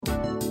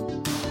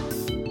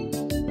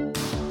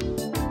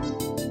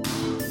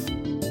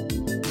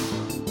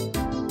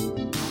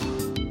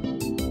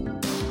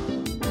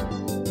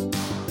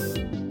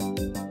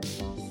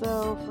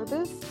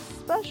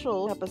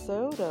special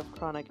episode of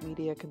Chronic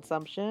Media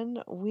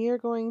Consumption, we are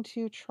going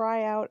to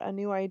try out a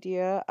new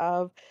idea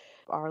of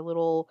our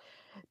little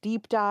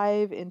deep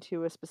dive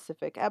into a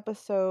specific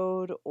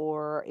episode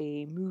or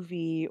a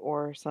movie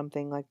or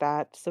something like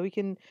that. So we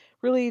can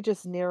really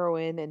just narrow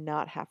in and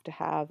not have to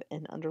have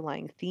an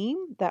underlying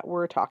theme that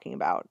we're talking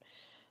about.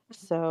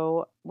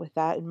 So, with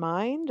that in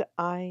mind,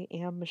 I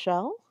am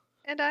Michelle.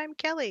 And I'm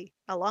Kelly,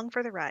 along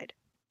for the ride.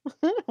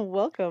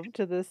 Welcome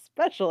to this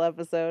special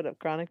episode of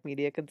Chronic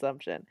Media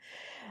Consumption.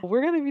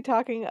 We're going to be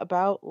talking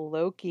about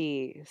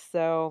Loki.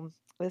 So,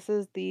 this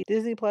is the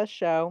Disney Plus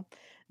show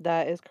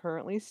that is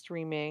currently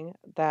streaming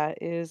that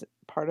is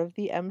part of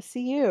the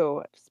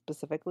MCU,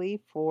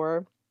 specifically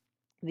for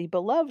the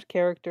beloved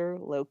character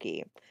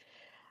Loki.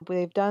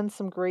 They've done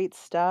some great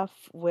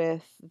stuff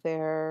with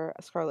their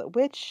Scarlet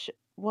Witch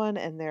one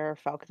and their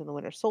Falcon and the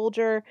Winter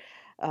Soldier.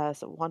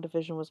 So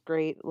WandaVision was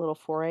great, little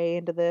foray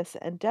into this,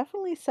 and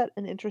definitely set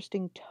an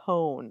interesting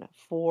tone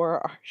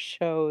for our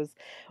shows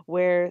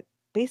where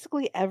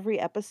basically every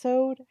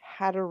episode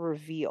had a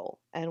reveal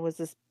and was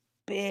this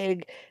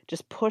big,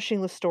 just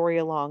pushing the story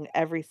along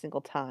every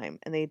single time.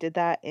 And they did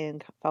that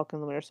in Falcon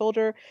and the Winter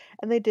Soldier,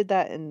 and they did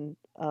that in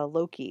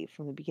Loki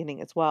from the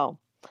beginning as well.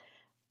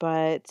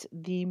 But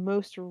the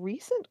most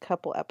recent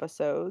couple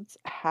episodes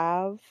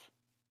have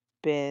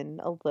been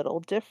a little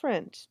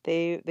different.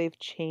 They've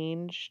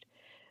changed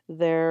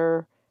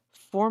their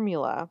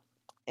formula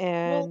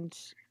Well, and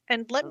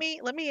and let me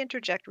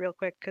interject real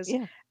quick because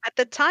yeah, at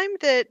the time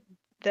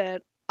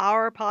that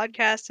our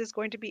podcast is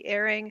going to be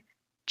airing,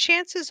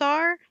 chances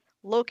are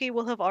Loki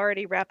will have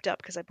already wrapped up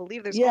because I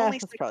believe there's yeah, only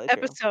that's six probably true.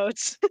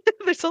 episodes.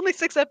 There's only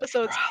six That's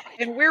episodes,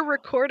 probably and we're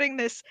recording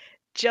this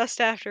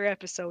just after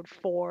episode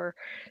 4.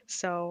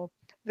 So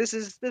this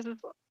is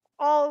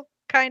all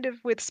kind of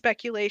with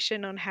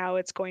speculation on how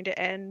it's going to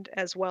end,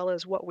 as well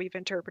as what we've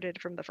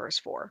interpreted from the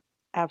first 4.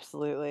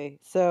 absolutely.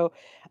 So,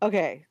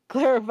 okay,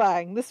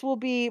 clarifying. This will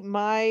be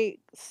my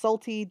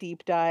salty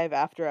deep dive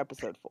after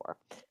episode 4.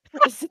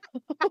 So-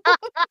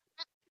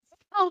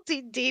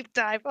 Salty deep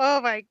dive.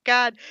 Oh my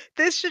god.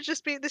 This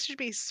should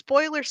be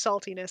spoiler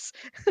saltiness.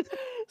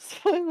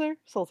 Spoiler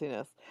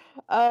saltiness.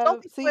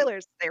 Salty See,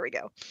 spoilers. There we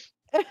go.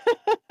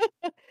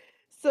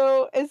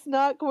 so it's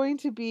not going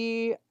to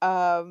be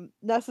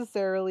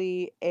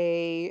necessarily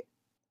a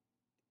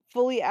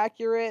fully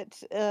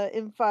accurate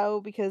info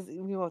because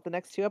with the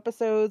next two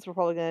episodes we're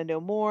probably going to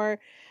know more,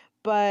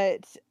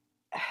 but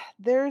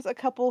there's a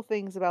couple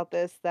things about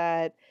this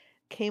that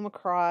came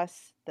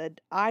across that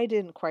I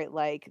didn't quite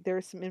like.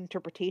 There's some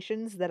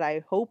interpretations that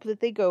I hope that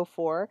they go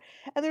for,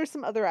 and there's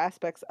some other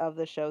aspects of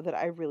the show that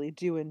I really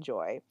do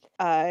enjoy.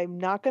 I'm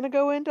not going to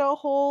go into a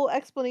whole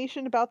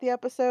explanation about the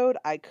episode.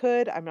 I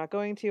could, I'm not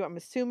going to. I'm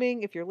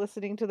assuming if you're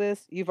listening to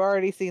this, you've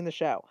already seen the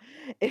show.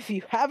 If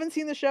you haven't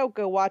seen the show,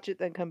 go watch it,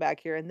 then come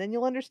back here, and then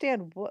you'll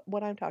understand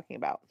what I'm talking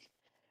about.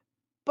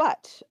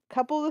 But a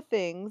couple of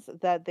things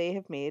that they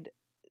have made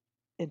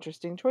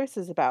interesting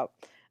choices about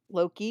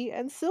Loki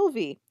and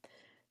Sylvie.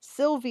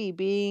 Sylvie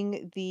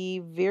being the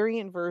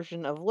variant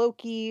version of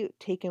Loki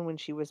taken when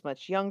she was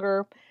much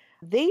younger.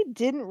 They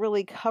didn't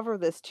really cover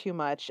this too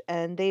much,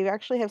 and they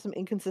actually have some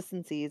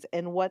inconsistencies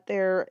in what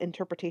their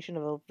interpretation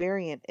of a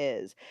variant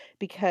is.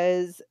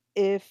 Because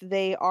if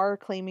they are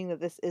claiming that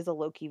this is a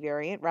Loki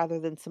variant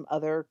rather than some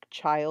other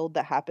child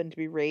that happened to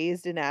be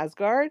raised in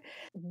Asgard,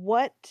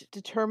 what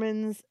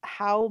determines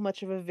how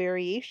much of a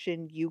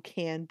variation you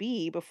can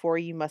be before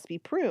you must be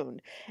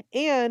pruned?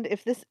 And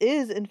if this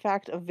is, in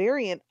fact, a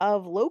variant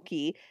of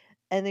Loki,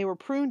 and they were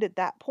pruned at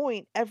that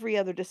point, every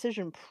other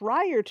decision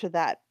prior to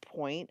that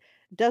point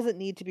doesn't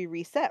need to be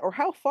reset. Or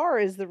how far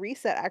is the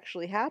reset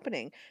actually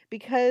happening?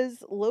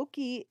 Because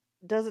Loki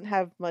doesn't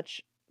have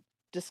much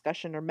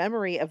discussion or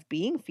memory of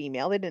being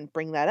female. They didn't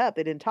bring that up,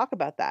 they didn't talk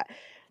about that.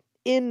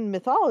 In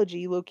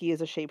mythology, Loki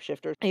is a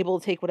shapeshifter, able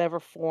to take whatever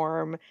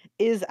form,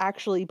 is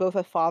actually both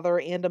a father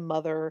and a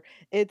mother.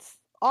 It's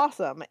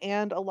awesome.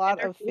 And a lot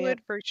Gender of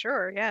fluid for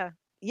sure, yeah.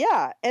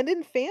 yeah, and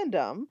in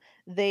fandom,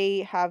 they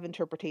have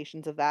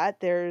interpretations of that.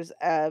 There's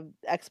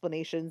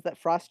explanations that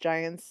frost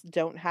giants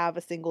don't have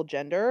a single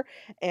gender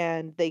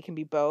and they can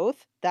be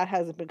both. That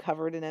hasn't been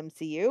covered in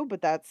MCU,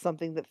 but that's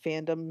something that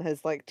fandom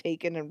has like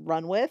taken and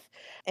run with.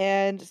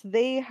 And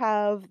they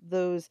have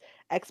those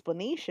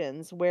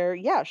explanations where,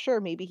 yeah, sure,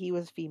 maybe he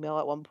was female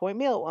at one point,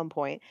 male at one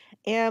point.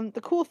 And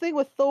the cool thing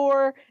with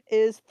Thor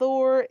is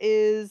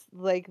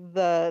like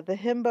the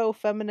himbo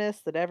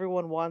feminist that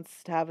everyone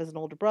wants to have as an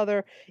older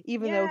brother,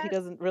 even though he Yes.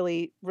 doesn't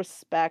really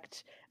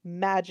respect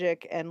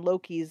magic and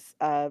Loki's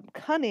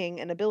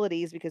cunning and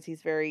abilities because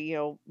he's very,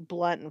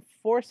 blunt and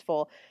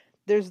forceful.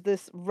 There's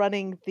this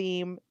running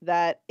theme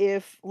that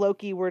if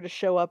Loki were to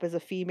show up as a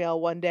female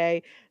one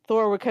day,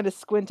 Thor would kind of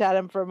squint at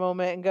him for a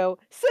moment and go,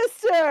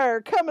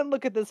 "Sister, come and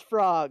look at this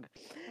frog."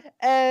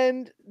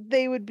 And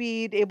they would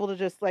be able to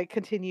just like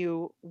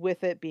continue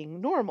with it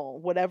being normal,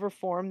 whatever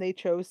form they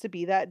chose to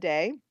be that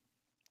day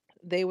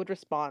they would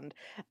respond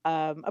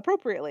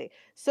appropriately.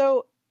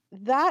 So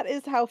that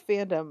is how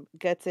fandom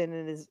gets in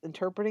and is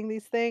interpreting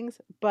these things.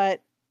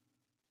 But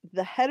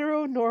the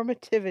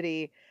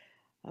heteronormativity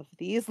of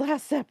these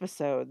last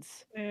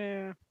episodes.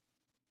 Yeah.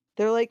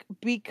 They're like,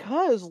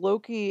 because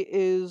Loki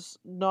is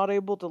not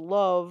able to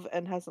love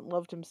and hasn't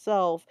loved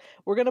himself,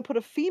 we're going to put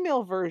a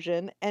female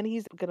version and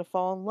he's going to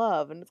fall in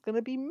love and it's going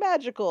to be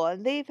magical.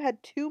 And they've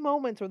had two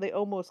moments where they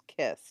almost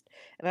kissed.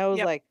 And I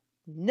was Yep. like,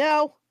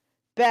 no,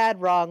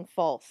 bad, wrong,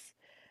 false.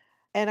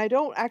 And I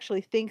don't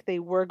actually think they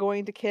were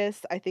going to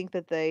kiss. I think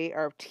that they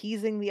are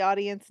teasing the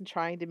audience and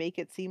trying to make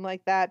it seem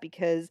like that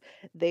because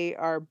they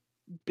are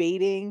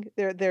baiting.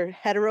 They're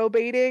hetero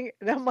baiting.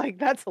 And I'm like,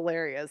 that's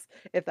hilarious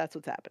if that's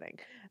what's happening.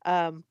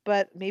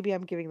 But maybe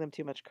I'm giving them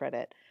too much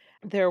credit.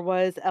 There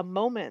was a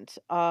moment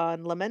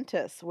on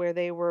Lamentus where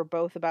they were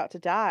both about to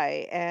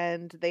die,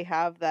 and they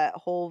have that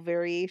whole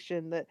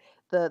variation that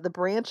the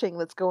branching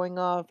that's going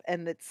off,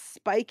 and it's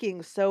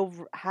spiking so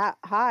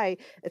high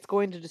it's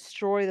going to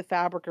destroy the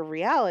fabric of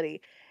reality.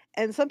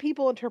 And some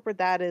people interpret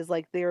that as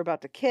like they're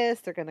about to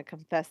kiss, they're going to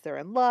confess they're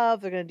in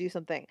love, they're going to do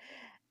something.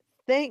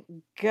 Thank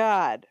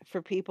God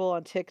for people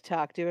on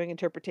TikTok doing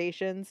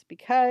interpretations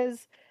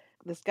because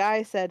this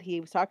guy said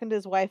he was talking to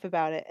his wife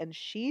about it, and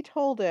she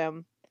told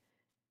him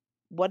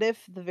what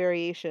if the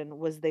variation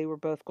was they were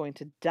both going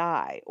to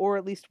die, or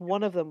at least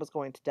one of them was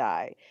going to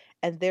die,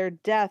 and their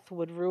death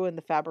would ruin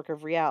the fabric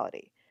of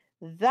reality?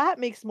 That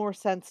makes more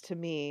sense to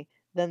me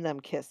than them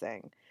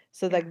kissing.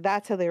 So Yeah. like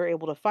that's how they were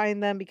able to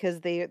find them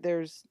because they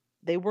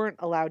weren't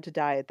allowed to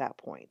die at that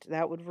point.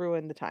 That would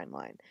ruin the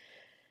timeline.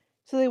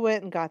 So they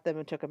went and got them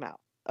and took them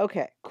out.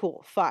 Okay,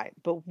 cool, fine.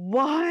 But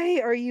why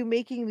are you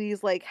making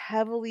these like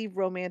heavily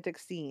romantic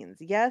scenes?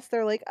 Yes,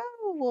 they're like,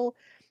 oh, well,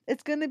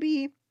 it's going to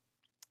be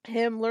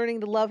him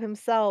learning to love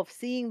himself,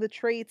 seeing the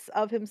traits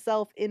of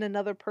himself in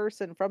another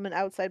person from an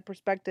outside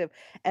perspective,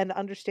 and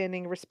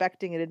understanding,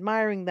 respecting, and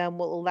admiring them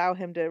will allow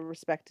him to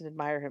respect and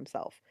admire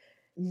himself.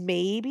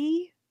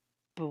 Maybe,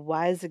 but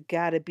why has it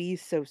gotta be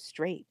so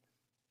straight?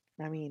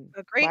 I mean,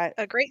 why?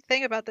 A great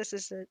thing about this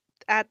is that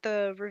at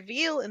the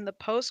reveal in the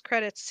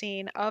post-credits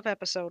scene of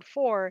episode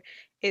 4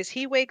 is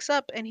he wakes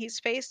up and he's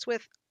faced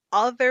with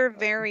other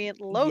variant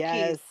Lokis,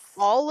 Yes.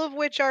 all of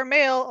which are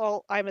male.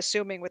 Oh, I'm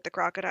assuming with the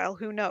crocodile,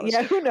 who knows?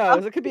 Yeah, who Um,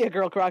 knows? It could be a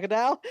girl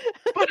crocodile.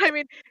 but I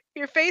mean,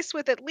 you're faced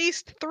with at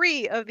least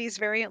 3 of these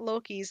variant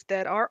Lokis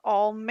that are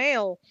all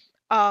male.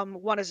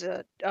 One is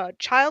a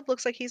child,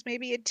 looks like he's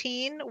maybe a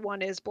teen.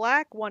 One is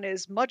black. One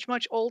is much,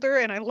 much older,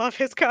 and I love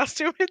his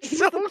costume. It's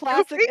so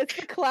goofy. It's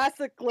the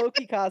classic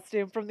Loki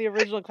costume from the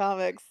original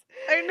comics.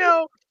 I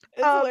know.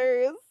 It's Um,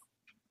 hilarious.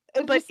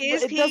 but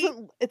is It he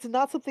doesn't it's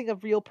not something a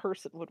real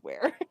person would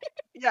wear.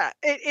 yeah,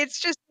 it's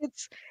just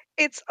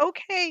it's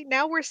okay.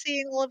 Now we're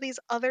seeing all of these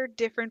other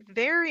different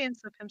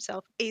variants of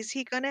himself. Is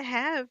he gonna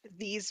have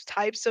these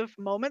types of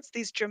moments,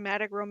 these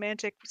dramatic,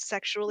 romantic,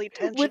 sexually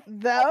tension With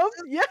them?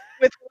 Yeah.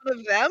 with one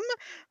of them?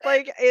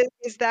 Like,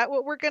 is that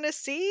what we're gonna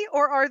see?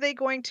 Or are they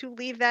going to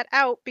leave that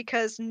out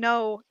because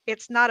no,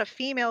 it's not a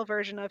female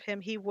version of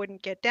him, he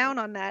wouldn't get down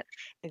on that,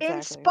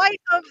 in Exactly.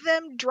 spite of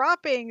them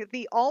dropping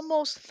the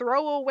almost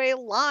throwaway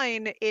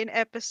line in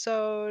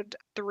episode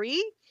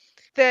 3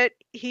 that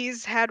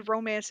he's had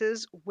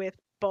romances with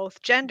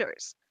both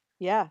genders.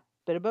 Yeah,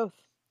 bit of both.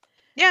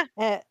 Yeah.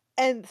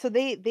 And so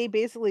they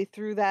basically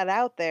threw that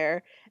out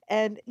there.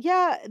 And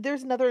yeah,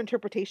 there's another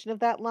interpretation of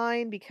that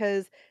line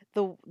because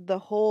the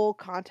whole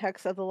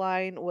context of the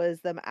line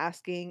was them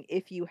asking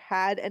if you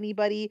had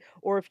anybody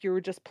or if you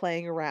were just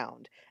playing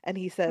around. And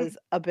he Mhm. says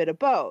a bit of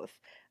both.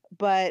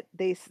 But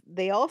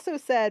they also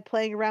said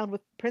playing around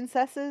with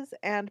princesses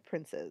and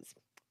princes.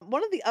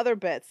 One of the other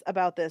bits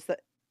about this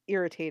that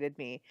irritated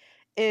me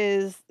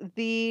is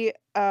the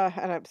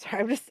and I'm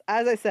sorry, I'm just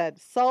as I said,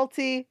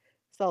 salty,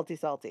 salty,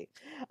 salty.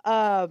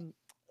 Um,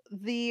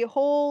 the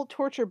whole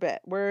torture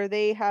bit where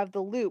they have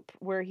the loop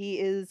where he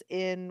is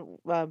in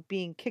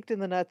being kicked in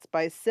the nuts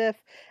by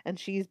Sif and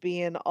she's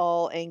being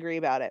all angry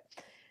about it.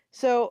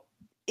 So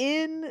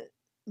in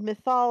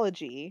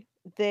mythology,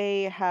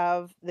 they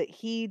have that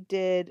he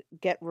did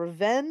get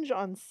revenge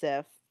on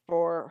Sif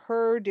for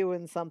her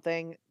doing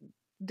something.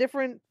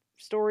 Different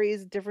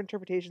stories, different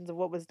interpretations of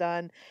what was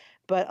done,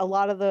 but a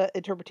lot of the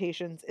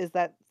interpretations is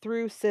that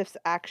through Sif's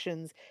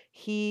actions,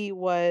 he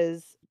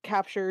was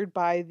captured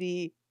by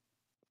the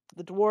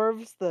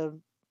dwarves, the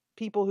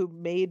people who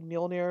made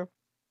Mjolnir,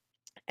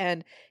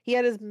 and he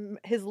had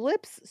his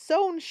lips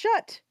sewn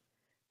shut.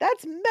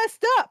 That's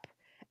messed up.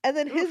 And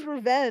then his Oof.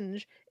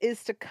 revenge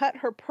is to cut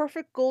her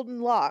perfect golden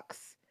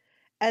locks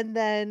and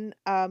then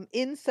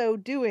in so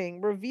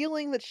doing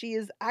revealing that she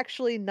is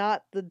actually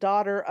not the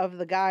daughter of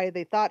the guy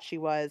they thought she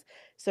was.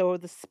 So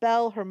the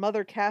spell her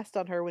mother cast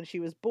on her when she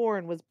was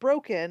born was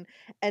broken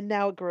and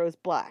now it grows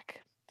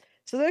black.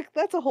 So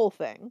that's a whole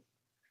thing.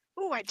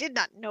 Ooh, I did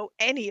not know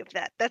any of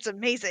that. That's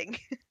amazing.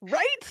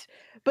 Right?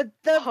 But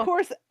of Oh,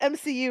 course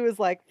MCU is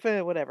like,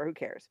 "Feh, whatever, who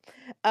cares?"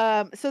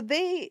 So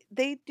they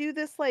do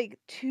this like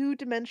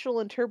two-dimensional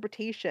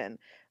interpretation.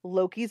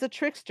 Loki's a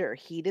trickster.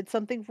 He did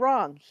something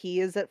wrong. He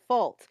is at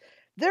fault.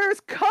 There's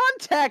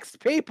context,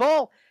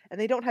 people.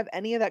 and they don't have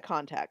any of that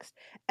context.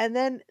 And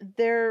then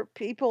there are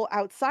people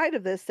outside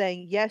of this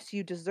saying, "Yes,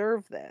 you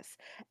deserve this."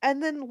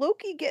 And then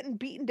Loki getting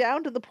beaten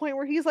down to the point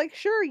where he's like,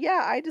 "Sure,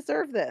 yeah, I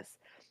deserve this."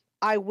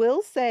 I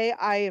will say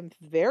I am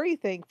very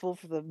thankful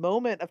for the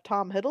moment of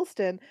Tom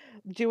Hiddleston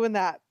doing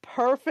that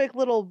perfect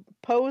little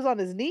pose on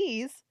his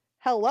knees.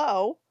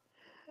 Hello.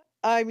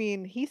 I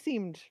mean, he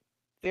seemed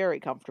very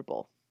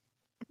comfortable,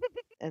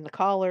 and the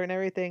collar and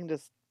everything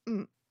just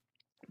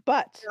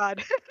but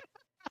God.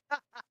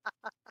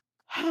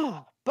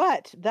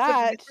 but Would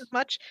you miss that as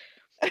much?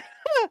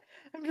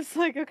 I'm just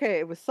like, okay,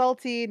 it was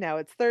salty, now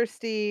it's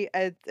thirsty,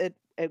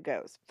 it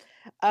goes.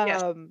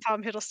 Yes, Um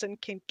Tom Hiddleston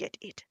can get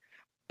it.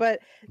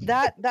 But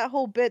that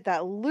whole bit,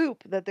 that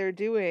loop that they're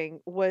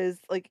doing was,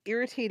 like,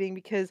 irritating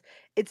because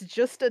it's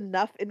just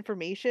enough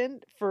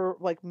information for,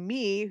 like,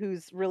 me,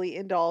 who's really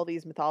into all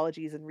these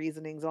mythologies and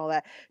reasonings and all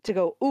that, to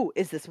go, "Ooh,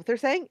 is this what they're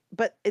saying?"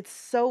 But it's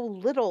so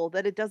little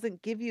that it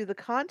doesn't give you the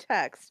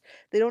context.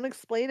 They don't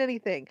explain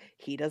anything.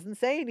 He doesn't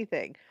say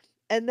anything.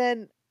 And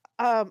then,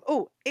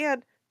 oh,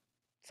 and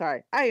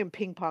sorry, I am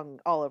ping pong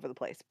all over the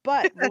place,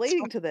 but That's fine.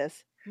 relating to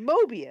this,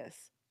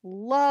 Mobius,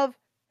 love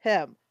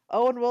him.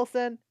 Owen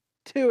Wilson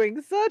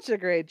doing such a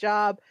great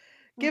job,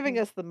 giving Mhm.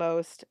 us the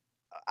most.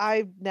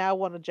 I now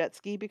want a jet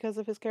ski because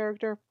of his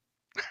character.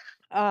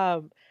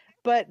 Um,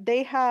 but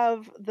they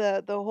have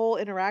the whole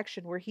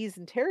interaction where he's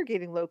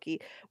interrogating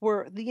Loki,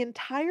 where the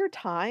entire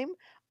time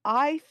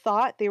I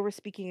thought they were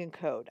speaking in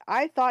code.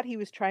 I thought he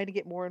was trying to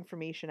get more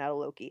information out of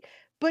Loki.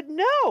 But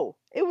no,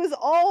 it was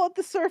all at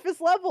the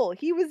surface level.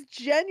 He was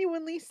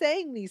genuinely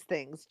saying these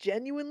things,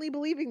 genuinely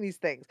believing these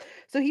things.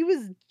 So he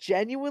was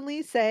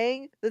genuinely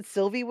saying that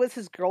Sylvie was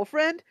his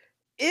girlfriend.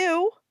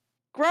 Ew,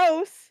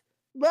 gross.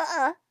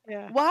 Blah.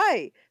 Yeah.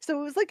 Why? So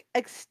it was like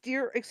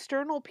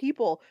external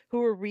people who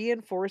were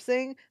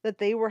reinforcing that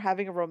they were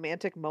having a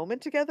romantic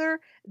moment together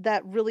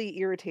that really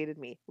irritated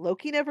me.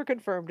 Loki never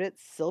confirmed it,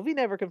 Sylvie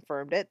never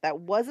confirmed it. That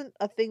wasn't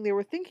a thing they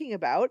were thinking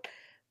about.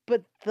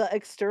 But the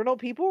external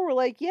people were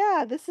like,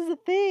 "Yeah, this is a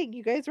thing.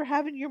 You guys were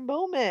having your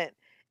moment."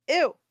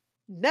 Ew.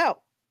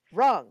 No.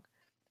 Wrong.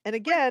 And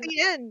Towards again,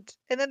 the end,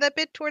 and then that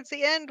bit towards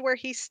the end where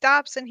he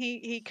stops and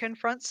he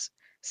confronts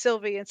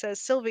Sylvie and says,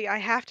 "Sylvie, I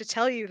have to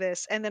tell you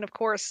this," and then, of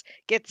course,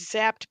 gets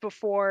zapped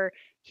before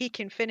he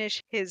can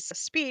finish his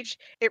speech.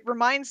 It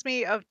reminds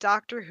me of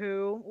Doctor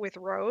Who with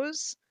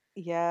Rose,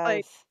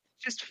 like, yes.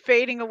 just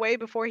fading away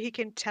before he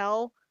can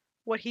tell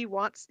what he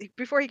wants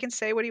before he can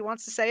say what he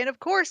wants to say, and, of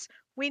course,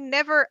 we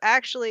never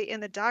actually, in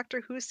the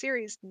Doctor Who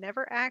series,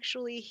 never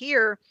actually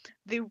hear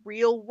the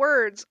real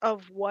words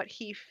of what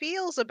he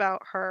feels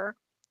about her,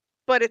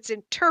 but it's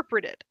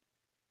interpreted.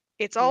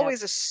 It's Yep.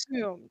 always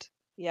assumed,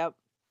 Yep.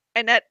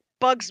 and that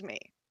bugs me.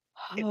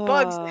 It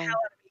bugs the hell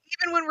out of me.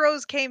 Even when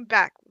Rose came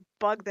back,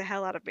 bugged the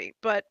hell out of me,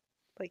 but,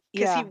 like,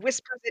 because he Yeah.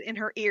 whispers it in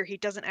her ear, he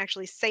doesn't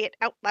actually say it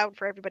out loud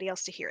for everybody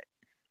else to hear it.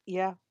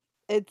 Yeah.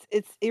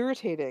 It's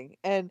irritating,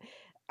 and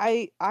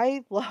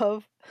I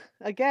love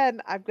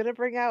again, I'm gonna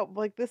bring out,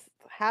 like, this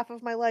half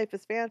of my life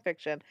is fan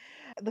fiction.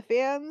 The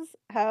fans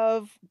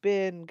have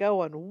been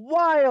going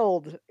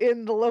wild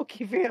in the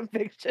Loki fan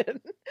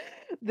fiction.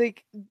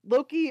 Like,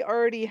 Loki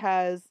already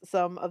has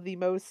some of the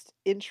most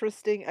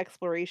interesting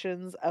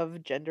explorations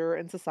of gender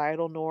and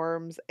societal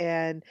norms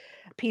and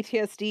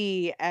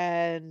PTSD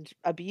and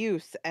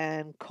abuse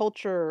and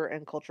culture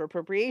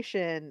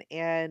appropriation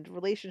and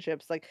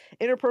relationships, like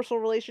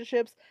interpersonal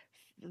relationships,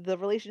 the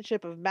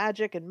relationship of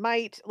magic and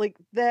might. Like,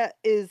 that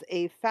is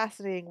a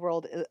fascinating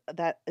world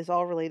that is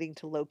all relating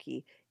to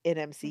Loki in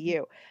Mhm.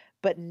 MCU.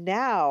 But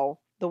now,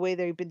 the way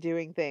they've been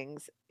doing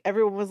things,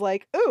 everyone was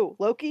like, "Ooh,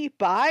 Loki,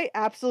 bye.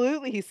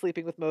 Absolutely, he's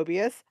sleeping with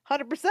Mobius.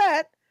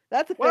 100%.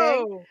 That's a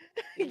thing." Whoa!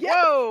 Yes,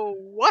 Whoa!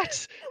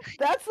 What?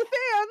 that's the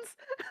fans.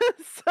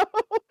 So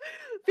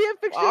fan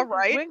fiction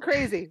Alright. went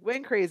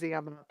crazy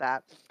about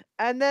that.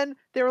 And then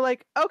they were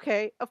like,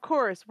 "Okay, of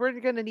course, we're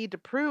gonna need to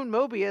prune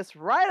Mobius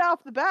right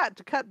off the bat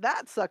to cut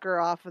that sucker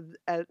off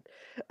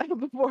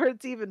before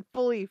it's even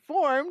fully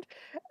formed."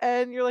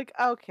 And you're like,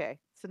 "Okay,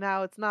 so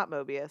now it's not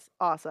Mobius.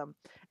 Awesome."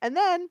 And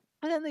then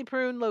they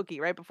prune Loki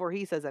right before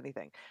he says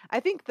anything. I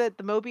think that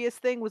the Mobius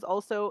thing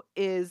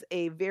is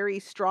a very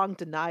strong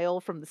denial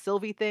from the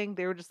Sylvie thing.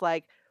 They were just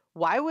like,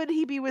 why would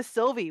he be with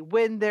Sylvie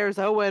when there's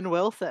Owen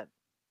Wilson?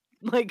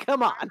 Like,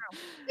 come on.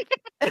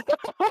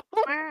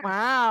 Wow.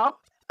 Wow.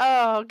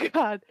 Oh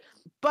god.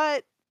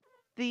 But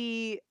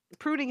the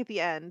pruning at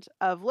the end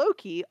of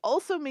Loki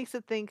also makes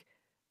it think,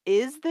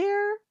 is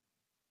there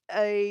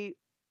a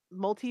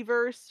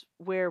multiverse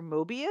where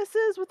Mobius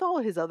is with all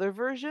his other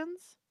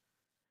versions?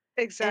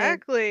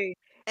 And Exactly.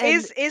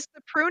 and Is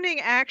the pruning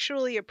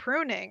actually a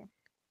pruning?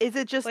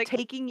 Like,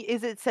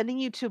 is it sending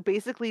you to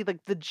basically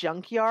like the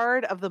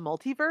junkyard of the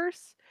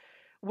multiverse?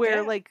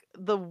 Where, yeah. like,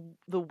 the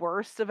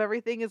worst of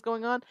everything is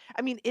going on.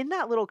 I mean, in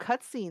that little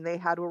cutscene they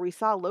had where we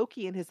saw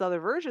Loki and his other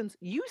versions,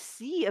 you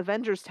see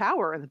Avengers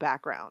Tower in the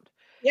background.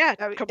 Yeah,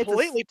 I mean,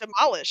 completely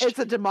demolished. it's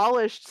a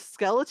demolished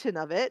skeleton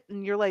of it,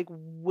 and you're like,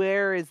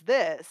 "Where is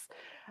this?"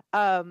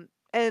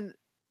 And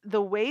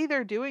the way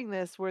they're doing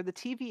this, where the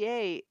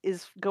TVA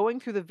is going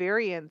through the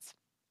variants,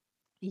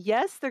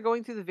 yes, they're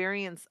going through the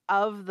variants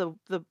of the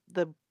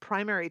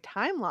primary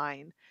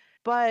timeline,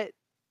 but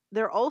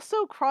they're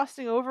also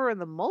crossing over in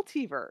the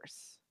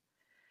multiverse.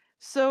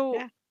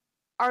 So Yeah.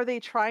 are they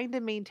trying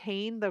to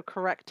maintain the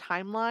correct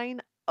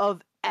timeline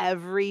of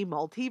every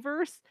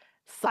multiverse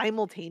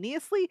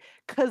simultaneously?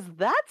 Because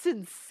that's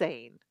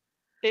insane.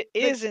 It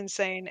Like, is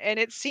insane, and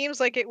it seems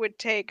like it would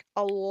take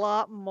a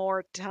lot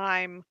more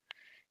time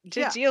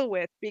to yeah, deal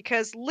with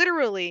because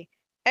literally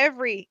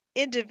every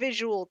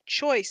individual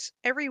choice,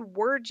 every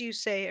word you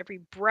say, every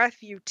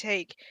breath you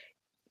take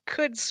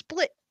could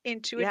split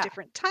into a yeah,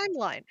 different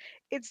timeline.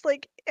 It's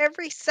like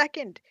every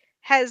second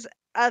has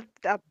a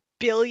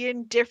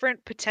billion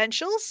different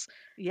potentials.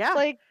 yeah.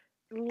 Like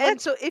And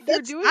let's so if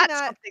you're that's doing not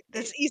that, something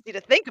that's easy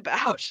to think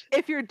about.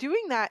 if you're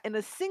doing that in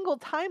a single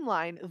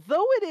timeline,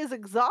 though it is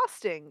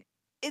exhausting,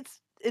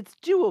 it's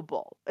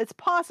doable. It's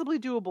possibly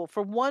doable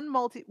for one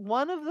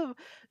of the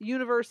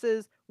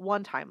universes,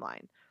 one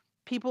timeline.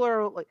 People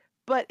are like,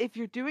 but if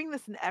you're doing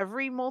this in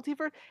every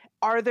multiverse,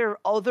 are there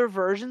other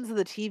versions of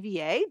the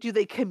TVA? Do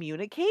they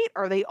communicate?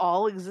 Are they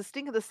all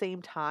existing at the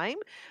same time?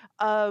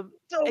 Um,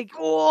 So like,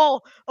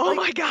 cool. Oh like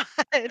my god.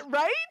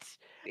 right?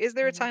 Is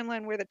there a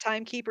timeline where the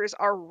timekeepers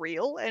are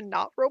real and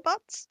not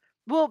robots?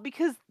 Well,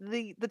 because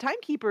the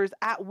timekeepers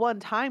at one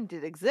time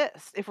did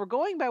exist. If we're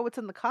going by what's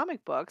in the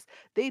comic books,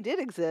 they did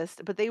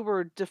exist, but they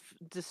were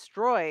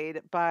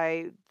destroyed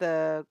by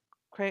the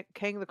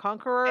Kang the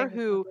Conqueror, Kang the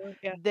who Conqueror,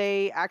 yeah.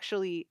 they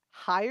actually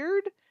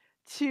hired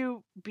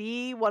to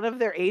be one of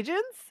their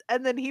agents,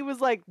 and then he was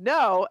like,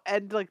 "No,"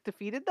 and like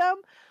defeated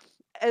them.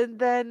 And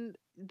then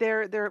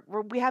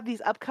we have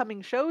these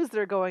upcoming shows that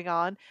are going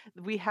on.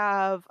 We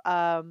have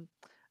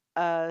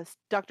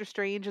Doctor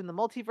Strange in the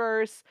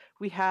Multiverse.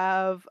 We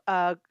have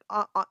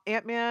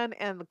Ant-Man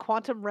and the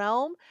Quantum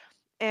Realm.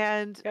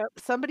 And Yep.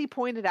 somebody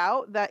pointed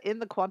out that in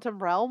the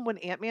Quantum Realm, when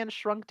Ant-Man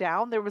shrunk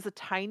down, there was a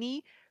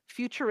tiny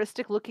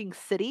futuristic looking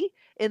city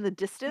in the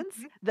distance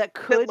Mhm. that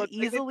That could looks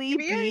like the easily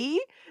TVA.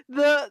 be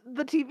the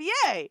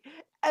TVA.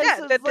 And Yeah,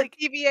 so it's that the like,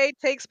 TVA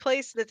takes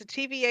place that the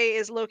TVA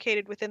is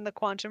located within the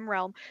quantum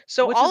realm.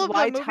 So which is all of the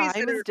why movies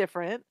time that is are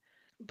different.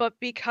 but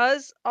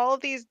because all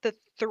of these the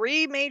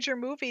 3 major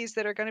movies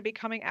that are gonna be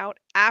coming out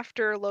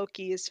after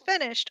Loki is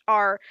finished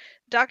are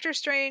Doctor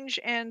Strange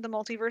and the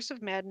Multiverse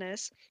of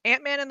Madness,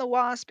 Ant-Man and the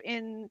Wasp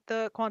in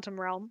the Quantum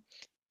Realm,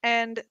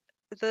 and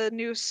the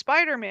new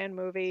Spider-Man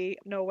movie,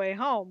 No Way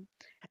Home.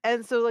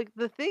 And so, like,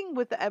 the thing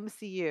with the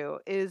MCU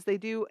is they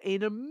do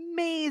an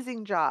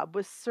amazing job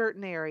with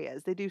certain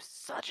areas. They do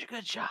such a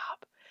good job.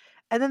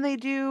 And then they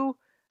do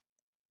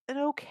an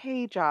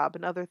okay job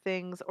in other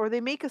things, or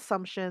they make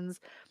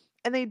assumptions.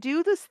 And they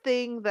do this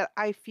thing that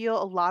I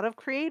feel a lot of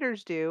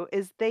creators do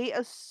is they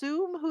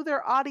assume who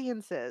their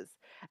audience is.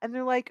 And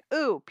they're like,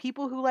 "Ooh,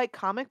 people who like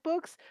comic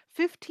books,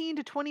 15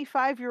 to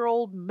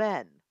 25-year-old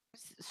men,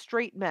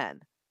 straight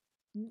men."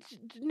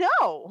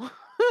 No,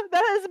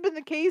 that hasn't been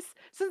the case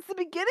since the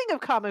beginning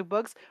of comic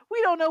books.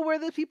 We don't know where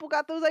the people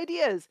got those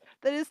ideas.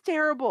 That is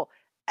terrible.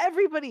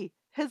 Everybody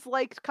has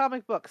liked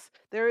comic books.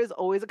 There is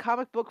always a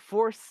comic book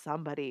for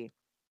somebody.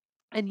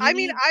 And you I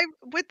mean, need, I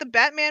with the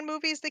Batman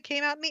movies that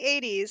came out in the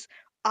 '80s,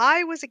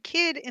 I was a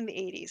kid in the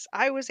 '80s.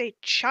 I was a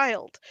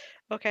child,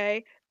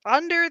 okay?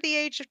 Under the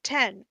age of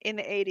 10 in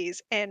the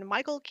 '80s, and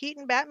Michael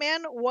Keaton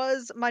Batman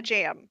was my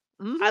jam.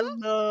 I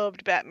mhm.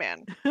 loved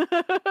Batman.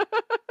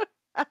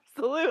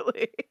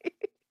 Absolutely.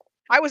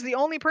 I was the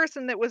only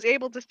person that was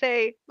able to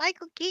say,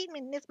 "Michael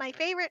Keaton is my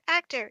favorite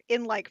actor,"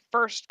 in, like,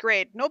 1st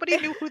grade. Nobody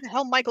knew who the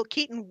hell Michael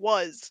Keaton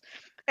was.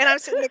 And I'm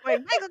sitting there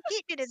going, "Michael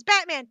Keaton is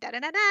Batman, da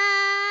da da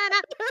da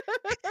da."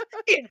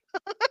 You know?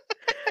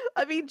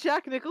 I mean,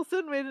 Jack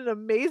Nicholson made an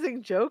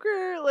amazing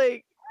Joker.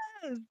 Like,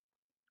 Oh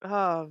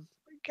oh,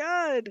 my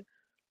god.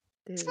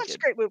 they did a Such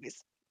good. great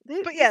movies.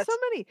 But There's so yes.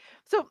 many.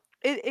 So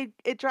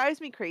it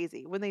drives me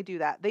crazy when they do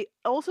that. They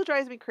also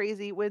drives me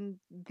crazy when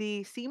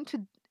they seem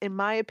to, in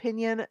my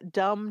opinion,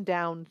 dumb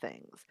down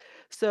things.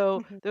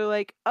 So Mhm. they're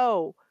like,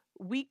 "Oh,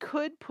 we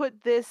could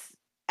put this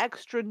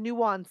extra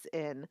nuance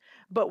in,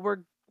 but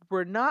we're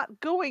not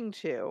going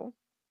to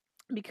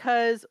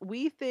because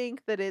we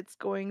think that it's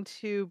going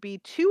to be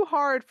too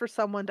hard for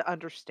someone to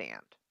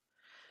understand."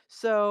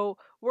 So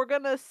we're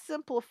gonna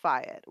simplify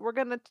it. We're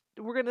gonna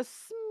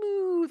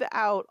smooth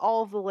out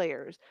all the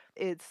layers.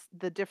 It's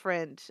the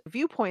different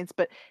viewpoints,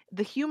 but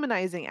the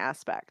humanizing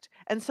aspect.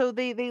 And so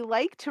they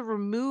like to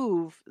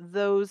remove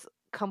those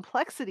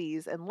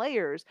complexities and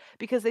layers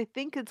because they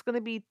think it's gonna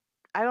be,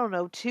 I don't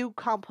know, too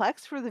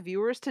complex for the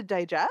viewers to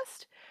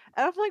digest.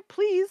 And I'm like,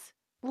 please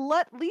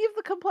leave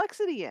the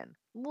complexity in.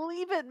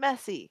 Leave it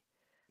messy.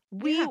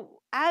 We, Yeah.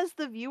 as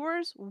the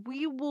viewers,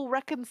 we will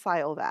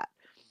reconcile that.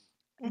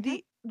 Mhm.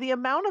 The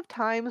amount of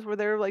times where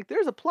they're like,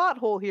 "There's a plot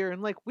hole here,"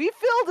 and like, "We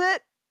filled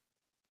it.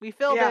 We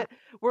filled Yeah. it."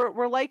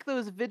 We're like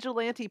those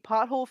vigilante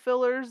pothole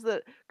fillers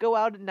that go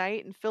out at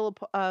night and fill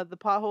the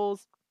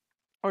potholes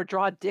or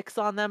draw dicks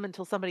on them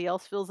until somebody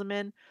else fills them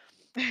in.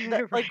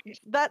 That like Right.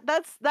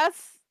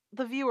 that's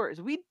the viewers.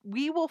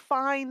 We will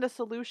find a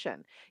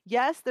solution.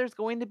 Yes, there's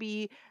going to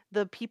be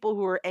the people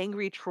who are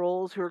angry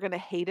trolls who are going to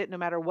hate it no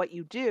matter what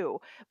you do,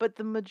 but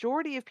the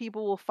majority of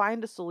people will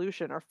find a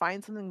solution or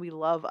find something we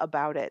love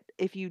about it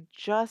if you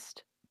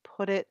just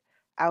put it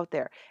out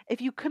there.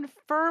 If you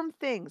confirm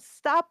things,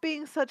 stop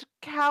being such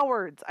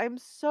cowards. I'm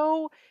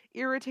so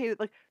irritated.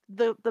 Like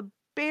the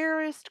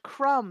barest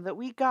crumb that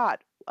we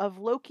got of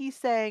Loki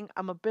saying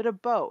I'm a bit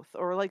of both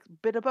or like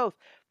bit of both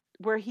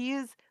where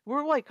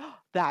we're like, "Oh,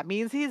 that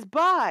means he's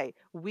bi.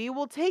 We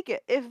will take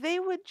it." If they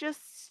would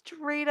just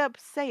straight up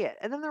say it.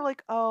 And then they're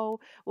like, "Oh,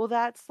 well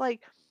that's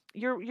like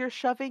you're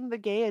shoving the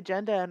gay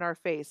agenda in our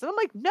face." And I'm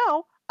like,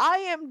 "No, I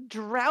am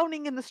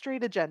drowning in the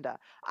straight agenda.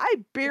 I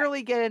Right.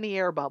 barely get any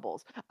air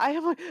bubbles. I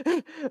am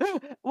like,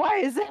 why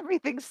is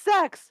everything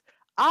sex?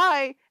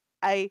 I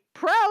a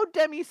proud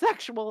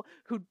demisexual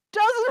who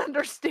doesn't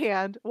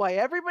understand why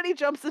everybody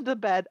jumps into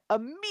bed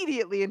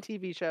immediately in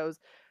TV shows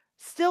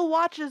still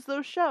watches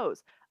those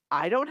shows.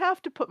 I don't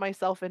have to put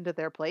myself into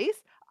their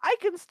place. I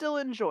can still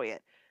enjoy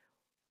it.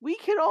 We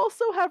can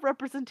also have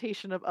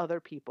representation of other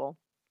people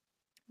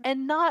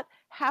and not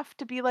have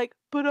to be like,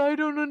 but I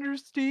don't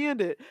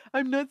understand it.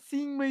 I'm not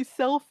seeing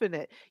myself in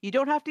it. You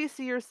don't have to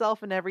see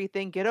yourself in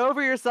everything. Get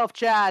over yourself,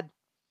 Chad.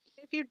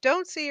 If you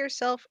don't see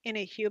yourself in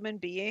a human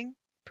being,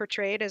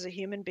 portrayed as a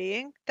human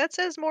being, that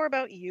says more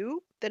about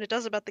you than it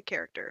does about the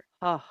character,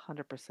 Oh,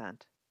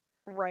 100%.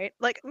 right?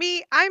 Like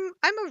me, I'm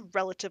a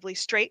relatively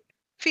straight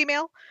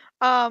female.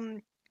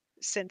 Um,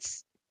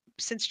 since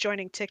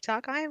joining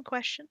TikTok, I am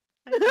question.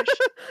 I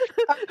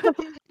am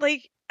question.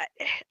 Like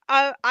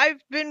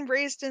I've been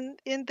raised in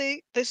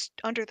the this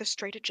under the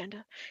straight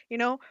agenda, you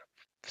know,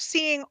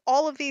 seeing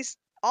all of these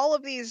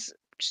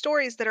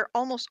stories that are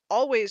almost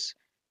always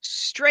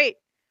straight.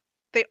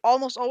 They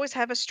almost always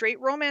have a straight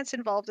romance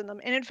involved in them.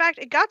 And in fact,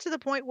 it got to the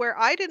point where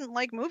I didn't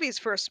like movies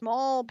for a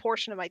small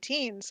portion of my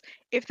teens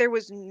if there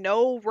was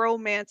no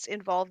romance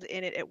involved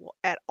in it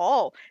at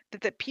all.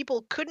 That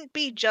people couldn't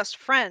be just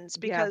friends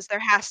Yeah. because there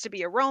has to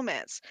be a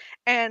romance.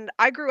 And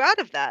I grew out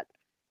of that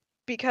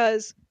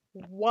because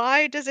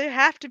why does it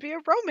have to be a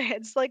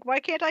romance? Like, why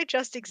can't I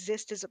just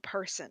exist as a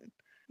person?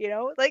 You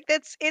know, like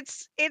it's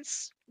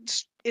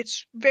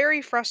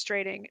very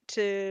frustrating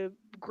to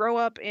grow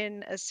up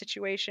in a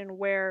situation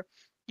where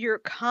you're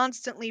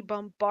constantly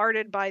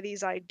bombarded by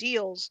these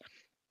ideals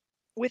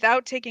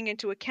without taking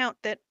into account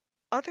that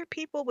other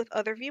people with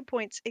other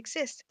viewpoints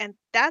exist. And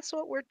that's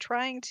what we are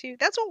trying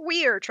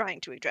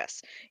to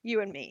address,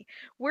 you and me.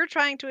 We're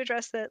trying to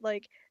address that,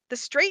 like, the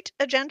straight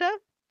agenda,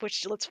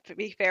 which, let's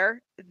be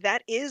fair,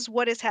 that is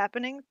what is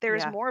happening. There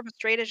is Yeah. more of a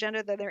straight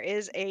agenda than there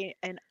is an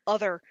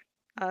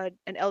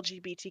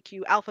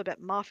LGBTQ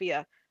alphabet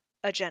mafia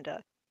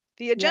agenda.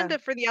 The Yeah. agenda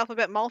for the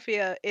alphabet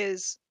mafia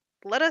is,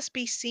 let us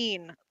be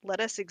seen,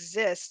 let us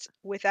exist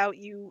without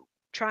you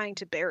trying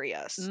to bury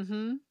us.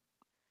 Mhm.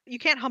 You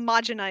can't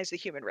homogenize the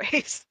human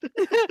race.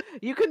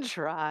 You can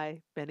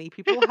try. Many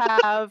people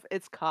have.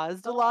 It's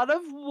caused a lot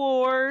of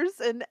wars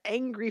and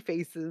angry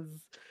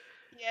faces.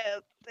 Yeah,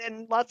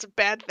 and lots of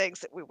bad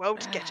things that we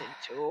won't get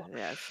into.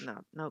 Yes,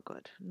 no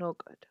good. No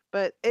good.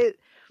 But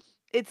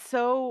it's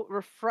so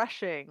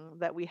refreshing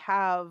that we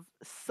have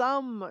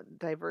some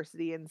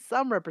diversity and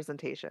some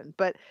representation.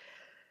 But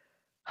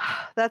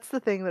that's the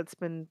thing that's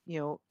been,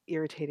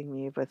 irritating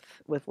me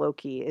with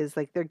Loki is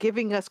like they're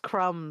giving us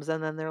crumbs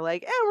and then they're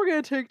like, "And we're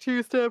going to take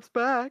two steps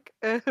back."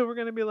 And we're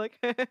going to be like,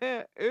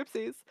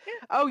 "Oopsies. Yeah.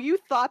 Oh, you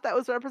thought that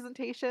was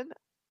representation?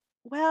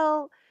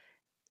 Well,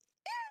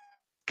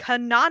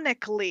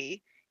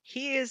 Canonically,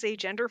 he is a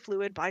gender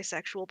fluid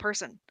bisexual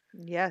person.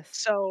 yes.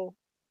 So,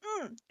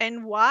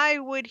 and why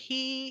would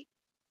he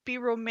be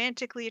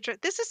romantically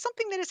attracted? This is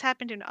something that has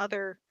happened in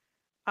other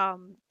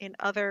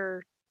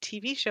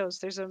TV shows.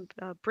 There's a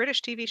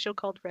British TV show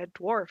called Red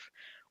Dwarf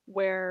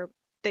where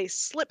they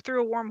slip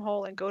through a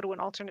wormhole and go to an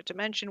alternate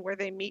dimension where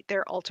they meet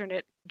their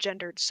alternate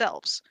gendered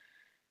selves.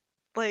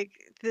 Like,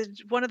 the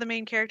one of the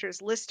main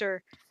characters,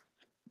 Lister,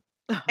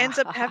 ends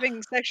up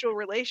having sexual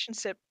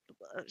relations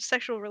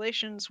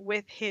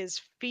with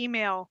his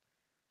female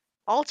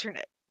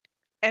alternate.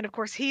 And of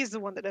course he's the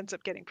one that ends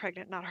up getting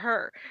pregnant, not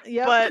her.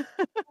 Yep. But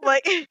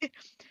like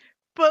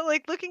but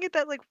like looking at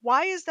that, like,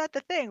 why is that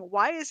the thing?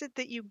 Why is it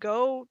that you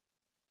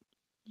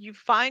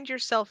find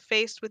yourself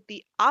faced with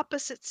the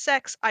opposite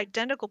sex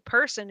identical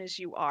person as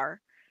you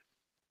are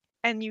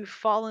and you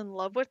fall in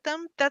love with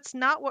them? That's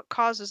not what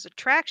causes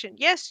attraction.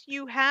 Yes,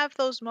 you have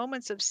those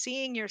moments of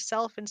seeing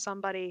yourself in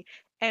somebody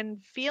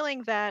and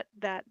feeling that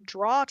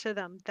draw to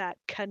them, that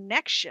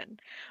connection.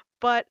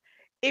 But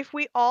if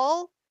we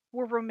all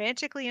were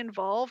romantically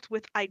involved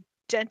with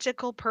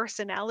identical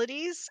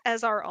personalities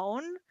as our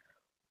own,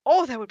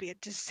 oh, that would be a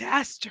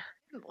disaster.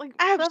 Like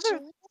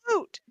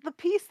Absolute. the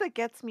piece that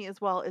gets me as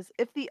well is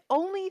if the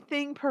only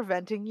thing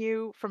preventing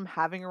you from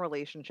having a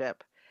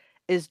relationship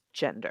is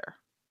gender.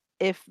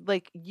 If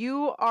like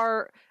you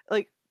are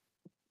like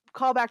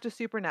call back to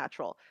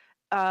Supernatural.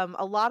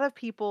 A lot of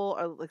people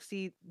are like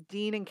see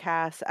Dean and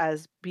Cass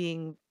as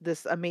being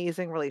this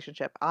amazing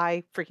relationship.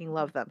 I freaking Mhm.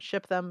 love them,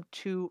 ship them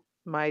to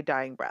my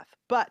dying breath.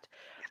 But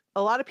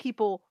a lot of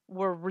people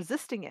were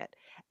resisting it.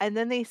 And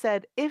then they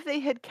said if they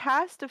had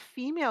cast a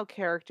female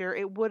character,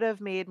 it would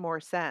have made more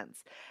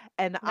sense.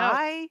 And No,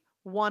 I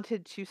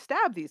wanted to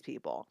stab these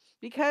people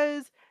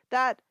because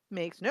that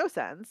makes no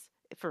sense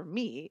for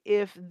me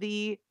if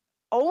the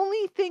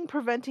only thing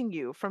preventing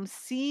you from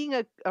seeing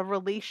a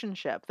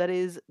relationship that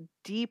is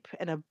deep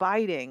and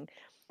abiding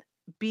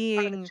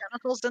are the being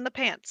genitals in the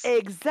pants.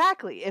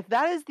 exactly, if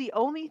that is the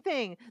only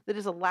thing that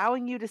is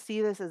allowing you to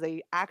see this as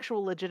a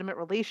actual legitimate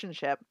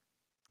relationship,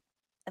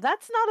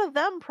 that's not a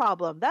them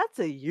problem, that's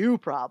a you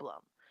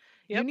problem.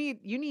 Yep.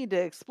 You need to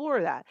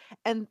explore that.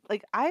 And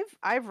like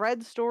I've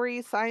read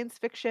stories, science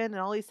fiction and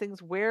all these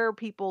things where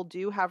people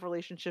do have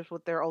relationships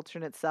with their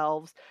alternate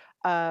selves.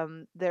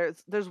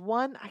 There's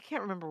one, I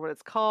can't remember what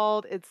it's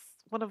called. It's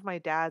one of my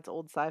dad's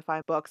old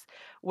sci-fi books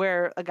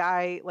where a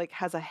guy like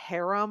has a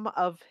harem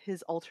of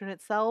his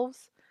alternate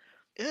selves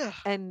Ugh.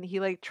 and he,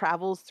 like,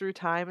 travels through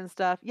time and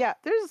stuff. Yeah,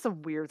 there's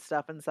some weird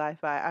stuff in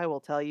sci-fi, I will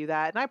tell you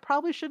that, and I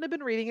probably shouldn't have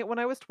been reading it when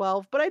I was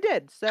 12, but I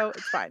did, so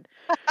it's fine.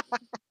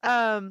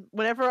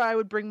 Whenever I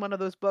would bring one of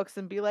those books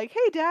and be like,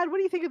 "Hey, dad, what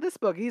do you think of this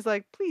book?" He's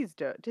like, "Please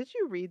don't. Did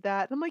you read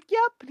that?" And I'm like,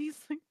 "Yep." And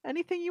he's like,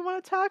 "Anything you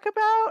wanna talk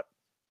about?"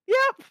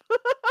 "Yep."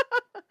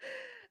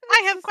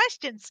 I It's have just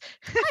questions.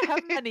 I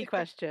have many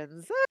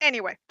questions.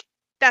 Anyway,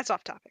 that's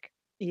off topic.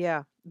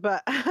 Yeah,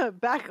 but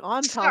back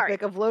on Sorry.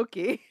 topic of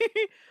Loki.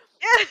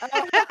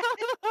 Uh, Yeah.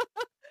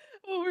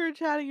 what we were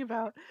chatting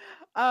about.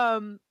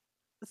 Um,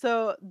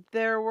 so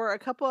there were a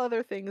couple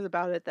other things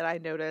about it that I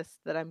noticed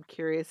that I'm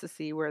curious to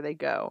see where they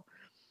go.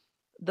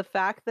 The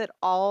fact that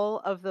all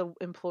of the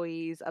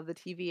employees of the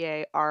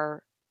TVA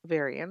are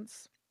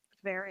variants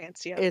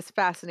Variants, yep. is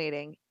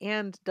fascinating.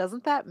 And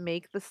doesn't that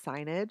make the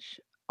signage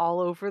all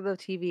over the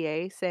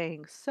TVA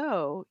saying,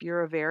 "So,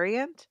 you're a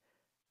variant?"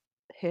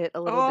 Hit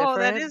a little Oh,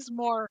 different?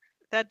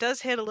 that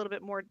does hit a little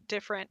bit more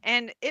different.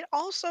 And it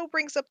also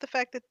brings up the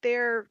fact that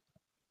they're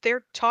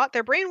taught,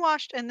 they're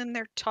brainwashed, and then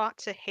they're taught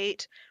to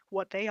hate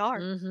what they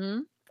are.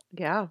 Mhm.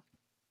 Yeah.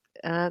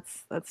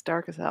 That's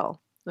dark as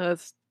hell.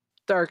 That's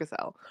dark as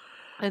hell.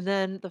 And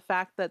then the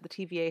fact that the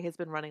TVA has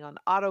been running on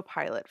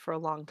autopilot for a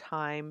long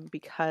time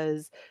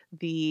because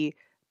the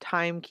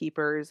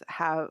timekeepers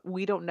have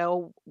we don't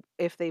know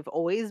if they've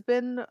always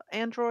been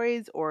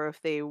androids or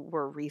if they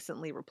were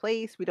recently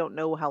replaced. We don't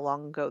know how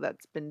long ago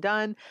that's been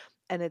done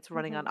and it's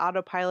running on Mhm.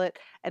 autopilot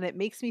and it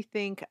makes me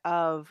think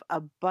of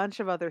a bunch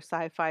of other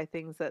sci-fi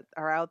things that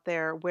are out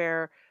there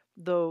where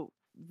the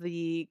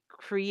the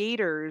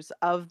creators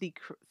of the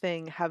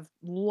thing have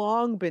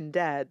long been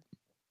dead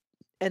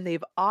and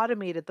they've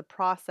automated the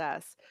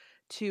process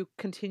to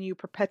continue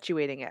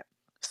perpetuating it.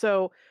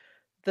 So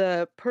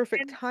the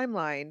perfect And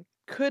timeline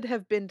could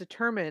have been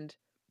determined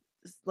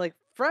like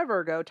forever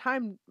ago.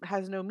 Time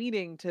has no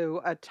meaning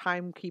to a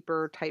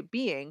timekeeper type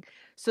being.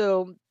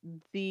 So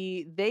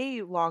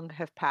they long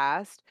have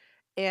passed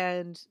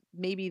and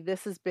maybe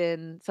this has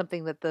been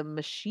something that the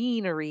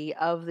machinery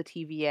of the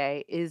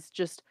TVA is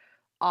just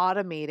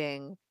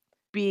automating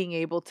being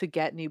able to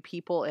get new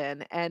people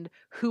in and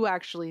who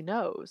actually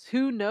knows?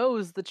 Who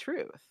knows the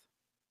truth?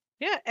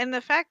 yeah, and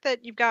the fact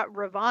that you've got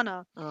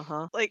Ravana,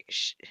 Uh-huh. like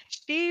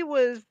she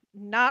was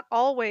not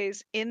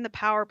always in the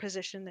power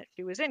position that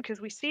she was in,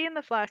 because we see in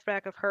the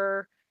flashback of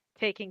her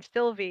taking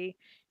Sylvie,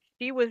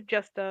 she was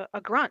just a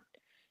grunt.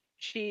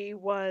 She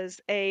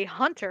was a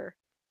hunter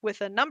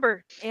with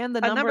And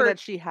the a number number. that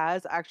she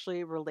has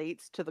actually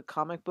relates to the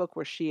comic book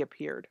where she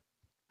appeared.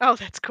 Oh,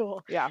 that's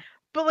cool. Yeah.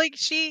 But like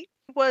she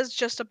was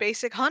just a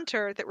basic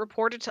hunter that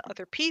reported to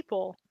other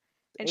people,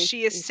 and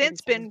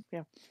A37.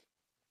 Yeah.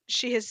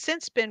 she has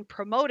since been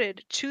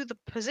promoted to the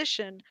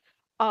position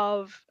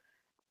of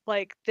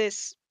like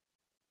this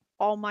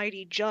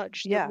almighty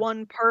judge, the Yeah.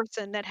 one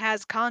person that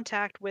has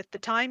contact with the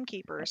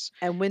timekeepers.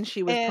 And when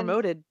she was And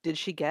promoted, did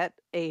she get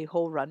a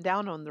whole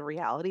rundown on the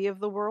reality of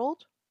the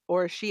world?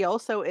 Or is she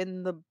also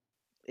in the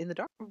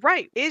dark?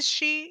 right, is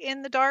she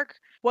in the dark?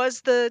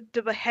 Was the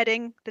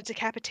beheading, the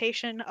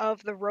decapitation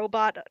of the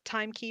robot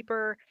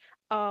timekeeper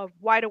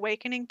wide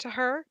awakening to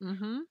her?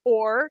 Mhm.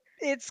 Or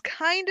it's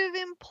kind of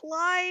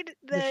implied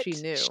That she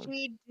that knew.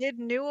 she did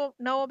know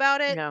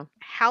about it. Yeah.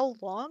 How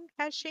long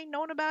has she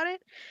known about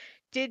it?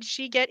 Did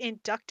she get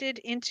inducted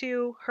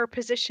into her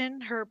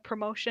position, her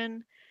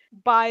promotion,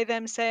 by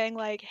them saying,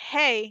 like,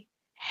 hey,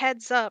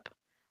 heads up,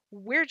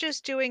 we're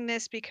just doing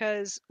this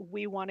because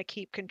we want to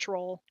keep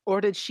control.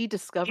 Or did she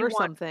We discover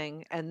want,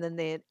 something and then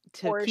they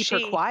to or is keep her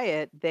she,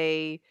 quiet,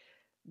 they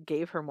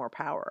gave her more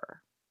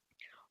power?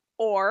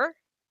 or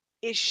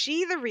is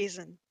she the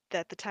reason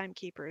that the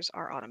timekeepers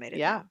are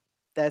automated Yeah. now?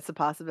 That's a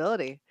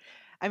possibility.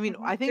 I mean,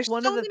 I think There's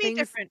one of so the many things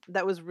different.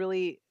 that was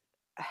really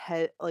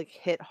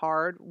hit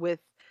hard with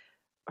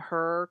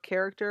her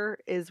character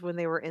is when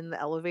they were in the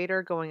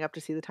elevator going up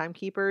to see the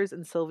timekeepers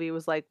and Sylvie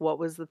was like, "What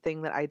was the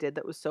thing that I did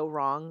that was so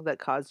wrong that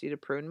caused you to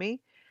prune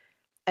me?"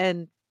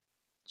 And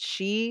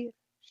she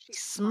She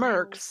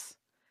smiles. smirks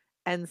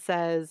and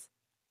says,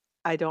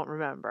 "I don't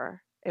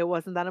remember. It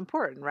wasn't that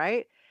important,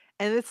 right?"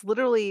 And it's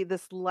literally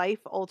this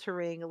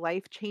life-altering,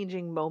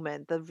 life-changing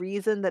moment, the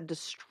reason that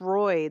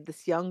destroyed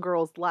this young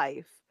girl's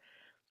life,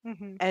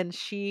 Mhm. and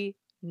she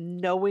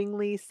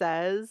knowingly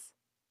says,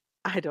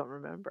 "I don't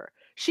remember."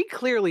 She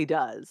clearly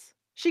does.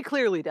 She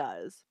clearly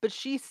does, but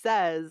she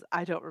says,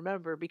 "I don't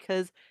remember,"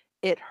 because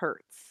it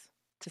hurts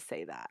to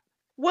say that.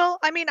 Well,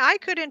 I mean, I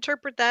could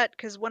interpret that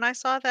because when I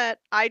saw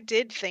that, I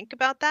did think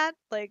about that.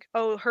 Like,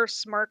 oh, her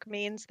smirk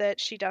means that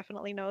she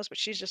definitely knows, but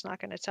she's just not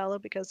going to tell her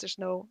because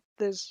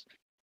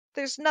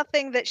there's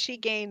nothing that she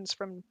gains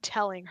from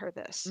telling her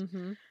this.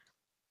 Mhm.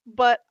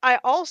 But I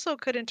also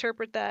could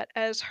interpret that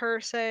as her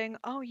saying,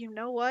 "Oh, you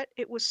know what?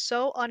 It was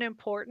so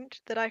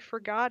unimportant that I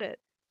forgot it."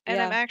 And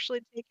I'm Yeah.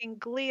 actually taking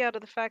glee out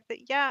of the fact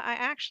that, yeah, I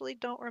actually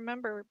don't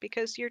remember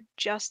because you're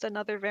just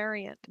another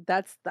variant.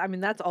 I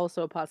mean, that's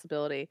also a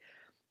possibility.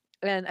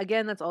 And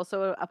again, that's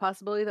also a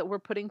possibility that we're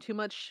putting too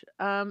much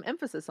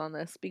emphasis on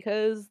this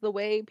because the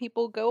way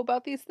people go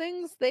about these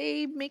things,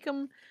 they make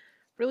them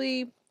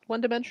really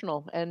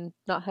one-dimensional and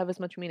not have as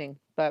much meaning.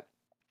 But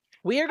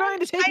we are And going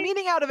to take I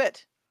meaning out of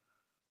it.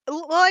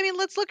 Well, I mean,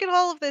 let's look at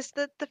all of this.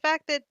 The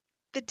fact that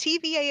the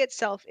TVA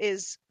itself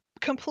is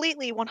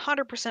completely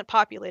 100%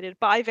 populated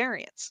by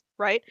variants,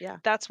 right? Yeah.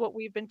 That's what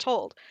we've been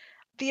told.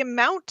 The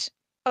amount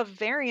of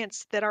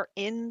variants that are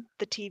in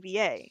the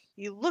TVA,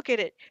 you look at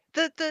it,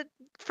 the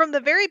from the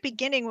very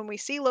beginning when we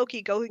see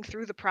Loki going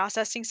through the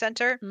processing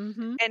center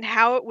Mhm. and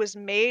how it was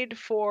made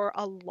for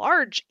a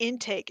large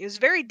intake. It was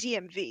very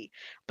DMV,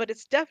 but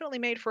it's definitely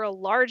made for a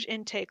large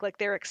intake. Like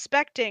they're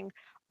expecting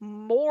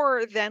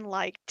more than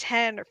like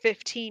 10 or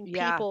 15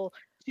 Yeah. people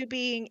to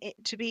be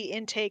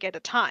intake at a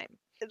time.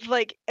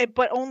 Like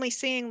but only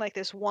seeing like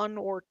this one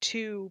or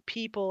two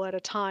people at a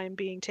time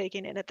being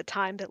taken in at the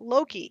time that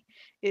Loki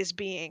is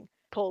being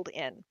pulled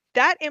in.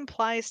 That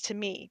implies to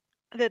me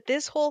that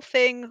this whole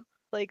thing,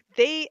 like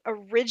they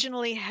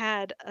originally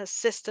had a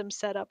system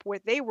set up where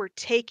they were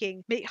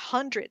taking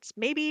hundreds,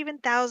 maybe even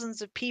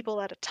thousands of people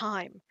at a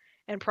time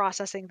and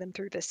processing them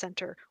through this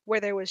center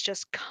where there was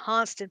just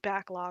constant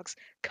backlogs,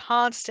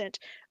 constant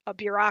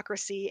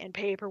bureaucracy and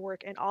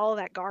paperwork and all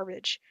that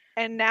garbage.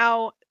 And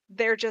now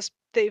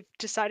they've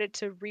decided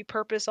to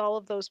repurpose all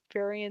of those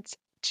variants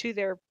to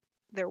their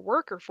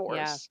worker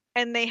Yeah. force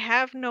and they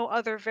have no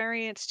other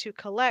variants to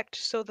collect.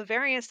 So the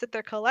variants that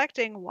they're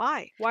collecting,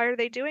 why? Why are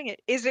they doing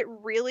it? Is it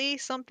really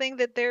something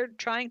that they're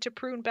trying to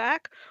prune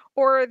back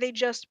or are they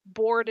just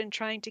bored and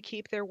trying to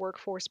keep their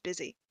workforce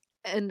busy?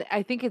 And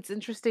I think it's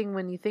interesting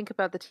when you think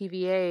about the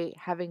TVA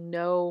having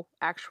no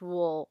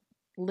actual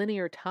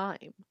linear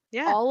time.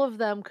 Yeah. All of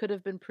them could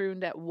have been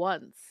pruned at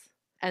once,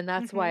 and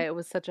that's why Mhm. it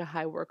was such a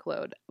high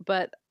workload.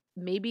 But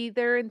maybe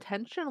they're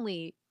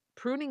intentionally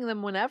pruning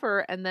them whenever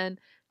and then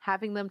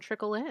having them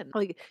trickle in.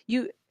 Like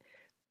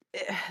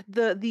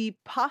the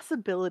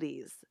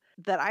possibilities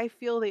that I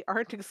feel they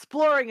aren't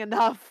exploring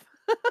enough.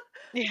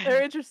 Yeah.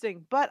 They're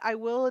interesting, but I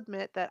will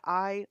admit that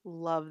I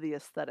love the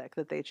aesthetic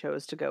that they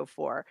chose to go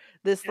for.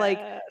 This like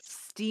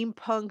Yes.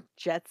 steampunk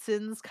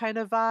Jetsons kind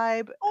of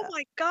vibe. Oh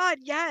my god,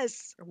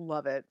 yes.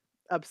 Love it.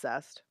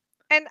 Obsessed.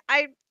 And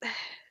I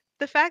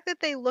the fact that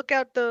they look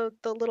out the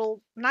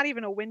little not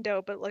even a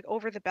window, but like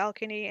over the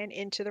balcony and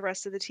into the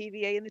rest of the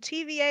TVA, and the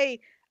TVA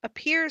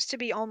appears to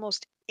be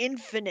almost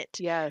infinite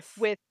Yes.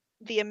 with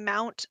the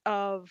amount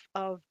of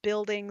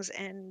buildings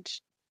and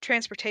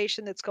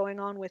transportation that's going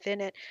on within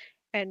it.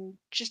 And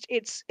just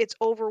it's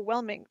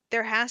overwhelming.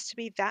 There has to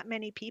be that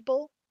many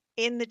people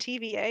in the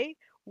TVA.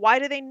 Why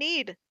do they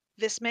need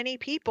this many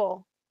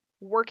people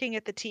working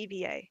at the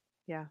TVA?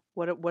 Yeah.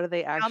 What are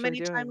they How actually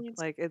many doing? timelines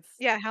Like it's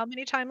Yeah, how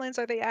many timelines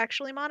are they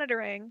actually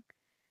monitoring?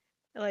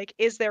 Like,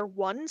 is there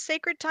one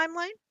sacred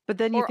timeline, but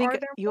then or are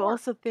there you more?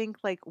 also think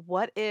like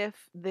what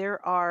if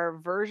there are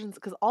versions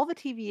because all the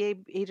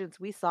TVA agents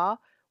we saw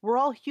were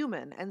all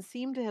human and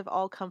seem to have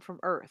all come from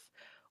Earth.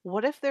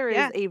 What if there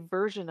Yeah. is a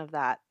version of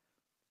that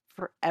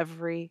for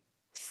every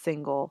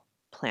single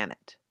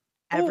planet,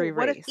 Oh, every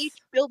what if race. each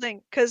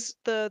building? Because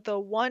the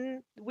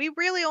one we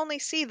really only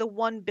see the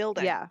one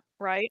building, Yeah,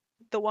 right?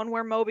 The one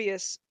where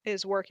Mobius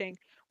is working.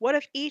 What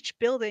if each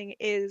building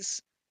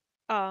is,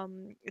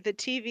 the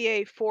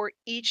TVA for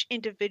each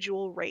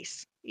individual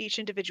race, each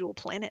individual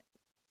planet?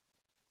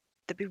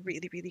 That'd be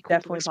really, really cool to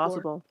definitely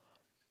explore. possible.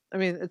 I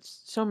mean,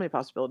 it's so many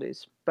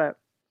possibilities, but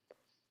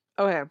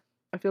okay,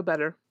 I feel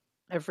better.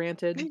 I've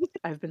ranted,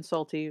 I've been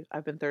salty,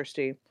 I've been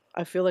thirsty.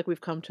 I feel like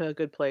we've come to a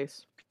good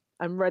place.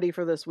 I'm ready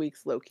for this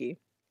week's Loki.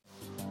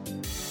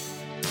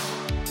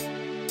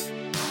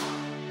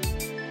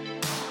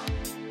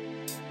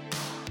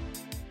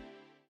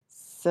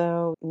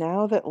 So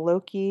now that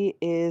Loki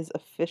is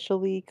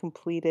officially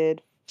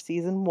completed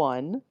season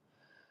one,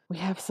 we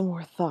have some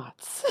more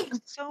thoughts.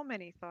 So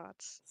many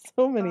thoughts.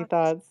 So many Thoughts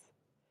thoughts.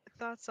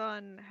 thoughts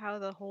on how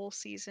the whole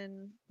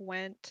season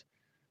went,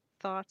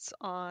 thoughts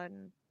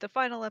on the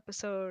final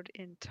episode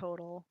in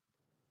total.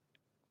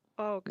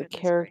 Oh, The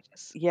goodness character,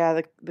 gracious.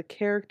 yeah, the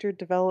character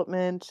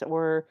development,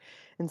 or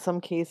in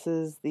some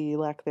cases, the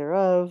lack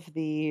thereof,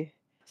 the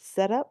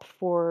setup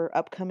for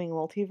upcoming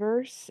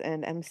multiverse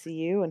and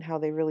MCU and how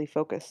they really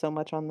focus so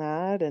much on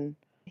that. And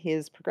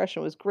his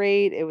progression was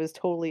great. It was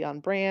totally on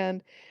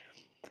brand.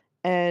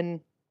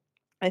 And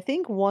I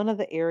think one of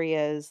the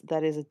areas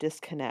that is a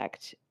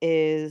disconnect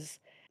is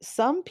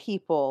some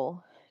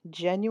people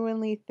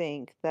genuinely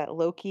think that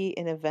Loki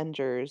in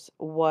Avengers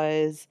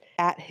was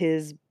at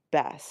his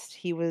best.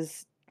 He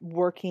was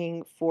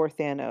working for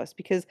Thanos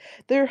because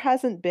there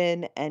hasn't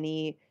been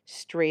any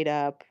straight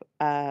up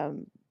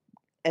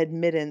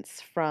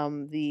admittance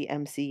from the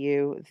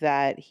MCU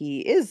that he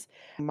is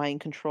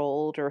mind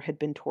controlled or had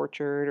been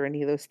tortured or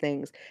any of those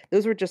things.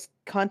 Those were just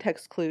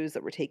context clues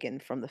that were taken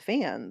from the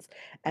fans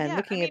and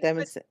Yeah, I looking at mean, them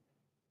and but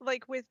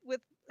like with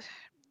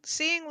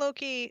seeing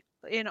Loki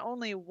in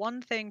only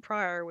one thing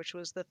prior, which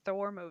was the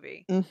Thor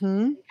movie.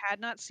 mhm. We had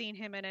not seen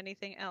him in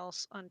anything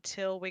else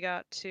until we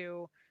got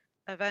to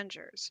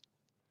Avengers.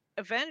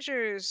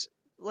 Avengers,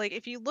 like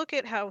if you look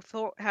at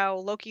how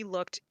Loki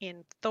looked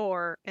in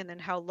Thor and then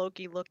how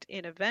Loki looked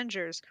in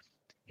Avengers,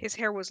 his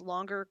hair was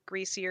longer,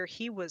 greasier,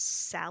 he was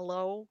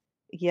sallow.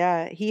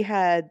 Yeah, he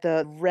had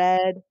the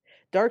red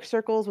dark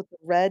circles with the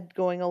red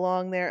going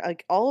along there,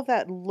 like, all of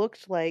that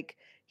looked like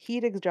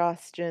heat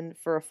exhaustion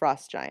for a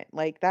frost giant,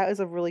 like, that was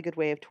a really good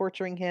way of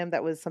torturing him,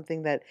 that was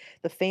something that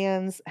the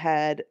fans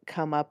had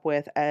come up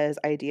with as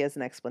ideas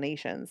and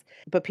explanations,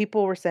 but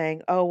people were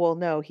saying, "Oh, well,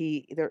 no,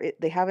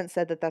 they haven't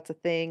said that that's a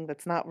thing,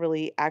 that's not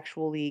really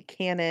actually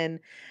canon,"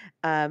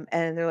 and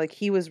they're like,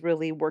 "He was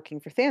really working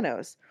for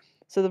Thanos."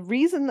 So the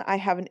reason I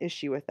have an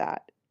issue with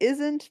that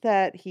isn't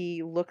that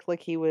he looked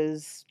like he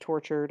was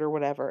tortured or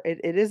whatever. It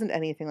isn't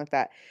anything like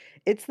that.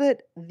 It's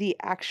that the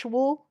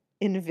actual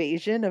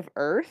invasion of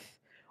Earth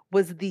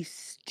was the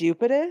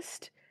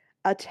stupidest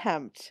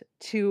attempt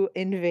to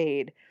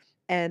invade.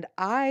 And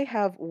I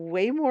have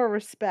way more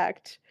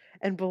respect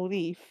and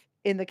belief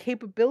in the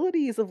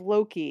capabilities of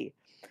Loki.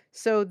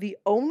 So the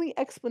only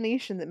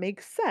explanation that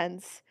makes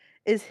sense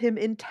is him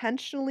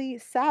intentionally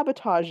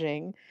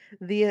sabotaging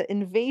the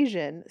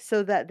invasion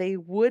so that they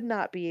would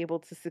not be able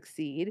to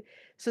succeed,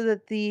 so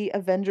that the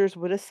Avengers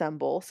would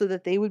assemble, so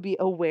that they would be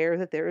aware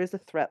that there is a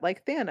threat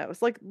like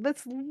Thanos. Like,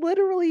 that's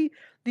literally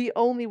the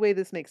only way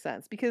this makes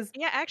sense because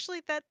Yeah,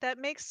 actually that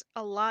makes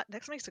a lot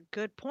that makes a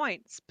good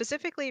point,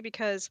 specifically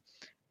because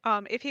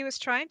if he was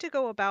trying to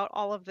go about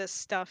all of this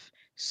stuff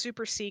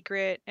super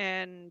secret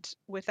and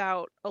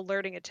without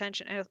alerting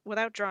attention,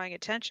 without drawing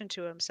attention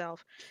to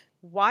himself,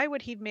 why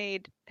would he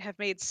made have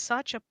made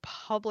such a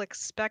public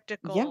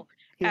yeah, spectacle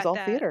he was at all that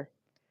theater.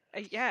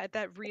 yeah, at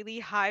that really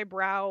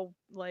highbrow,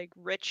 like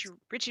rich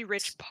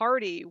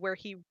party where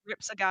he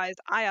rips a guy's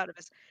eye out of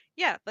his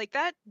yeah, like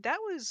that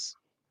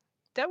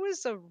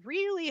was a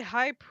really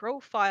high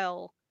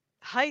profile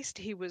heist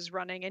he was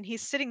running, and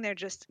he's sitting there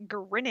just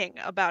grinning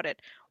about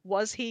it.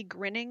 Was he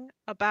grinning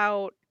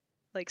about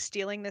like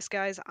stealing this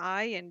guy's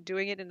eye and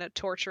doing it in a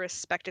torturous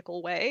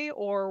spectacle way,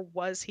 or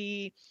was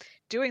he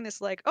doing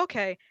this like,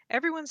 okay,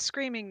 everyone's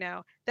screaming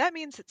now. That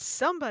means that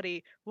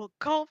somebody will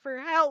call for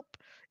help.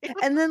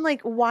 And then,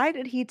 like, why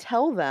did he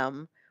tell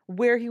them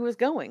where he was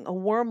going? A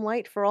warm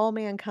light for all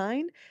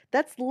mankind?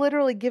 That's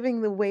literally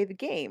giving away the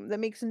game. That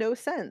makes no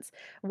sense.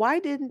 Why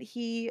didn't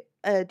he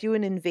do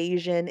an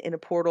invasion in a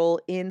portal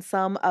in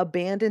some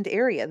abandoned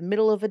area, the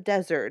middle of a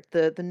desert,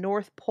 the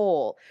North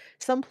Pole,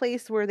 some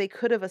place where they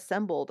could have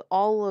assembled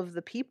all of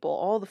the people,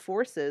 all the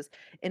forces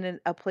in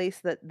a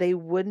place that they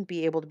wouldn't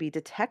be able to be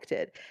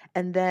detected,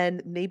 and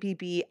then maybe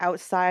be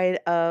outside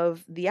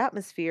of the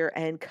atmosphere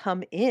and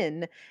come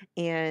in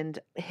and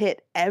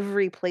hit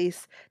every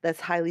place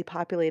that's highly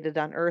populated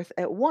on Earth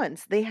at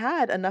once. They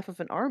had enough of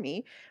an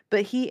army,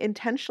 but he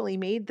intentionally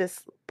made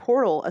this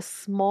portal a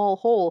small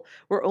hole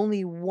where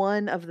only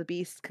one of the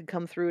beasts could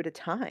come through at a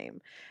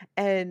time.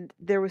 And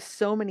there was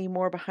so many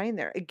more behind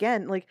there.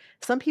 Again, like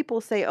some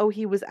people say, oh,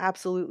 he was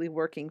absolutely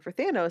working for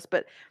Thanos,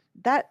 but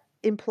that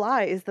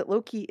implies that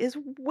Loki is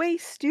way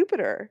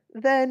stupider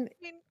than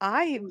I mean,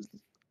 he I was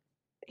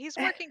he's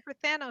working for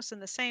Thanos in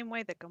the same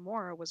way that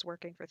Gamora was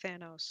working for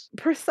Thanos.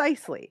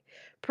 precisely,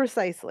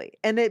 precisely,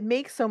 and it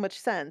makes so much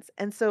sense,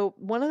 and so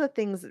one of the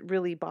things that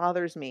really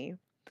bothers me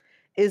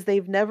is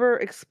they've never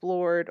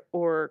explored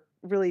or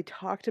really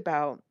talked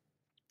about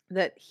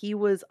that he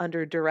was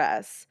under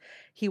duress.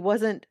 He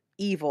wasn't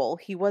evil.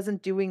 He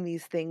wasn't doing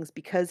these things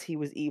because he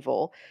was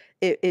evil.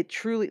 It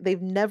truly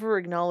they've never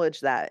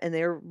acknowledged that and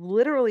they're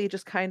literally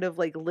just kind of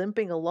like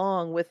limping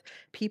along with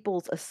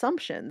people's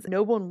assumptions.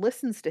 No one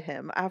listens to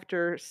him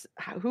after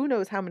who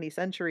knows how many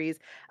centuries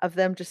of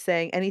them just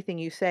saying anything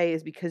you say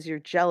is because you're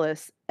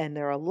jealous and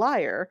they're a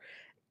liar.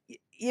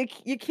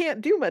 You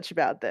can't do much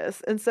about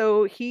this. And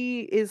so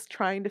he is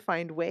trying to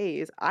find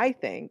ways, I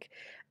think,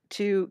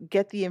 to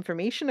get the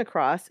information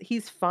across.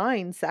 He's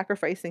fine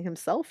sacrificing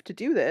himself to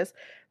do this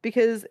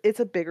because it's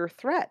a bigger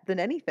threat than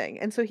anything.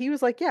 And so he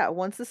was like, yeah,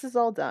 once this is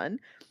all done,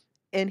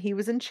 and he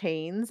was in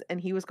chains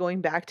and he was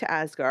going back to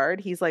Asgard.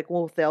 He's like,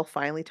 "Well, they'll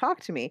finally talk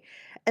to me."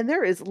 And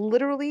there is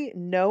literally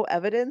no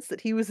evidence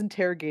that he was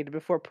interrogated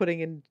before putting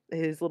in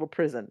his little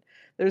prison.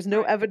 There's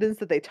no Right. evidence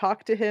that they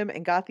talked to him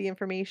and got the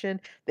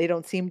information. They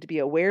don't seem to be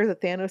aware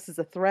that Thanos is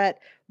a threat.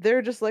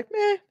 They're just like,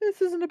 "Meh,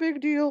 this isn't a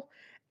big deal."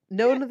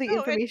 Yeah, None of the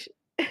no, information.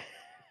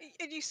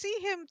 and you see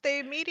him, they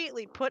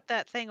immediately put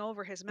that thing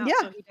over his mouth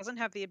so Yeah. he doesn't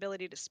have the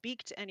ability to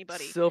speak to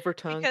anybody Silver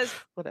tongue, because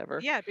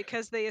whatever. yeah,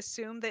 because they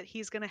assume that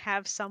he's gonna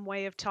have some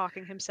way of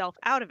talking himself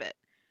out of it.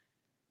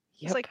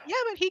 It's Yep. like, yeah,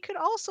 but he could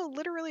also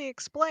literally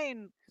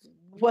explain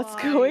What's why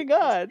going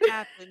this on?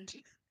 happened.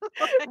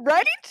 Like,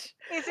 Right?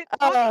 is it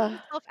talking Uh,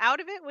 himself out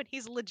of it when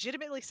he's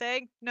legitimately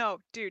saying, "No,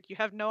 dude, you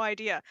have no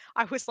idea.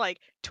 I was,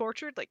 like,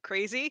 tortured like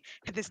crazy,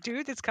 and this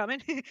dude that's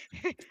coming,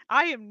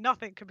 I am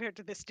nothing compared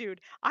to this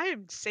dude. I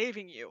am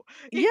saving you."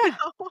 You yeah.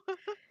 know?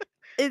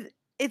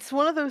 It's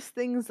one of those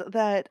things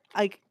that,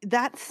 like,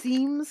 that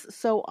seems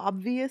so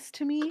obvious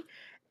to me,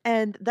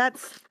 and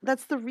that's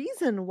the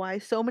reason why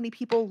so many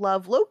people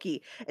love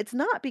Loki. It's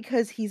not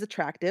because he's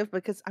attractive,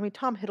 because, I mean,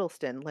 Tom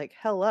Hiddleston, like,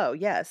 hello,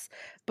 yes,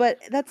 but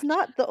Pretty that's much.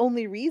 not the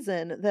only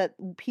reason that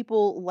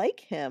people like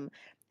him,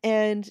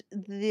 and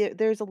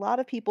there's a lot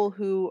of people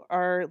who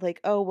are like,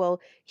 "Oh, well,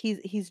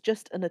 he's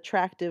just an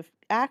attractive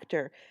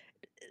actor."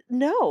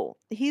 No,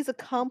 he's a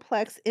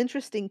complex,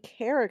 interesting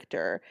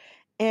character,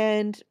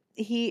 and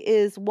he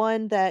is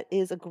one that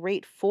is a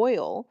great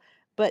foil,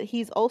 but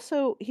he's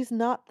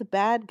not the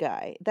bad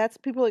guy. That's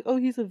people are like, "Oh,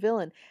 he's a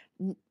villain."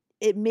 N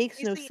It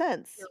makes He's no the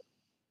sense.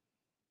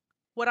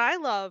 What I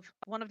love,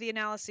 one of the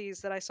analyses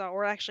that I saw,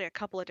 or actually a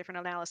couple of different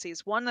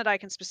analyses, one that I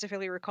can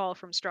specifically recall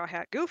from Straw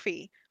Hat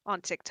Goofy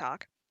on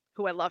TikTok,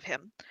 who I love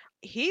him.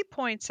 He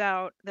points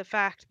out the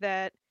fact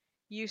that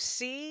you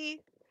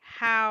see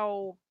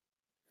how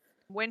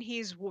when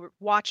he's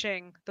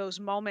watching those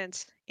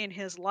moments in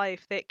his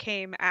life that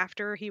came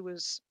after he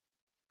was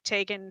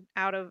taken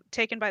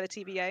by the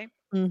TVA,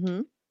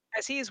 Mhm.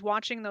 as he's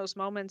watching those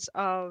moments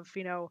of,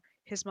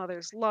 his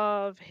mother's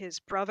love, his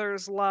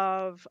brother's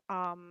love,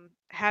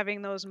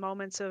 having those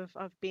moments of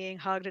being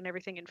hugged and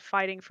everything and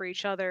fighting for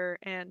each other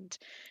and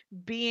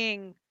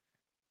being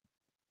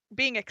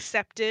being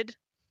accepted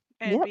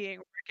and Yep.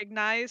 being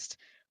recognized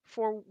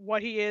for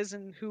what he is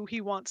and who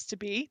he wants to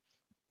be.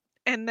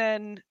 And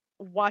then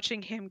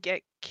watching him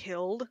get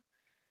killed,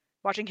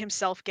 watching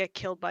himself get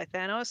killed by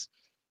Thanos,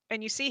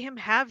 and you see him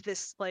have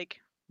this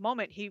like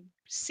moment. He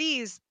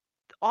sees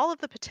all of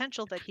the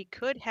potential that he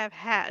could have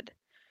had,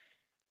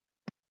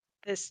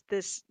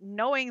 this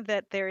knowing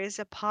that there is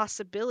a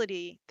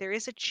possibility, there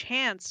is a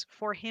chance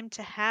for him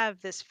to have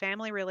this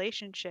family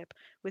relationship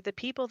with the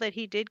people that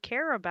he did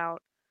care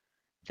about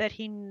that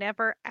he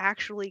never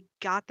actually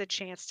got the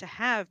chance to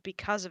have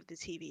because of the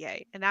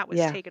TVA, and that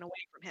was Yeah. taken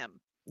away from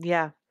him.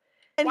 Yeah.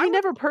 And Why he would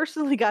never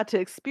personally got to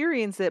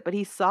experience it, but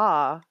he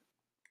saw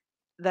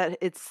that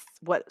it's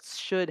what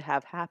should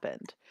have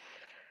happened.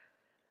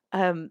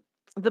 Um,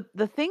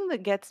 the thing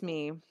that gets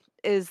me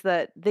is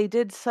that they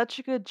did such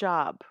a good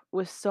job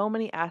with so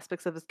many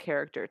aspects of his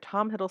character.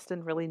 Tom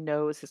Hiddleston really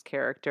knows his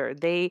character.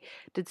 They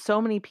did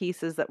so many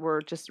pieces that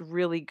were just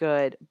really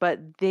good,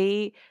 but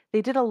they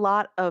did a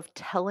lot of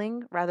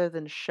telling rather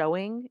than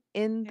showing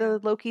in yeah, the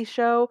Loki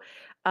show.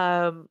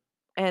 Um,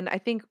 and I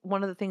think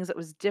one of the things that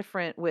was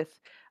different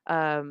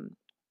um,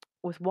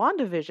 with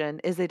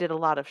WandaVision is they did a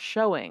lot of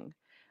showing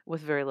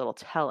with very little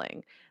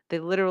telling. They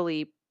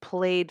literally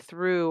played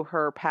through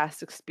her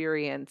past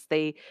experience.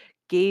 They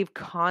gave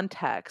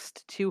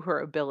context to her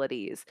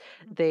abilities.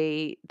 mhm,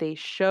 They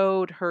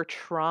showed her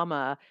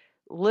trauma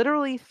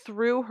literally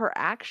through her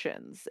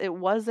actions. It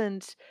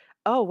wasn't,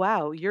 "Oh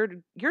wow, you're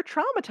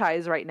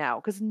traumatized right now,"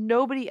 because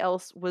nobody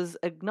else was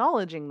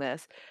acknowledging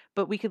this,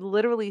 but we could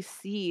literally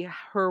see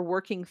her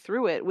working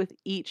through it with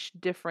each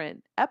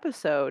different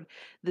episode,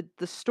 the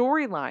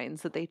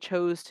storylines that they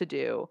chose to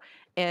do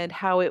and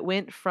how it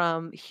went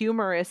from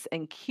humorous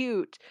and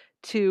cute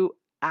to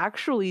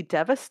actually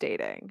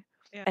devastating.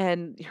 yeah,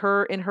 And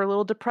her in her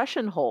little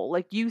depression hole,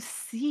 like you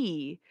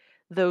see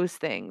those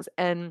things.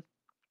 And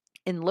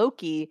in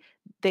Loki,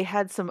 they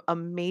had some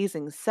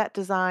amazing set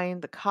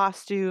design, the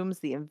costumes,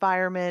 the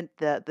environment,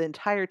 the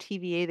entire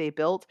TVA they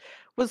built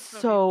was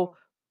so so beautiful.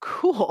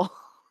 cool.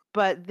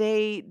 But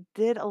they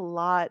did a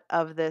lot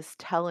of this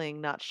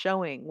telling, not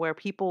showing, where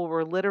people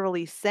were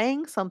literally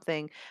saying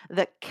something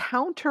that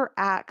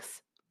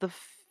counteracts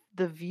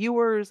the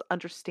viewer's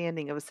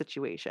understanding of a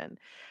situation.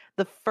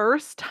 The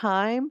first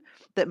time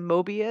that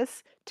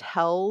Mobius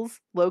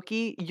tells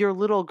Loki, "Your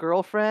little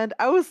girlfriend,"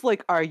 I was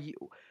like, "Are you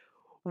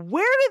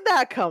where did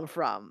that come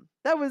from?"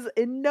 That was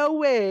in no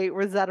way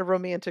was that a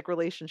romantic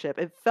relationship.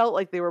 It felt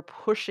like they were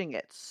pushing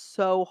it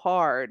so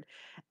hard,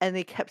 and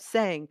they kept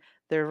saying,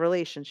 "Their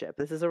relationship.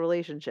 This is a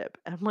relationship."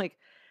 And I'm like,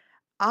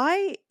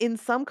 I, in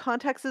some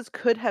contexts,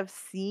 could have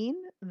seen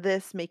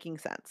this making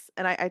sense.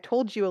 And I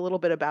told you a little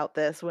bit about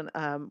this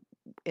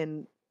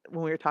in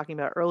when we were talking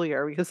about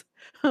earlier, because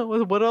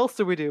what else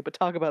do we do but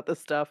talk about this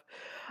stuff?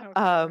 Oh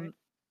god, right. Um,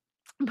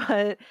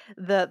 but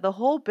the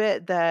whole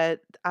bit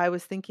that I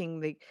was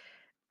thinking, like,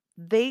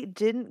 they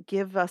didn't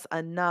give us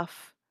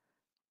enough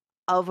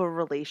of a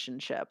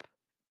relationship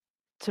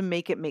to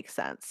make it make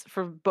sense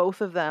for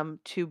both of them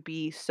to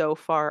be so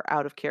far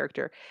out of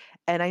character.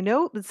 And I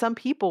know that some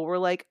people were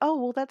like, "Oh,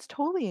 well that's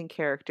totally in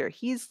character.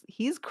 He's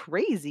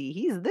crazy.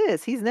 He's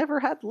this. He's never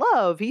had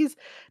love. He's."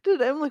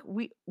 Dude, I'm like,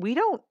 we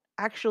don't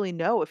actually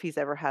know if he's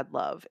ever had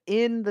love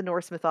in the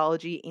Norse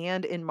mythology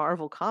and in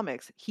Marvel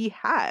comics. He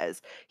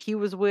has. He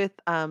was with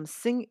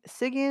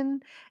Sigyn,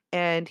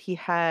 and he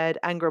had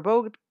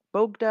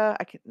Bogda.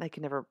 I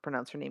can never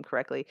pronounce her name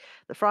correctly.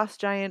 The frost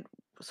giant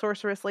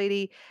sorceress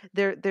lady.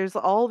 There's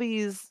all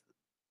these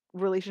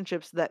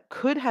relationships that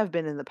could have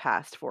been in the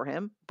past for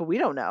him, but we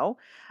don't know.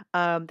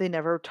 They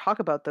never talk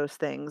about those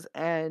things,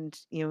 and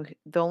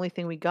the only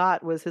thing we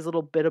got was his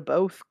little bit of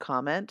both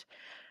comment.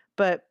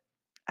 But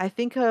I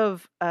think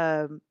of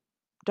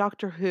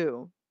Doctor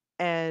Who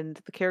and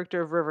the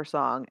character of River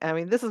Song. I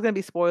mean, this is going to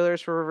be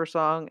spoilers for River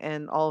Song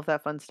and all of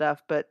that fun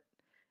stuff, but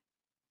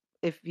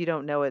if you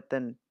don't know it,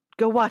 then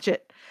go watch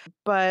it.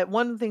 But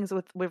one of the things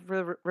with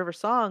River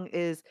Song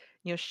is,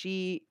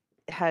 she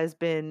has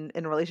been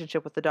in a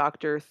relationship with the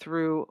Doctor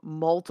through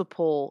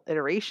multiple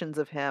iterations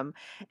of him,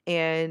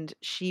 and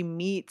she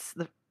meets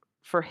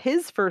for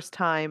his first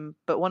time,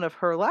 but one of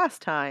her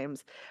last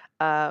times,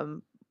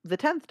 um, the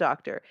 10th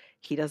Doctor.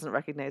 He doesn't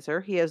recognize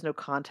her. He has no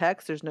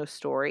context. There's no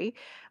story,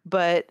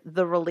 but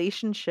the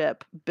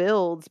relationship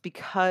builds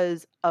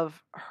because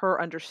of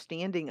her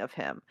understanding of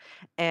him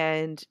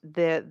and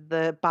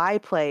the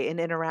byplay and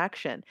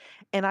interaction.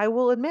 And I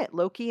will admit,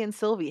 Loki and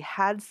Sylvie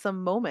had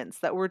some moments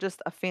that were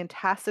just a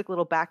fantastic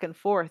little back and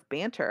forth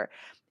banter.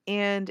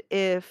 And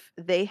if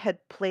they had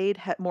played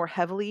more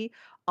heavily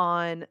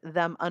on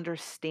them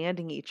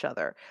understanding each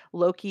other,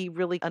 Loki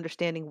really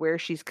understanding where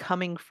she's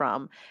coming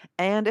from,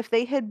 and if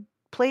they had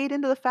played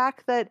into the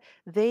fact that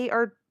they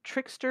are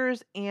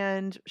tricksters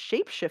and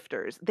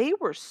shapeshifters. They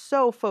were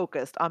so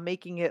focused on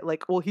making it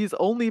like, well, he's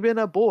only been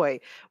a boy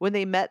when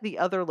they met the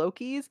other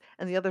Lokis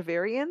and the other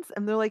variants,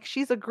 and they're like,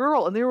 she's a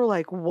girl. And they were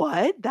like,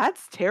 what?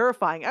 That's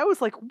terrifying. I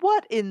was like,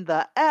 what in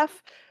the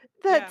F?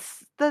 Yeah.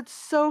 That's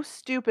so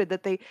stupid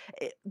that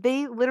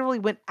they literally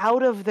went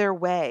out of their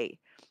way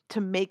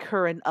to make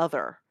her an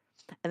other.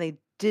 And they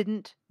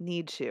didn't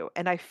need to.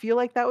 And I feel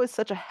like that was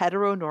such a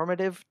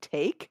heteronormative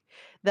take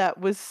that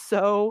was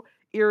so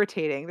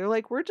irritating. They're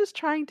like, we're just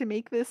trying to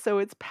make this so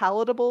it's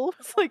palatable.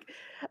 It's like,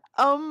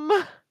 um,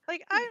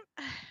 Like I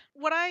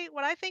what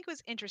I think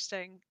was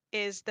interesting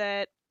is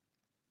that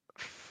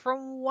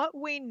from what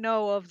we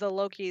know of the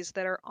Lokis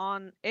that are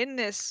on in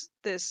this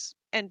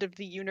end of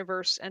the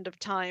universe, end of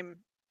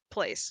time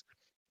place,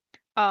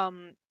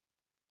 um,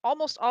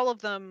 almost all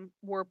of them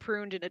were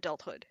pruned in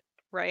adulthood,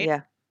 right?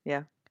 yeah,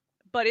 yeah.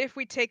 But if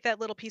we take that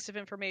little piece of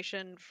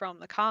information from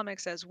the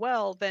comics as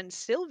well, then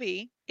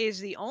Sylvie is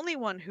the only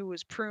one who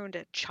was pruned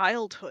at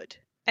childhood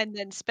and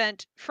then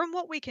spent, from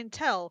what we can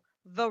tell,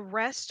 the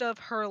rest of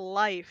her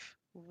life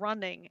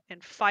running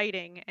and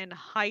fighting and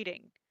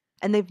hiding.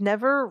 And they've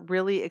never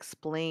really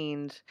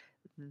explained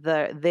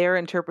their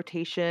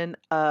interpretation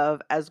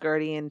of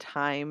Asgardian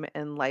time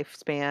and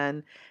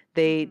lifespan.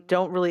 They Hmm.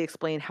 don't really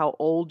explain how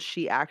old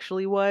she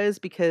actually was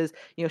because,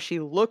 she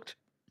looked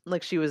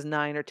like she was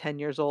 9 or 10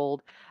 years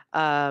old,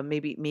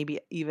 maybe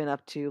even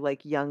up to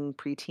like young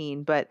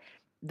preteen, but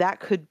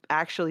that could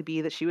actually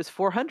be that she was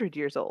 400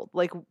 years old.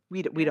 Like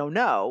we Yeah. don't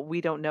know.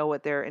 We don't know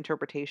what their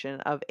interpretation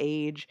of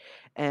age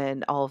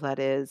and all of that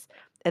is,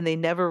 and they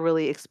never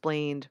really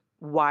explained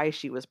why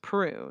she was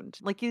pruned.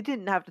 Like you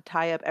didn't have to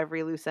tie up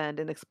every loose end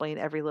and explain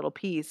every little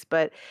piece,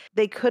 but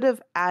they could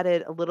have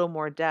added a little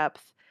more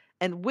depth.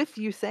 And with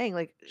you saying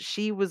like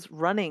she was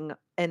running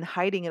and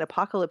hiding in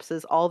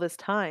apocalypses all this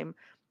time,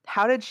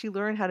 how did she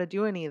learn how to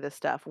do any of this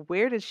stuff?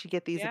 Where did she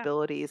get these Yeah.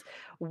 abilities?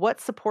 What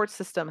support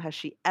system has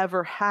she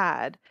ever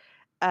had?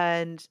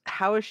 And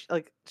how is she,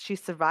 like, she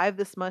survived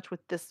this much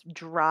with this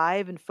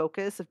drive and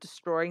focus of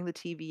destroying the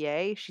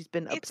TVA? She's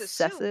been It's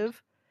assumed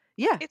obsessive.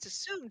 Yeah, it's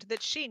assumed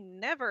that she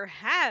never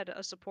had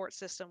a support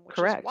system,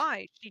 which is correct.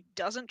 why she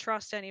doesn't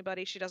trust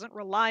anybody. She doesn't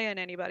rely on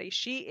anybody.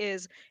 She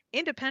is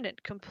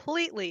independent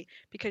completely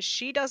because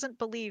she doesn't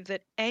believe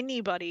that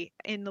anybody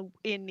in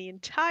the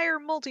entire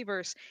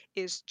multiverse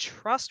is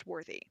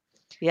trustworthy.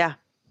 Yeah.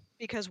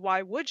 Because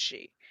why would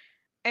she?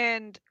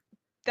 And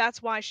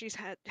that's why she's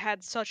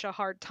had such a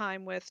hard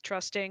time with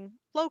trusting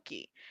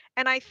Loki.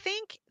 And I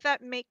think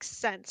that makes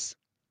sense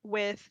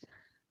with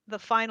the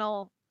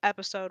final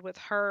episode with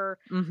her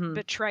Mhm.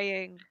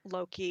 betraying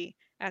Loki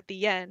at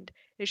the end.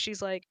 Is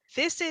she's like,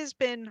 this has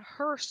been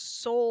her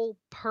sole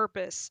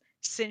purpose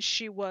since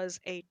she was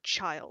a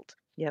child.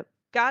 Yep.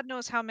 God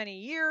knows how many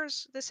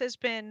years this has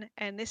been,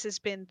 and this has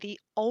been the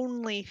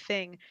only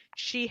thing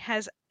she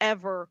has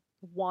ever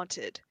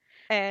wanted.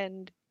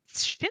 And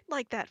shit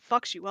like that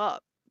fucks you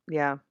up.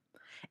 Yeah.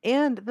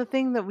 And the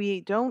thing that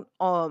we don't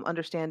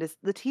understand is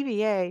the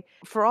TVA,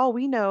 for all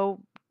we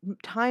know,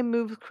 time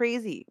moves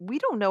crazy. We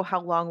don't know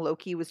how long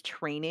Loki was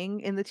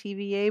training in the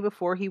TVA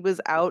before he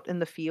was out in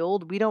the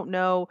field. We don't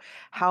know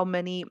how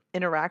many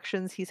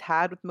interactions he's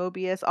had with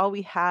Mobius. All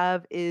we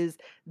have is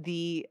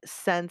the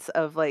sense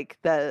of like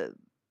the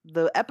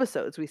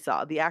episodes we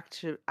saw, the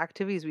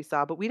activities we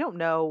saw, but we don't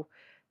know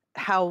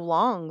how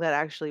long that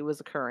actually was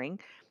occurring.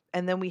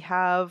 And then we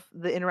have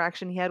the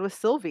interaction he had with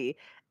Sylvie,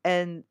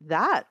 and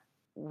that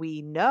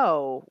we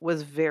know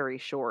was very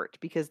short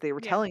because they were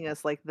Yeah. telling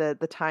us like the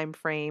time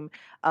frame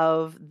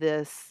of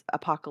this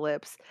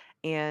apocalypse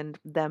and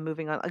them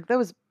moving on. Like that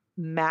was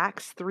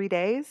max 3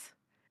 days.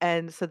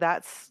 And so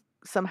that's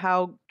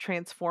somehow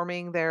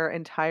transforming their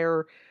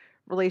entire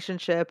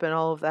relationship and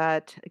all of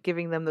that,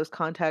 giving them those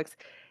contexts.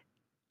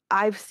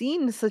 I've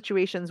seen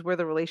situations where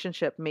the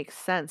relationship makes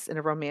sense in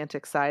a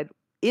romantic side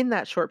in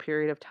that short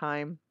period of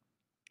time,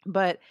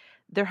 but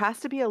there has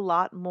to be a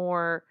lot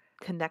more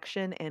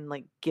connection and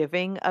like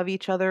giving of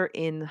each other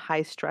in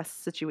high stress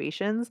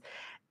situations.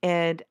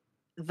 And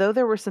though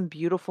there were some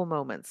beautiful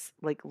moments,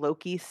 like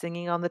Loki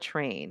singing on the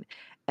train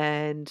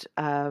and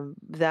them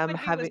But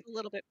having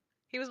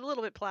he was a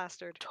little bit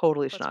plastered.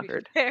 totally Let's be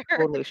schnockered, fair.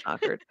 totally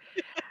schnockered.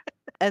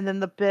 And then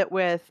the bit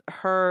with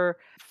her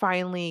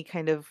finally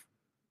kind of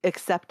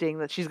accepting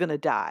that she's gonna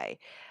die.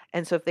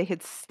 And so if they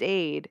had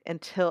stayed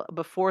until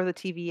before the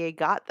TVA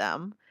got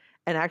them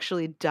and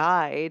actually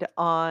died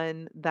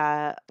on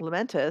that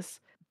Lamentus,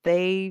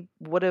 they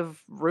would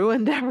have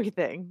ruined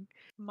everything.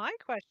 My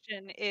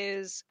question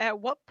is, at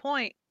what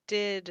point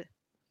did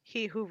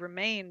He Who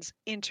Remains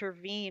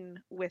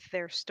intervene with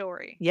their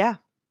story? Yeah,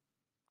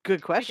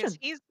 good Because question.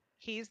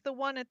 he's the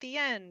one at the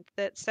end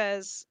that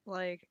says,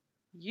 like,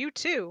 you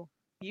two,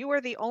 you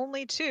are the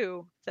only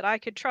two that I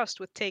could trust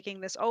with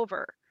taking this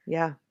over.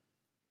 Yeah.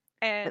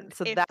 And And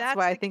so if that's that's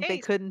why I the think they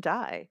case, couldn't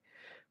die.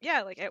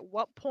 yeah, like at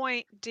what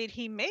point did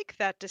he make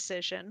that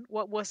decision?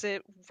 What was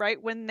it,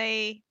 right when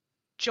they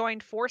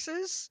joined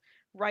forces?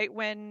 Right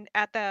when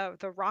at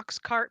the Rocks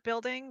Cart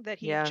building that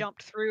he Yeah.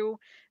 jumped through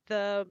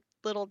the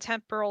little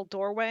temporal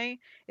doorway?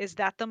 Is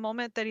that the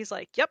moment that he's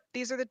like, "Yep,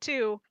 these are the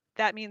two.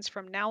 That means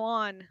from now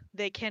on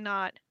they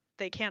cannot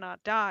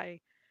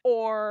die."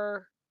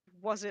 Or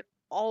was it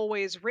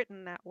always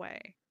written that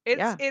way? It's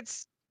Yeah.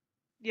 it's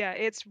yeah,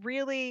 it's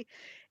really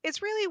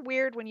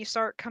weird when you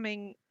start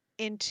coming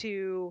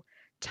into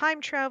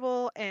time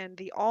travel and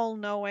the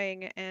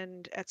all-knowing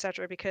and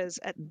etc. because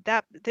at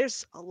that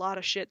there's a lot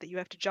of shit that you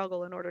have to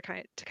juggle in order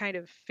to kind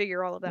of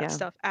figure all of that Yeah.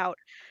 stuff out.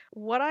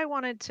 What I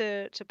wanted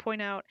to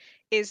point out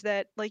is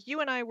that like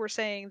you and I were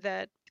saying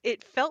that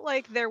it felt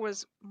like there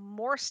was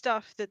more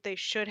stuff that they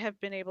should have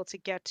been able to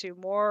get to,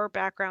 more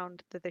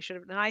background that they should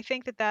have. And I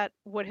think that that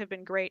would have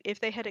been great if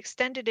they had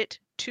extended it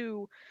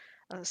to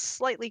a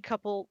slightly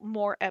couple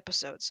more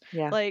episodes.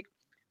 Yeah. Like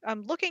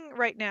I'm looking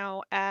right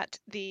now at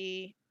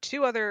the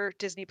two other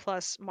Disney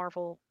Plus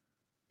Marvel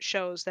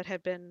shows that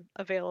have been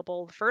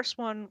available. The first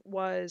one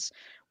was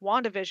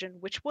WandaVision,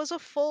 which was a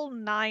full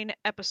 9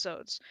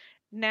 episodes.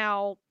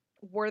 Now,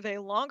 were they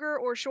longer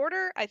or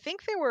shorter? I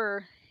think they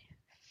were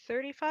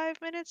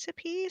 35 minutes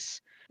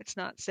apiece. It's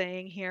not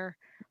saying here.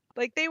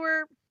 Like there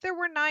were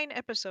 9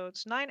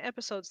 episodes, 9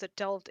 episodes that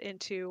delved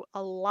into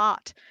a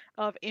lot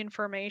of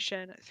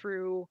information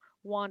through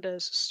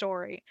Wanda's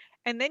story.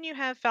 And then you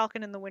have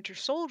Falcon and the Winter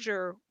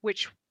Soldier,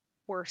 which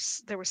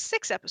there were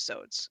 6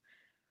 episodes.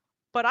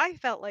 But I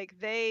felt like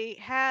they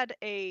had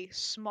a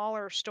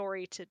smaller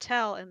story to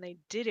tell and they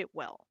did it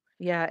well.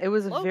 Yeah, it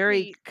was a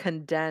very Loki,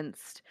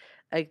 condensed.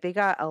 Like they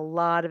got a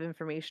lot of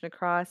information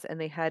across and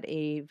they had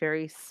a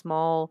very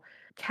small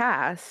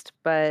cast,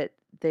 but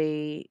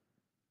they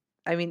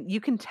I mean, you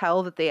can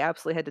tell that they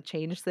absolutely had to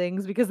change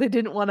things because they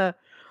didn't want to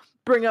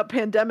bring up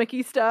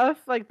pandemic-y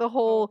stuff, like the oh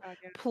whole god,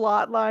 yeah.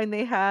 plot line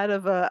they had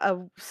of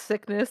a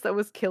sickness that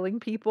was killing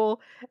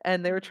people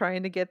and they were Mhm.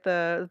 trying to get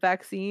the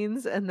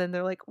vaccines and then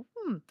they're like,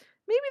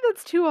 maybe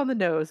that's too on the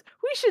nose.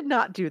 We should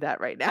not do that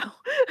right now."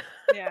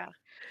 Yeah.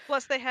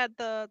 Plus they had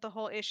the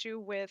whole issue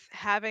with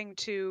having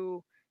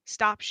to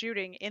stop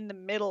shooting in the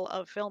middle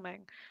of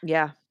filming.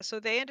 Yeah. So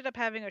they ended up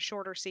having a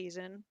shorter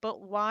season,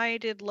 but why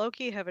did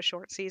Loki have a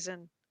short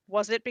season?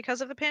 Was it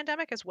because of the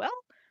pandemic as well?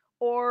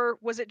 Or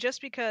was it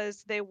just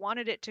because they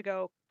wanted it to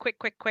go quick,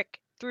 quick, quick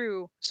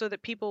through so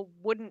that people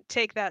wouldn't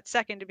take that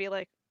second to be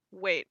like,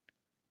 "Wait,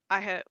 I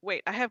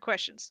have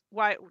questions.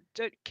 Why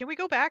can we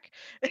go back?"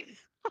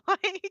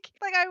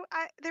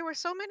 There were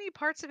so many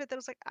parts of it that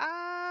was like,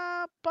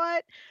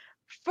 but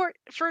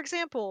for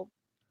example,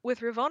 with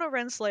Ravonna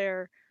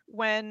Renslayer,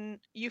 when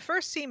you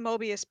first see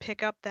Mobius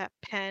pick up that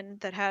pen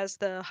that has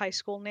the high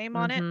school name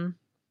on it, Mhm.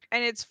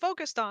 and it's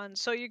focused on,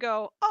 so you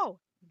go, "Oh,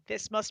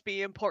 this must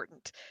be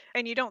important."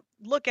 And you don't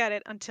look at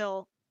it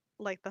until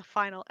like the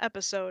final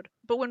episode.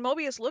 But when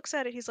Mobius looks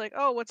at it, he's like,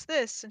 "Oh, what's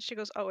this?" And she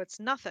goes, "Oh, it's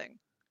nothing."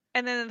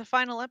 And then in the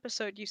final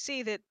episode, you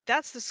see that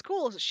that's the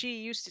school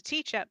she used to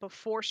teach at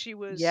before she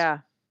was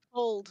Yeah.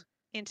 pulled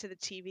into the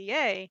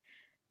TVA.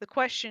 The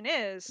question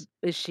is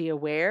she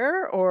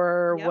aware,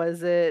 or yep,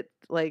 was it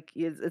like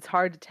it's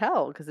hard to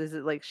tell because is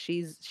it like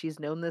she's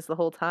known this the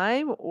whole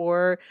time,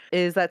 or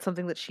is that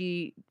something that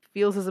she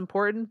feels is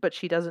important but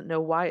she doesn't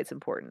know why it's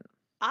important?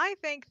 I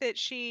think that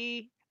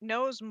she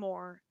knows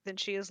more than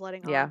she is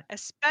letting Yeah. on,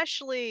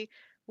 especially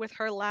with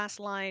her last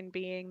line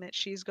being that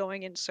she's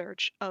going in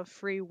search of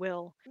free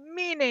will,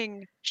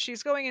 meaning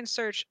she's going in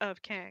search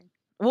of Kang.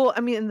 Well,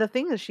 I mean, the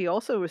thing is she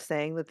also was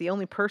saying that the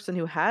only person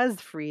who has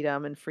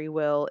freedom and free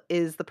will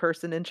is the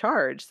person in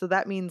charge. So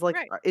that means like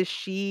Right. is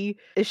she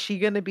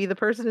going to be the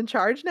person in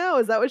charge now?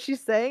 Is that what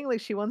she's saying?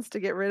 Like she wants to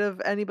get rid of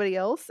anybody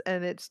else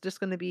and it's just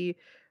going to be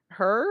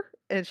her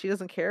and she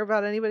doesn't care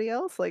about anybody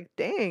else? Like,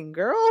 dang,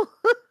 girl.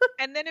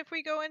 And then if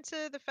we go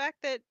into the fact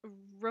that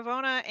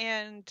Ravonna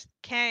and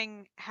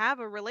Kang have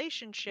a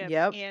relationship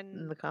Yep, in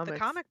in the the comics.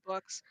 comic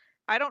books,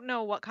 I don't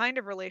know what kind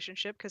of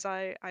relationship because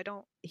I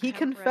He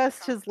haven't read the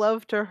confessed his comics.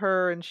 love to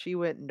her and she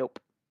went, "Nope."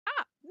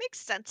 Ah, makes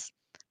sense.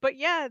 But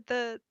yeah,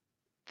 the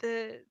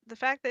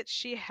fact that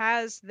she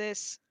has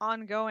this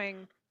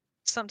ongoing,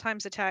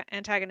 sometimes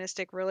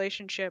antagonistic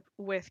relationship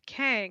with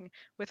Kang,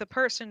 with a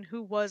person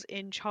who was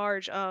in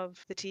charge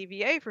of the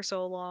TVA for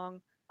so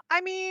long,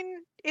 I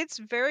mean, it's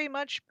very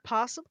much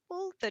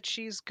possible that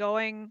she's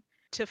going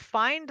to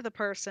find the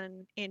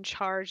person in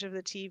charge of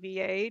the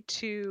TVA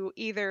to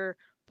either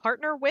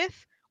partner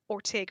with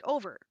or take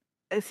over.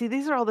 See,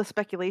 these are all the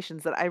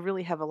speculations that I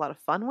really have a lot of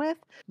fun with,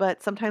 but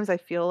Mhm. sometimes I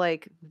feel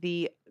like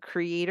the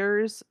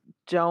creators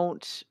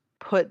don't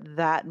put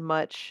that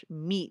much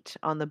meat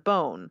on the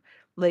bone.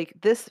 Like,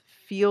 this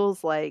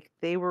feels like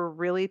they were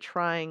really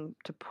trying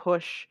to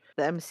push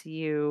the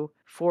MCU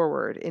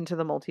forward into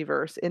the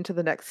multiverse, into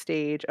the next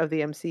stage of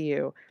the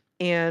MCU,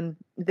 and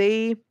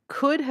they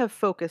could have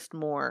focused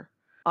more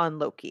on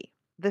Loki.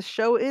 The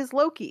show is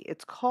Loki,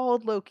 it's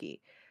called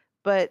Loki,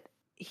 but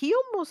he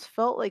almost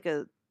felt like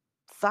a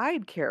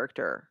side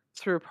character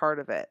through part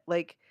of it.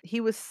 Like he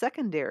was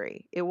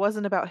secondary. It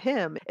wasn't about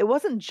him. It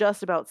wasn't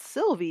just about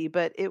Sylvie,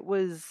 but it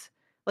was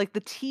like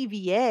the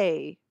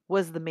TVA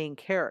was the main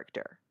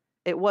character.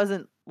 It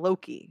wasn't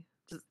Loki.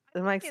 Does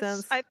that make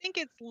sense? I think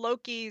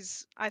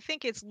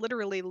it's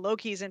literally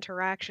Loki's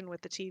interaction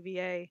with the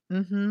TVA.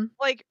 Mhm.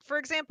 Like, for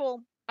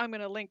example, I'm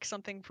gonna link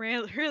something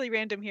really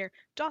random here.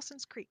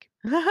 Dawson's Creek.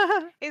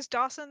 Is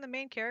Dawson the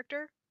main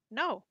character?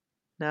 No,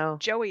 No.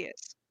 Joey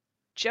is.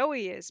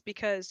 Joey is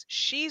because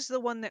she's the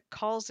one that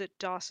calls it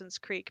Dawson's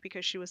Creek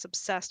because she was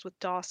obsessed with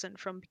Dawson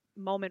from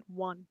moment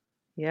one.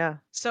 Yeah.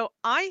 So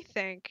I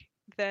think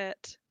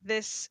that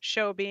this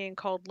show being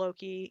called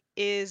Loki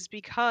is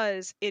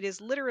because it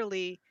is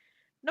literally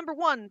number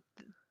one,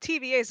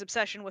 TVA's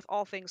obsession with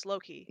all things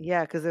Loki.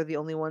 Yeah, because they're the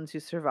only ones who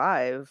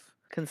survive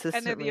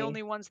And they're the consistently.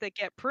 only ones that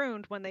get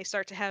pruned when they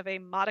start to have a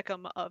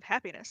modicum of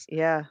happiness.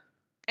 Yeah.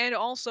 And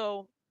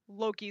also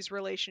Loki's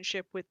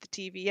relationship with the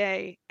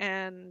TVA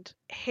and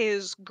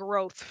his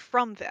growth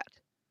from that.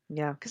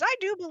 Yeah. Because I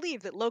do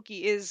believe that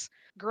Loki is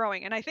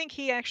growing, and I think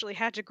he actually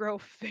had to grow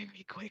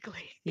very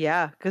quickly.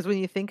 Yeah, because when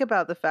you think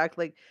about the fact,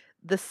 like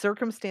the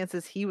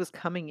circumstances he was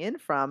coming in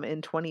from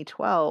in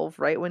 2012,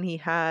 right when he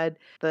had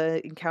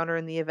the encounter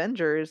in the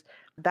Avengers,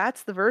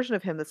 that's the version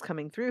of him that's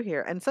coming through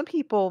here. And some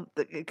people,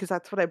 because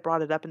that's what I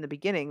brought it up in the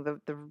beginning, the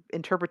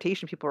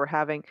interpretation people were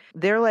having,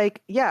 they're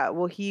like, yeah,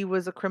 well, he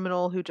was a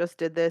criminal who just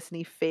did this and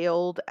he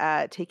failed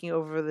at taking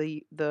over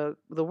the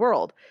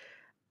world.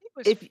 He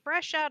was If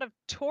fresh out of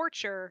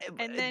torture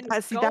and then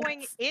see,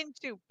 going that's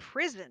into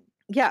prison.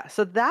 yeah,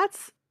 so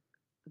that's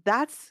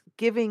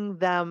giving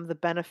them the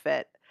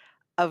benefit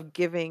of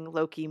giving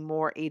Loki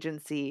more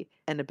agency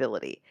and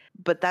ability.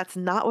 But that's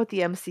not what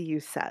the MCU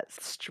says,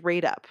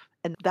 straight up.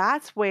 And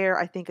that's where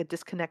I think a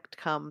disconnect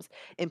comes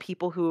in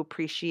people who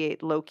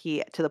appreciate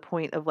Loki to the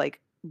point of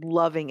like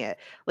loving it.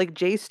 Like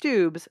Jay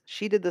Stubes,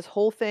 she did this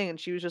whole thing and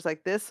she was just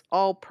like, this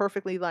all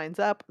perfectly lines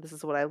up. This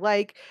is what I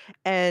like.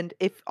 And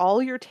if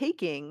all you're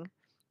taking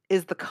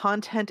is the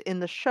content in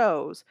the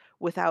shows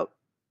without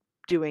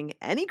doing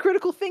any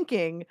critical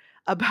thinking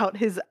about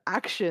his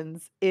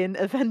actions in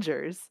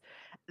Avengers,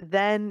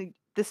 then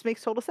this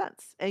makes total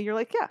sense. And you're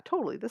like, yeah,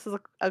 totally. This is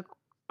a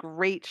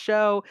great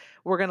show.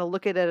 We're going to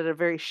look at it at a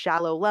very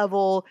shallow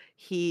level.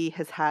 He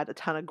has had a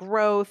ton of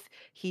growth.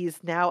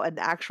 He's now an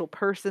actual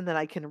person that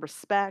I can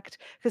respect.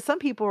 Because some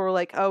people were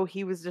like, oh,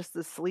 he was just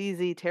a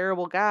sleazy,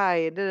 terrible guy.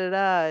 And da da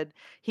da. And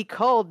he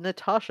called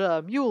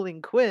Natasha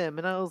Mewling Quim.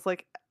 And I was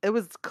like, it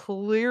was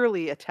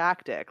clearly a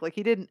tactic. Like,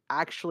 he didn't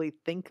actually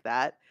think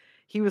that.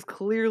 He was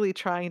clearly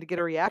trying to get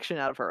a reaction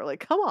out of her. Like,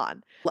 come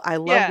on. I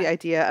love the Yeah.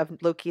 idea of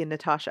Loki and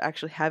Natasha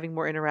actually having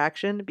more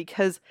interaction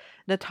because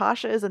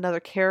Natasha is another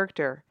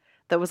character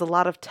that was a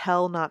lot of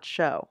tell, not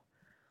show.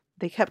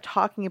 They kept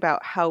talking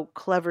about how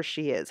clever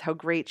she is, how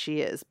great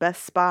she is,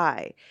 best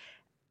spy.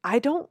 I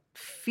don't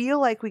feel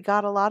like we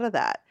got a lot of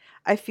that.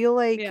 I feel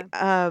like Yeah.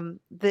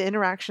 the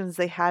interactions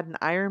they had in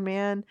Iron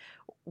Man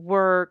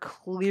were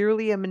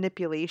clearly a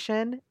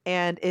manipulation,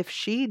 and if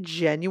she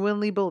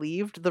genuinely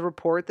believed the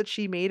report that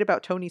she made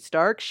about Tony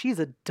Stark, she's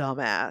a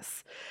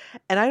dumbass.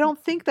 And I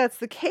don't think that's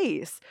the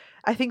case.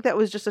 I think that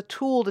was just a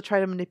tool to try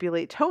to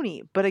manipulate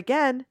Tony, but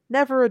again,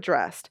 never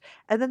addressed.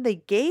 And then they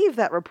gave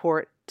that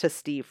report to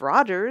Steve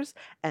Rogers,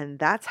 and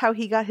that's how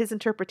he got his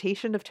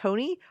interpretation of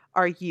Tony?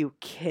 Are you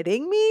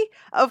kidding me?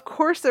 Of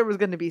course there was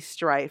going to be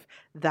strife.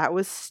 That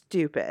was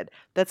stupid.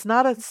 That's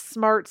not a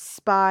smart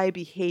spy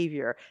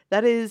behavior.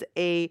 That is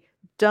a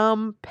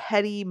dumb,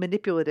 petty,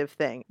 manipulative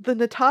thing. The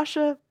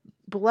Natasha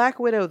Black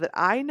Widow that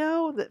I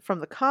know, that from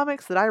the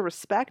comics, that I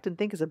respect and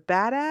think is a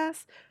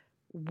badass,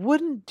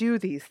 wouldn't do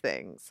these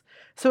things.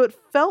 So it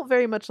felt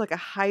very much like a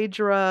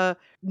Hydra,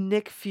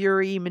 Nick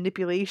Fury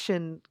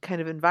manipulation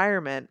kind of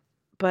environment.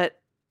 But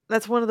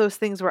that's one of those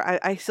things where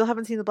I still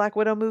haven't seen the Black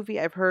Widow movie.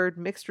 I've heard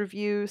mixed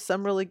reviews,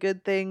 some really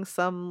good things,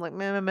 some like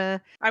meh meh meh.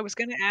 I was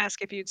gonna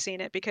ask if you'd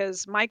seen it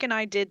because Mike and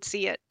I did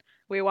see it.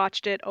 We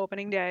watched it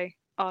opening day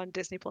on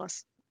Disney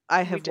Plus.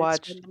 I We have did spend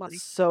watched the money.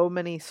 so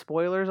many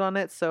spoilers on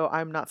it, so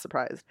I'm not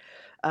surprised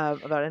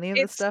about any of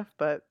this It's stuff.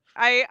 But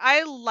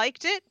I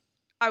liked it.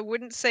 I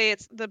wouldn't say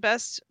it's the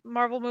best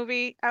Marvel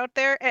movie out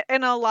there,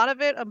 and a lot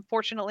of it,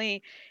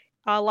 unfortunately,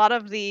 a lot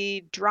of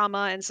the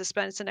drama and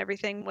suspense and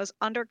everything was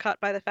undercut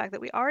by the fact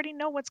that we already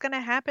know what's going to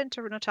happen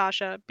to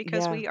Natasha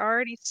because yeah. we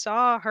already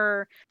saw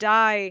her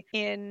die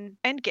in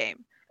Endgame.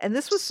 And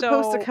this was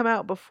supposed to So come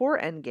out before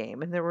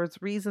Endgame, and there was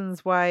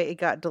reasons why it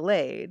got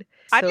delayed.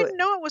 I So didn't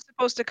know it was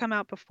supposed to come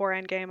out before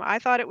Endgame. I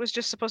thought it was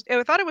just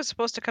I thought it was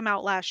supposed to come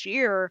out last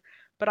year,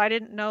 but I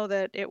didn't know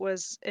that it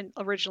was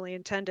originally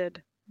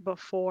intended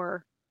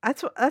before.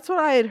 that's what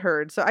I had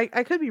heard. So I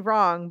could be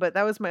wrong, but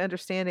that was my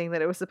understanding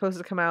that it was supposed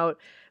to come out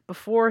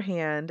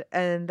beforehand,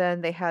 and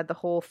then they had the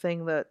whole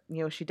thing that,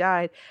 she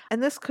died.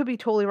 And this could be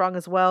totally wrong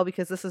as well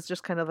because this is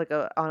just kind of like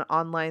an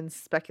online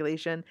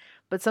speculation.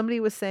 But somebody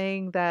was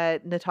saying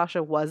that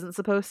Natasha wasn't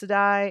supposed to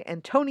die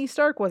and Tony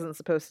Stark wasn't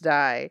supposed to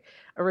die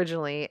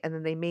originally, and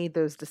then they made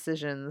those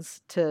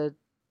decisions to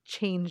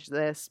change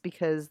this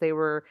because they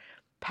were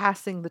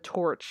passing the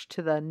torch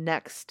to the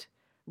next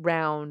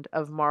round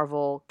of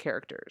Marvel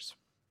characters.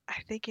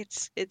 I think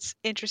it's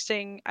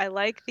interesting. I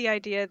like the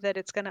idea that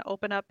it's going to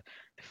open up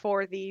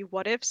for the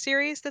What If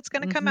series that's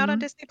going to come out on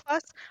Mhm. Disney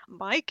Plus.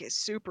 Mike is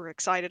super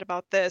excited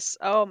about this.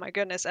 Oh my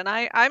goodness. And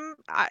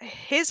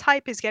his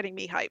hype is getting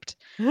me hyped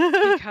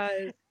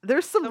because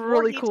There's some the more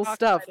really he cool talks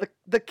stuff. about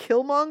The it, the yeah.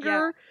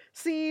 Killmonger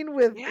scene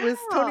with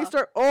Tony Yeah.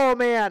 Stark. Oh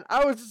man,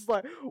 I was just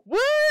like,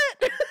 "What?"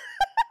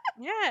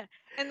 Yeah.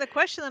 And the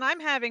question that I'm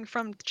having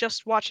from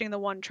just watching the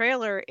one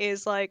trailer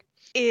is like,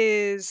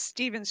 is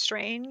Stephen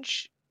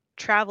Strange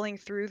traveling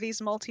through these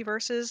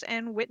multiverses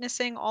and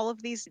witnessing all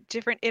of these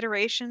different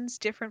iterations,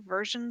 different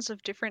versions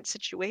of different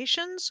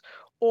situations?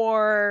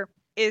 Or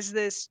is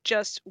this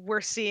just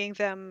we're seeing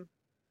them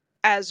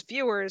as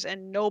viewers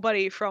and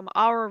nobody from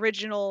our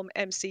original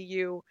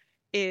MCU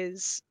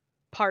is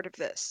part of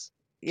this?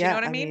 Do you know Yeah,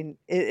 what I I mean?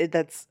 mean,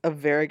 that's a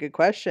very good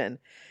question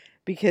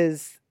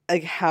because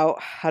like how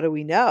do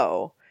we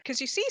know? Because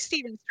you see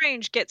Stephen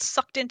Strange get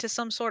sucked into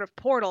some sort of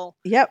portal,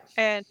 Yep.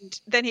 and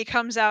then he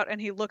comes out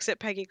and he looks at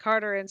Peggy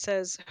Carter and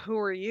says, "Who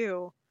are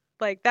you?"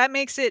 Like that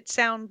makes it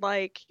sound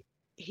like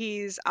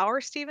he's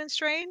our Stephen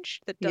Strange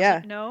that doesn't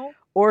Yeah. know.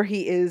 Or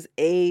he is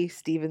a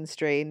Stephen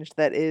Strange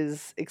that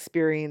is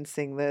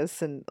experiencing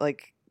this, and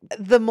like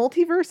the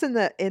multiverse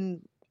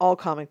in all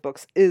comic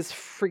books is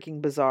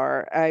freaking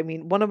bizarre. I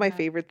mean, one of my Yeah.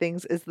 favorite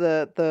things is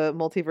the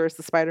multiverse,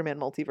 the Spider-Man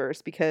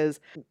multiverse,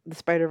 because the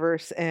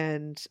Spider-Verse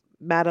and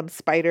Madam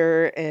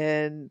Spider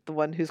and the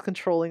one who's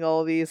controlling all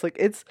of these, like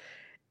it's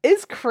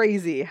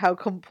crazy how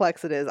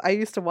complex it is. I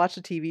used to watch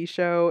a TV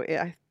show,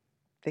 I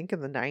think in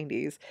the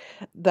 90s,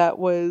 that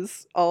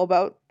was all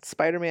about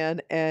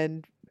Spider-Man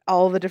and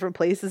all the different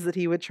places that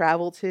he would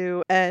travel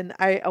to. And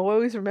I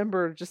always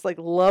remember just like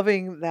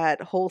loving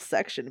that whole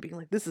section, being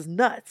like, this is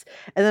nuts.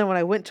 And then when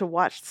I went to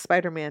watch the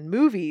Spider-Man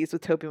movies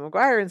with Tobey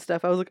Maguire and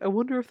stuff, I was like, I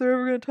wonder if they're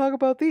ever going to talk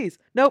about these.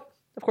 Nope,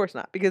 of course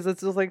not, because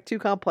it's just like too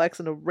complex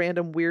and a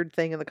random weird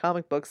thing in the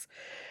comic books.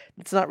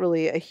 It's not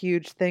really a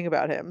huge thing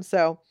about him.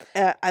 So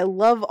I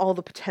love all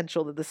the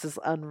potential that this is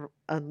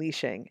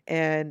unleashing.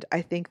 And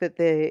I think that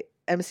the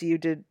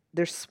MCU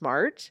they're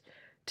smart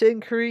to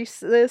increase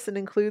this and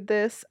include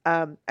this.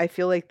 I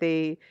feel like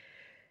they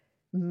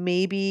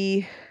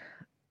maybe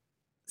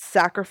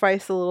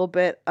sacrifice a little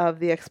bit of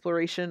the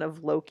exploration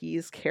of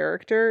Loki's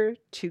character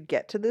to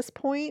get to this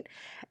point,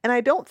 and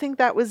I don't think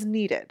that was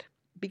needed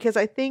because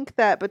I think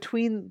that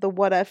between the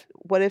What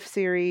If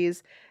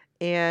series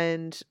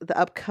and the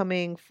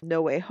upcoming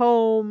No Way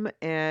Home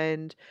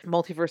and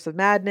Multiverse of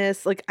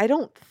Madness, like I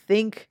don't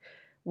think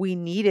we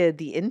needed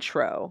the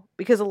intro,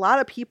 because a lot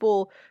of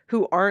people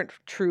who aren't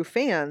true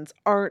fans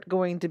aren't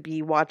going to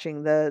be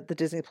watching the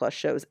Disney Plus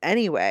shows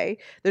anyway.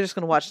 They're just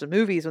going to watch the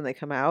movies when they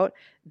come out.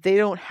 They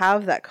don't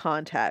have that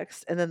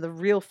context. And then the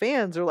real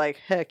fans are like,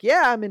 heck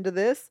yeah, I'm into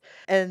this.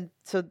 And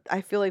so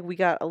I feel like we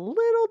got a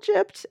little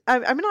gypped.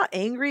 I'm not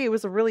angry. It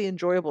was a really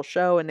enjoyable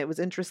show and it was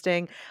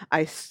interesting.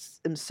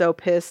 Am so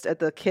pissed at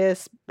the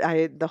kiss.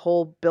 The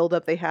whole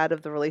buildup they had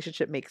of the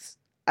relationship makes,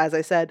 as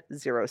I said,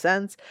 0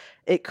 sense.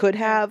 It could Yeah.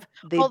 have.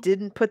 They Well,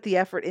 didn't put the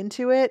effort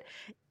into it.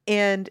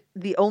 And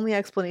the only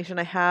explanation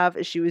I have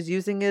is she was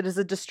using it as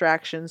a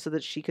distraction so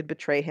that she could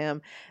betray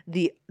him.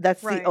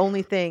 That's the right.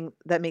 only thing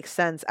that makes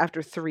sense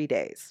after 3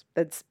 days.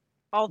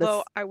 Although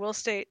That's I will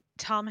state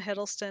Tom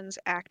Hiddleston's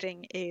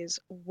acting is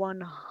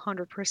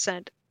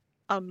 100%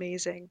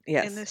 amazing in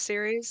yes. this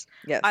series.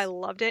 I Yes.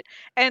 loved it.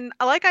 And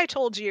like I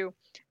told you,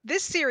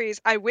 this series,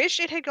 I wish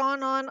it had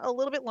gone on a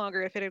little bit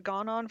longer. If it had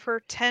gone on for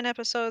 10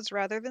 episodes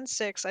rather than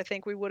 6, I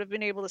think we would have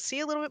been able to see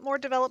a little bit more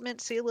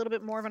development, see a little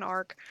bit more of an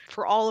arc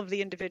for all of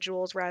the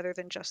individuals rather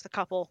than just the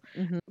couple.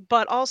 Mhm.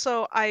 But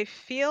also, I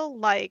feel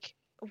like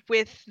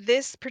with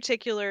this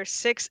particular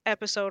 6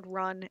 episode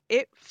run,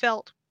 it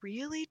felt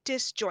really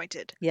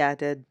disjointed. Yeah, it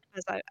did.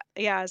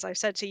 As I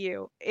said to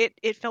you,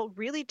 it felt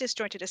really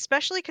disjointed,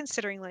 especially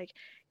considering like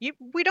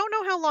we don't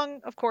know how long,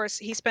 of course,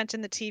 he spent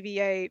in the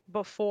TVA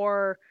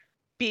before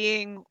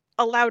being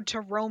allowed to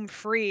roam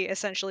free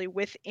essentially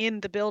within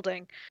the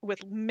building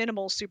with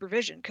minimal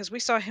supervision, because we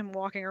saw him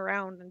walking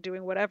around and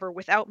doing whatever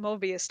without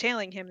Mobius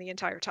tailing him the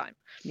entire time.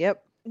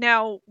 Yep.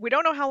 Now, we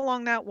don't know how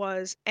long that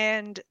was,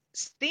 and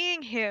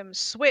seeing him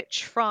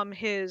switch from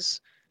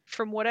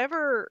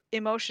whatever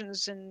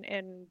emotions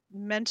and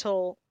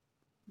mental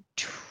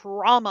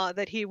trauma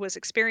that he was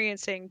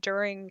experiencing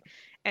during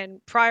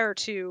and prior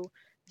to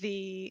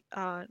the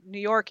New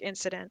York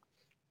incident,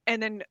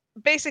 and then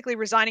basically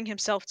resigning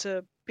himself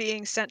to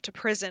being sent to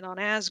prison on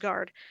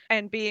Asgard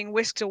and being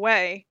whisked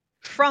away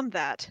from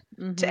that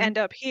to Mhm. end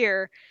up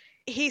here,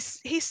 he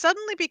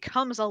suddenly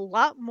becomes a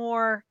lot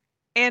more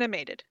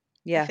animated, I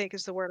Yeah. think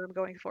is the word I'm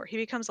going for. He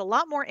becomes a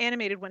lot more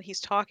animated when he's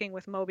talking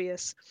with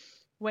Mobius,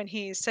 when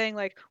he's saying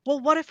like, "Well,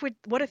 what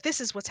if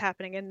this is what's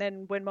happening?" And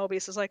then when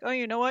Mobius is like, "Oh,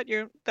 you know what?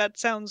 That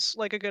sounds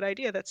like a good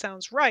idea. That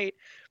sounds right."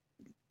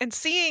 And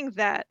seeing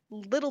that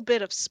little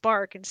bit of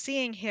spark and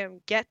seeing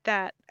him get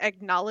that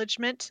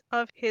acknowledgement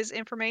of his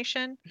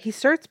information. He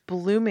starts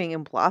blooming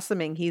and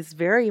blossoming. He's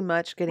very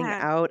much getting Yeah.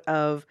 out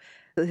of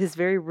his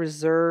very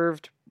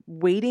reserved,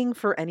 waiting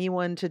for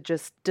anyone to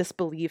just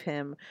disbelieve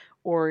him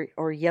or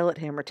yell at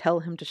him or tell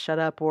him to shut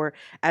up, or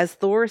as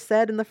Thor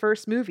said in the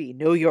first movie,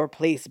 know your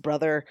place,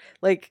 brother.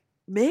 Like,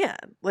 man,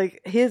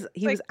 like he Like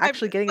was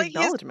actually getting like his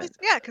acknowledgement.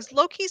 yeah, because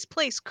Loki's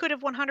place could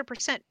have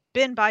 100%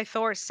 been by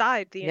Thor's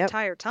side the Yep.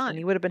 entire And he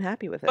time. would have been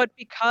happy with it. But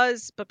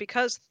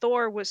because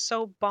Thor was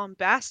so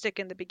bombastic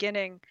in the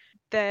beginning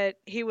that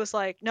he was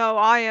like, "No,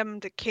 I am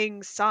the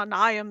king's son.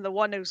 I am the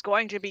one who's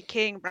going to be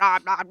king." Blah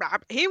blah blah.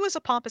 He was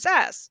a pompous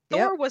ass.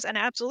 Thor Yep. was an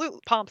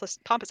absolute pompous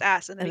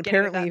ass in the And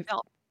beginning of that apparently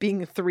film.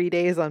 being 3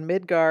 days on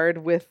Midgard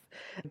with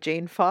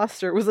Jane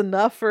Foster was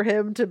enough for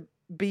him to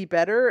be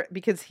better,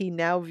 because he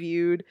now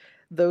viewed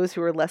those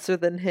who are lesser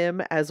than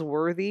him as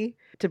worthy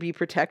to be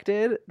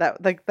protected.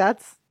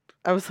 That's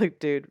I was like,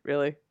 dude,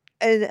 really?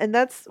 And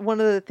that's one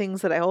of the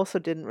things that I also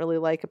didn't really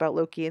like about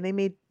Loki, and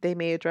they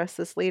may address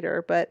this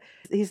later, but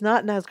he's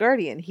not an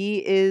Asgardian.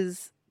 He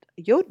is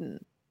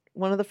Jotun,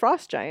 one of the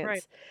frost Right.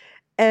 giants. Right.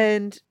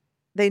 And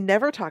they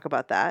never talk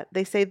about that.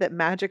 They say that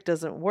magic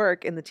doesn't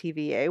work in the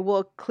TVA.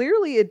 Well,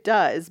 clearly it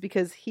does,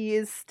 because he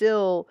is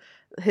still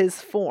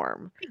his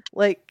form. Pink.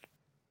 Like,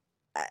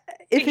 uh,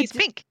 if He's it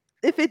pink.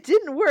 if it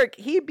didn't work,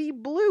 he'd be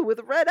blue with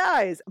red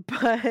eyes.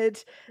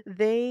 But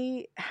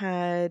they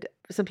had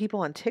some people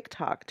on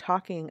TikTok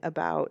talking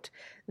about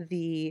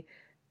the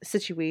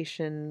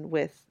situation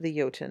with the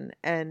Jotun,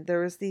 and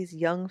there was these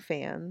young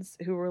fans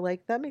who were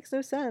like, that makes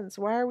no sense.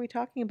 Why are we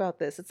talking about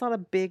this? It's not a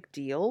big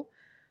deal.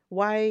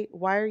 Why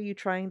are you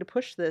trying to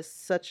push this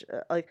such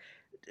like,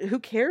 who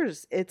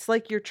cares? It's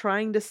like you're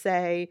trying to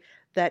say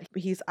that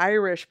he's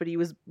Irish, but he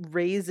was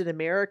raised in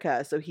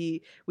America, so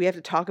we have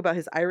to talk about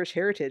his Irish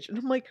heritage. And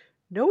I'm like,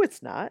 no,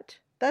 it's not.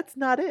 That's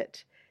not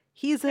it.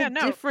 He's a Yeah,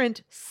 no.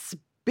 different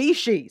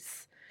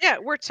species. Yeah,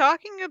 we're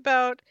talking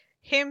about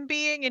him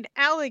being an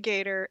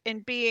alligator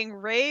and being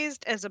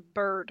raised as a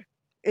bird.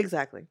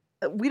 Exactly.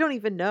 We don't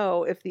even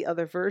know if the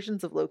other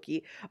versions of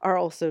Loki are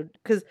also,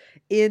 because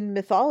in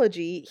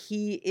mythology,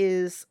 he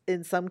is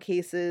in some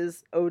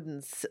cases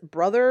Odin's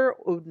brother,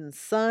 Odin's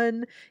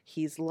son.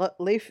 He's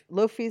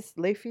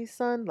Laufey's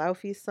son,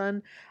 Laufey's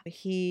son.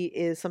 He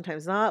is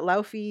sometimes not.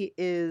 Laufey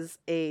is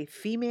a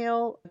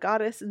female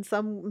goddess in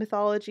some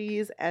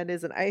mythologies and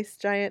is an ice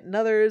giant in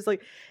others,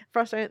 like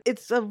frost giant.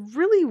 It's a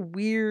really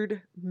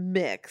weird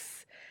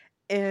mix,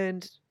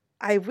 and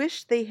I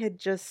wish they had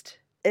just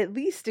at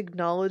least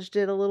acknowledged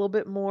it a little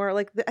bit more.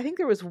 Like, I think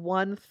there was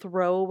one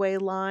throwaway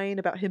line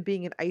about him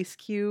being an ice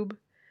cube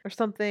or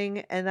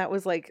something, and that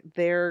was like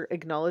their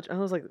acknowledge. I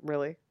was like,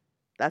 really?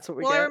 That's what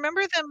we Well, I get.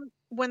 remember them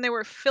when they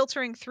were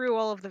filtering through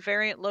all of the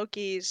variant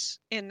Lokis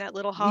in that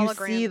little You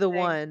see hologram the thing.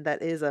 one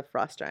that is a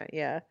frost giant,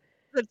 yeah.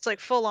 It's like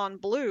full on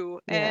blue,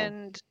 Yeah.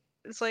 and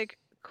it's like,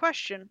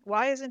 question,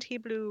 why isn't he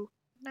blue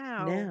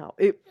now? Now.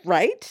 It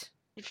right?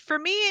 For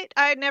me,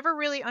 I never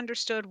really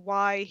understood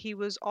why he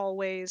was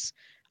always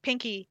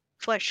pinky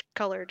flesh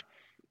colored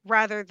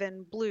rather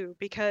than blue,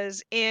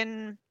 because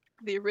in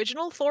the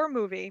original Thor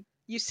movie,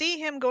 you see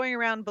him going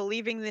around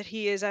believing that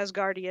he is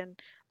Asgardian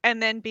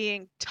and then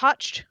being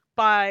touched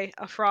by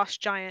a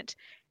frost giant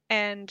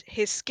and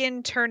his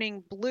skin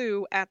turning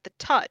blue at the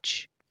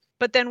touch.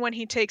 But then when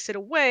he takes it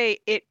away,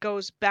 it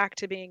goes back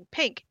to being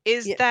pink.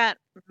 Is Yeah. that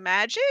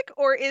magic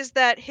or is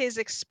that his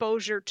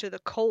exposure to the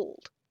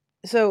cold?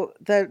 So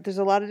there's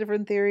a lot of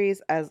different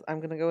theories as I'm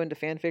going to go into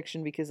fan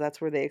fiction because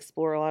that's where they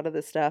explore a lot of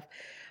this stuff.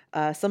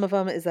 Some of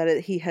them is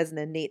that he has an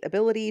innate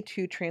ability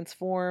to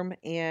transform,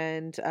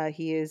 and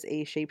he is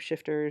a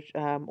shapeshifter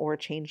or a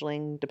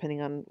changeling,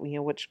 depending on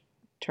which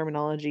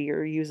terminology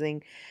you're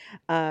using.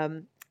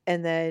 Um,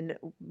 and then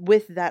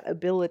with that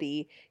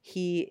ability,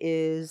 he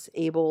is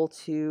able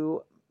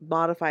to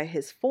modify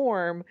his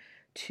form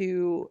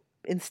to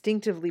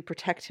instinctively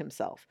protect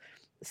himself.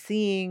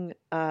 Seeing,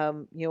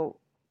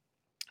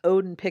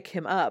 Odin pick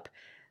him up,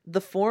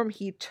 the form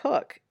he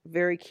took,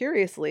 very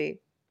curiously,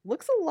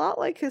 looks a lot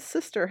like his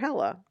sister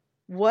Hela.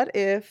 What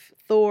if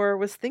Thor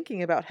was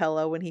thinking about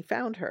Hela when he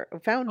found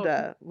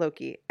Odin.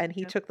 Loki, and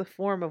he Yeah. took the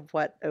form of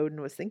what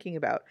Odin was thinking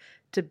about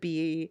to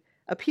be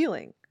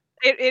appealing?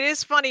 It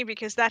is funny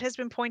because that has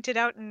been pointed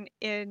out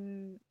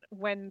in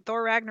when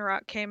Thor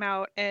Ragnarok came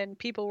out and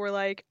people were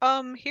like,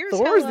 here's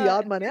Thor's the Hela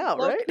odd and man here's out,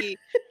 right? Loki.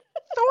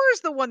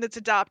 Thor's the one that's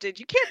adopted.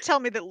 You can't tell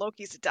me that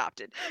Loki's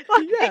adopted.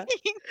 Like, Yeah,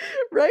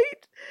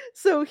 right?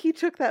 So he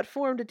took that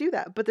form to do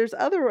that. But there's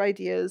other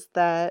ideas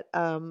that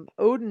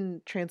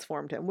Odin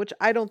transformed him, which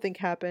I don't think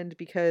happened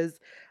because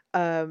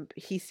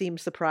he seemed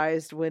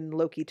surprised when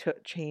Loki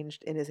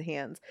changed in his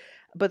hands.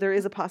 But there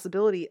is a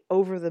possibility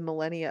over the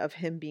millennia of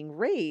him being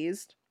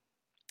raised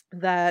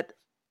that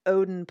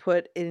Odin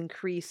put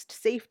increased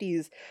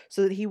safeties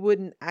so that he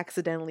wouldn't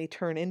accidentally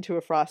turn into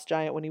a frost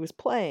giant when he was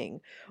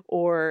playing,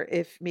 or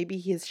if maybe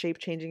his shape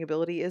changing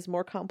ability is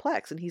more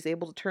complex and he's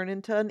able to turn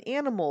into an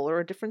animal or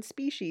a different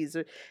species,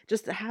 or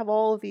just to have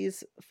all of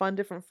these fun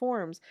different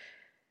forms.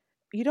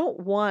 You don't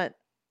want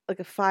like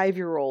a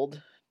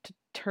 5-year-old to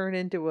turn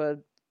into a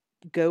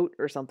goat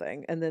or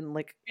something and then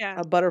like yeah.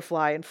 a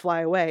butterfly and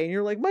fly away and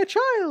you're like, my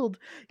child.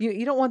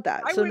 You don't want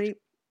that. I So would maybe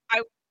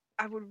I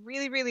I would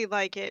really, really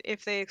like it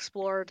if they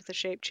explored the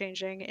shape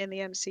changing in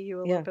the MCU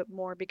a little yeah. bit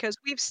more because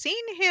we've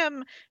seen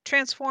him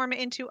transform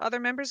into other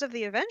members of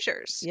the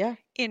Avengers Yeah.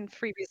 in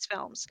previous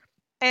films.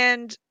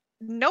 And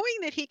knowing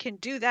that he can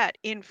do that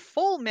in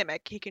full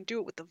mimic, he can do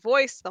it with the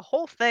voice, the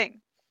whole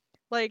thing.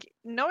 Like,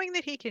 knowing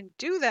that he can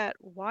do that,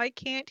 why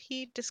can't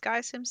he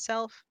disguise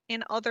himself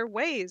in other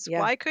ways? Yeah.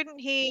 Why couldn't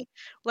he,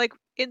 like,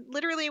 it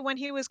literally when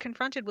he was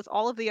confronted with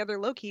all of the other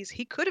Lokis,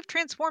 he could have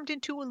transformed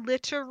into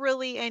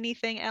literally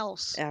anything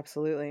else.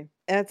 Absolutely.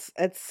 That's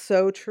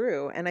so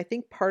true. And I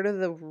think part of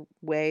the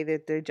way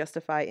that they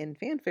justify in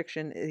fan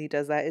fiction he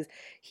does that is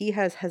he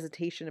has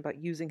hesitation about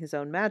using his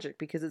own magic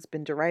because it's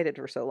been derided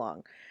for so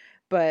long.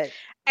 But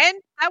And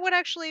that would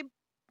actually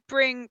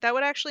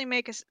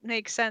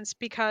make sense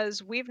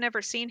because we've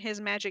never seen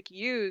his magic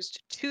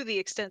used to the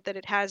extent that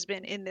it has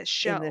been in this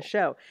in this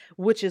show. show,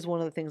 which is one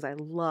of the things I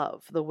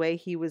love, the way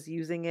he was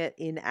using it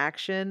in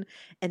action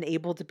and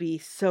able to be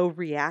so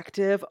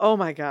reactive. Oh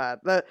my god.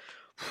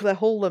 That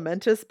whole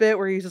Lamentus bit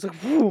where he's just like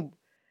boom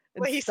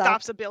and Well, he stop.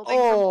 stops a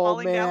building from Oh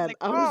falling down man, like,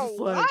 I was just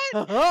 "Oh, like,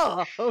 what?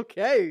 haha,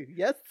 okay,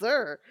 yes,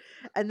 sir.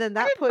 And then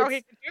I didn't know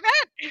he could do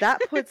that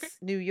that." puts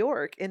New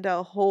York into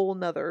a whole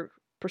nother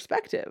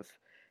perspective.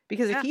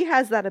 Because if Yeah. he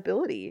has that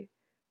ability,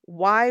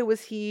 why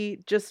was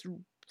he just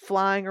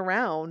flying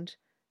around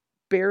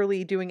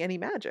barely doing any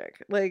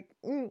magic? Like,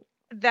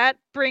 That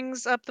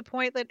brings up the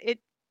point that it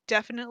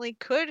definitely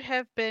could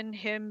have been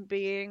him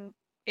being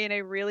in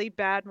a really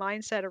bad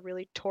mindset, a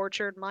really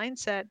tortured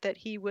mindset, that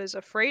he was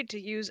afraid to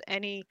use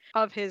any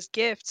of his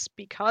gifts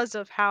because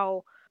of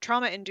how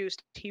trauma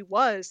induced he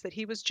was, that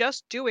he was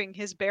just doing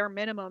his bare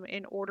minimum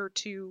in order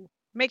to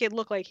make it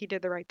look like he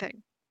did the right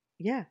thing.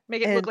 yeah.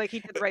 Make it look And like he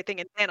did the right thing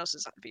in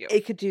Thanos' view.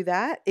 it could do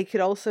that. It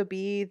could also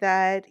be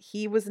that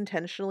he was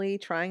intentionally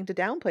trying to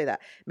downplay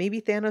that.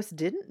 Maybe Thanos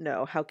didn't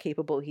know how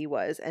capable he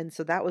was, and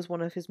so that was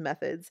one of his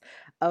methods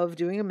of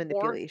doing a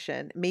Or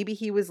manipulation. Maybe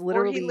he was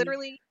or he literally.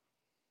 literally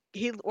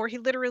he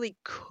literally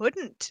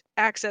couldn't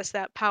access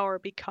that power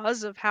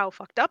because of how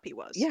fucked up he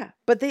was. Yeah,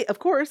 but they, of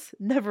course,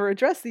 never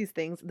address these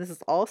things. This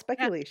is all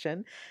Yeah.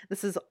 speculation.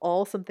 This is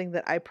all something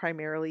that I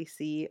primarily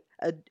see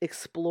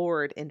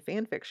explored in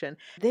fan fiction.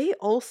 They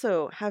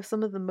also have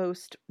some of the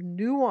most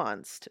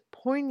nuanced,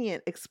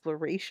 poignant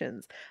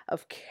explorations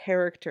of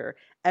character,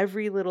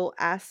 every little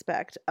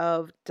aspect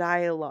of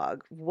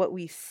dialogue, what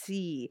we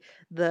see,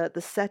 the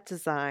set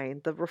design,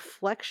 the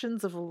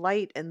reflections of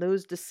light and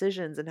those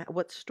decisions and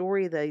what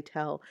story they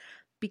tell.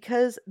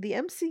 Because the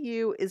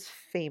MCU is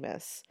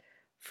famous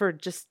for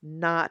just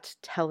not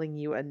telling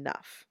you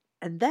enough.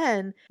 And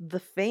then the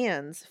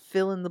fans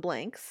fill in the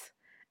blanks.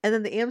 And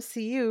then the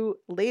MCU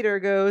later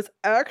goes,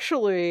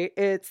 actually,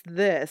 it's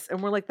this.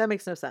 And we're like, that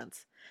makes no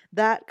sense.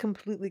 That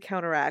completely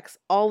counteracts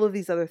all of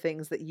these other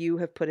things that you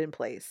have put in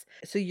place.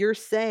 So you're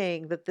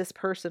saying that this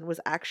person was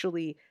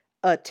actually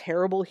a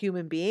terrible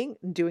human being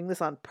doing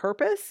this on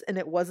purpose, and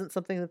it wasn't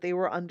something that they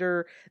were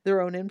under their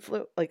own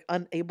influence, like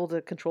unable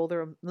to control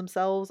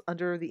themselves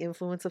under the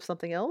influence of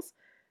something else.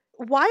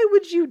 Why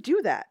would you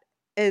do that?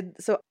 And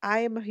so I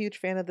am a huge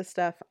fan of this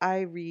stuff. I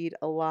read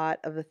a lot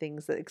of the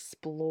things that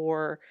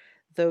explore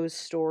those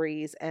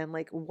stories and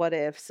like what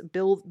ifs,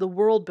 build the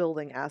world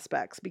building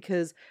aspects,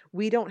 because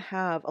we don't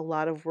have a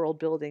lot of world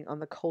building on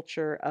the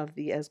culture of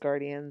the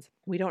Asgardians.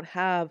 We don't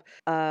have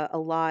a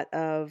lot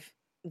of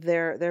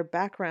their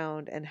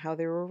background and how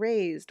they were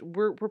raised.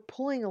 We're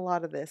pulling a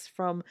lot of this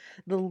from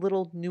the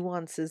little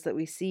nuances that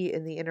we see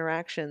in the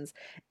interactions.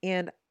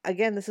 And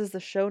again, this is the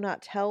show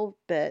not tell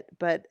bit,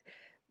 but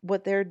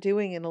what they're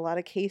doing in a lot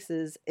of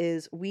cases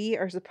is we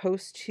are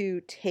supposed to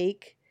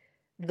take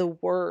the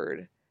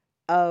word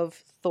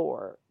of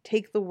Thor,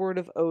 take the word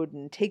of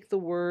Odin, take the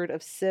word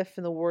of Sif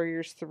and the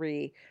Warriors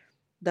 3,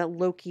 that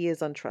Loki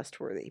is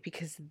untrustworthy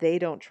because they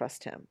don't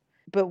trust him.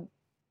 But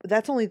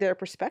that's only their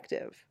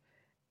perspective.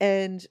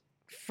 And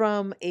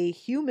from a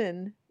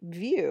human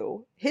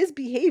view, his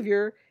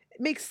behavior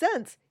makes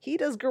sense. He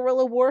does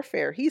guerrilla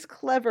warfare. He's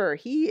clever.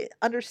 He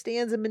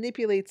understands and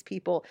manipulates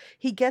people.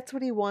 He gets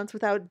what he wants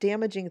without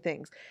damaging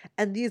things.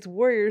 And these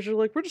warriors are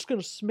like, we're just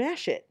going to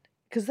smash it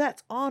because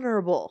that's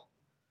honorable.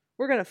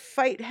 We're going to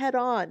fight head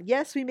on.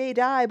 Yes, we may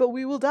die, but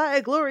we will die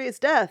a glorious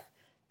death.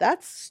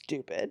 That's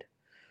stupid.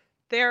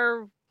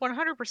 They're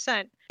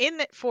 100% in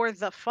it for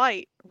the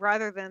fight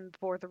rather than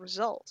for the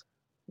result.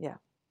 Yeah.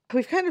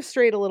 We've kind of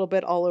strayed a little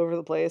bit all over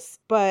the place,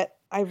 but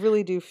I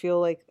really do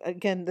feel like,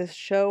 again, this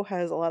show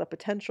has a lot of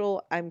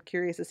potential. I'm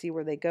curious to see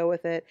where they go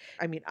with it.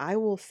 I mean, I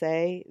will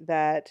say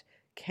that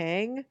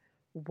Kang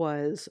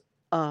was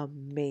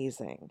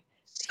amazing.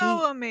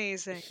 So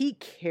amazing. He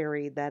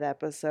carried that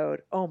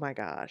episode. Oh my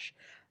gosh.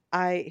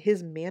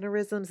 His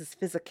mannerisms, his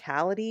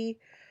physicality.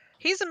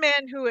 He's a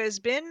man who has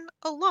been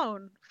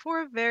alone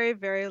for a very,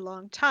 very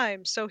long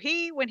time. So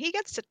when he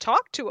gets to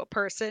talk to a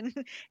person,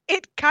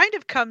 it kind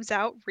of comes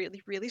out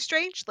really, really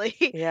strangely.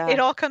 Yeah. It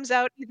all comes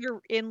out either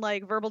in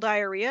like verbal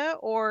diarrhea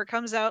or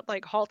comes out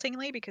like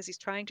haltingly because he's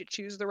trying to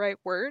choose the right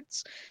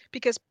words,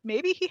 because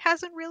maybe he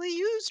hasn't really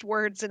used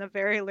words in a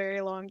very,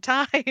 very long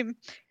time.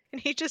 And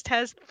he just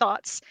has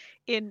thoughts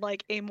in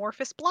like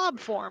amorphous blob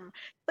form.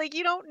 Like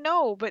you don't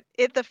know, but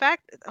the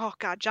fact, oh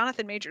God,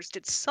 Jonathan Majors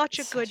did such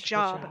a good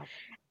job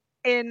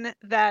in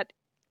that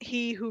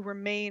He Who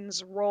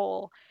Remains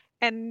role,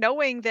 and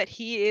knowing that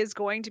he is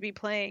going to be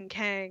playing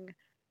Kang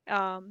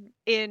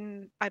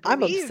in, I I'm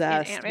believe, in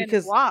obsessed Ant-Man and the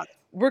because Wasp.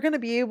 we're going to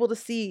be able to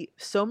see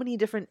so many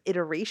different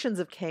iterations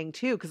of Kang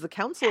too, because the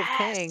Council of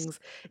Yes. Kangs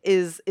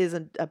is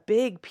a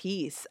big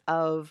piece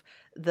of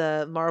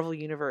the Marvel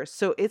universe.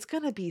 So it's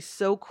going to be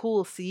so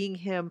cool seeing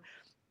him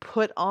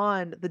put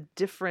on the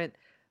different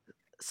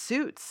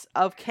suits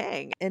of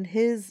Kang, and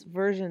his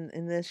version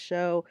in this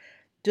show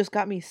just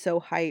got me so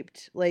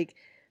hyped. Like,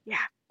 Yeah.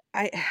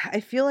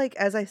 I feel like,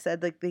 as I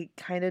said, like they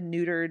kind of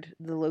neutered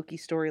the Loki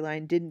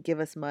storyline, didn't give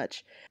us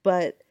much,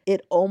 but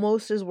it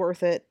almost is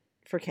worth it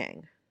for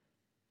Kang.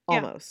 Yeah.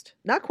 Almost.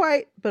 Not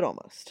quite, but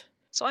almost.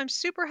 So I'm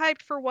super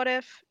hyped for What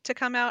If to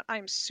come out.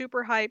 I'm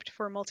super hyped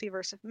for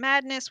Multiverse of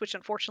Madness, which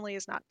unfortunately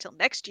is not till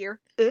next year.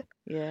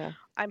 Yeah.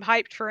 I'm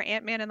hyped for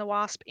Ant-Man and the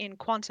Wasp in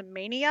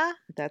Quantumania,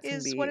 That's going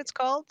to is what be, it's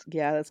called.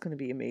 yeah, that's going to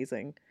be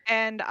amazing.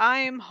 And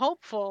I'm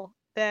hopeful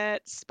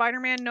that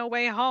Spider-Man No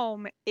Way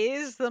Home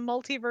is the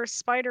multiverse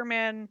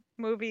Spider-Man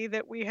movie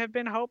that we have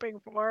been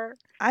hoping for.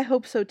 I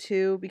hope so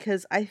too,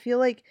 because I feel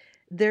like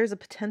there's a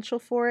potential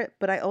for it,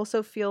 but I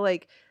also feel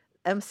like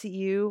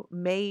MCU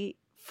may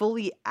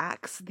fully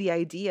axe the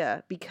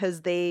idea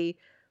because they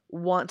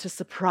want to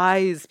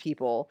surprise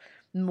people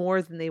more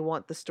than they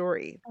want the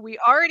story. We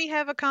already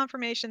have a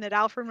confirmation that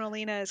Alfred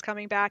Molina is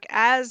coming back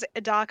as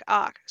Doc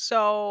Ock.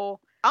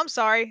 So I'm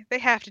sorry, they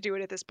have to do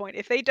it at this point.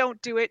 If they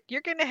don't do it,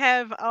 you're gonna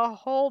have a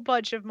whole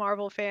bunch of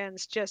Marvel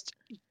fans just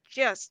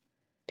pissed.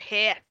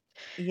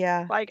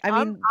 Yeah. Like I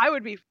mean, I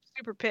would be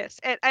super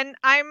pissed. And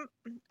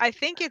I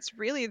think it's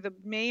really the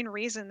main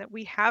reason that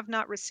we have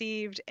not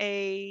received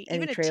any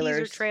even a teaser trailers.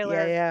 Yeah,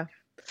 trailer yeah.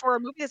 for a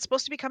movie that's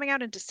supposed to be coming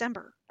out in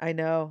December. I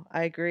know.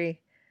 I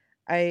agree.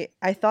 I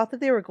thought that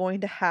they were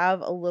going to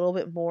have a little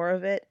bit more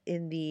of it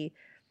in the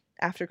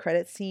after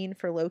credit scene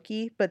for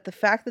Loki, but the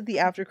fact that the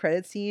after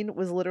credit scene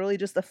was literally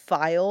just a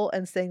file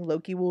and saying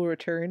Loki will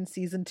return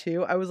season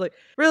 2, I was like,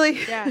 really?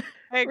 Yeah,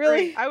 I agree.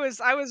 Really? I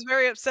was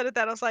very upset at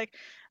that. I was like,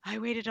 I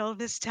waited all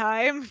this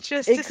time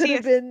just It to could see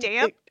have a been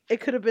stamp. it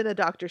could have been a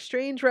Doctor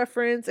Strange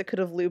reference. It could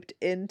have looped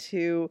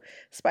into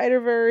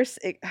Spider-Verse.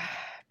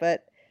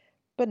 But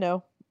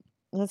no.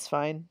 That's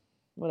fine.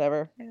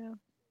 Whatever. Yeah.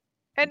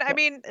 And I But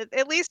mean,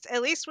 at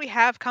least we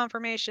have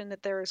confirmation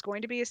that there is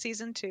going to be a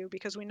season 2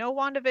 because we know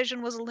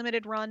WandaVision was a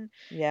limited run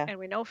yeah, and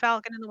we know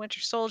Falcon and the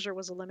Winter Soldier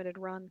was a limited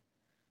run.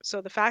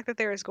 So the fact that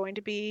there is going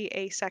to be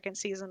a second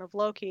season of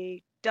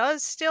Loki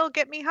does still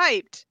get me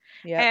hyped.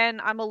 yep. And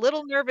I'm a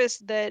little nervous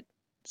that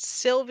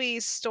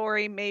Sylvie's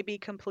story may be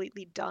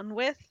completely done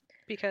with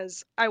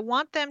because I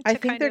want them I to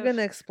think kind they're of,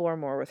 gonna explore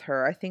more with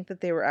her. I think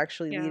that they were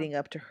actually yeah. leading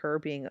up to her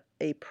being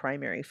a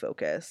primary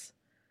focus.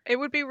 It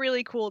would be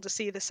really cool to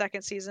see the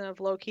second season of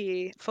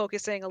Loki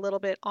focusing a little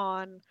bit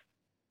on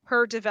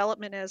her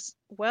development as,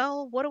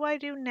 well, what do I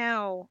do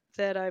now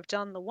that I've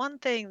done the one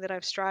thing that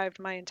I've strived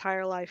my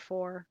entire life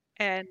for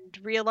and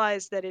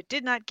realized that it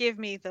did not give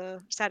me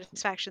the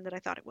satisfaction that I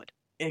thought it would.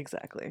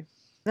 Exactly.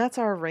 That's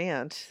our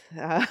rant.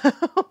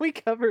 We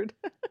covered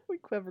we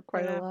covered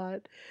quite a Yeah.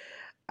 lot.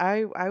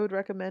 I would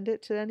recommend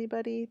it to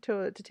anybody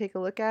to take a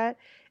look at.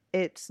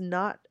 It's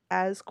not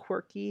as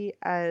quirky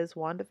as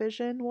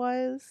WandaVision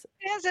was.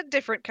 It has a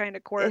different kind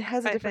of It quirk,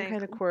 has a I different think.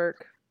 kind of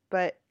quirk,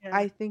 but Yeah.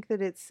 I think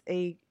that it's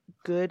a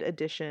good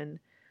addition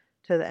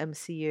to the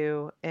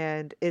MCU,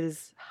 and it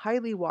is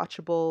highly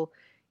watchable,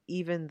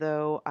 even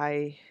though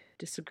I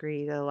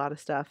disagree to a lot of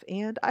stuff.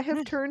 And I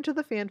have turned to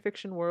the fan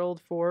fiction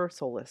world for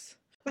solace.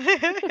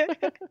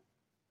 I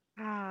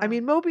Ah,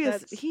 mean,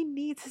 Mobius, that's he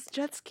needs his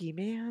jet ski,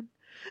 man.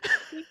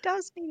 he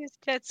does need his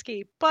jet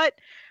ski, but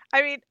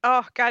I mean,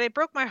 oh God, it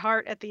broke my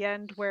heart at the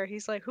end where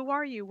he's like, "Who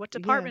are you? What Yeah.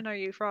 department are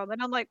you from?"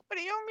 And I'm like, "What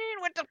do you mean,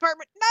 what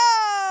department?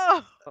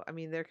 No!" I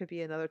mean, there could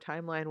be another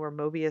timeline where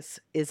Mobius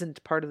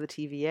isn't part of the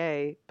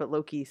TVA, but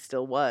Loki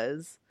still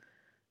was.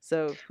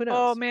 So who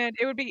Oh knows? man,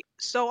 it would be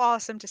so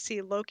awesome to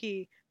see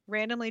Loki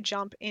randomly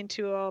jump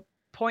into a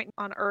point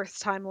on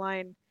Earth's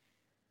timeline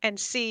and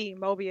see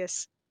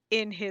Mobius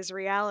in his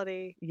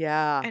reality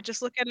Yeah. and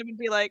just look at him and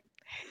be like,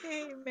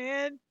 "Hey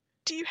man,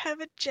 do you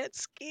have a jet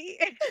ski?"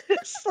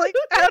 It's like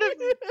out of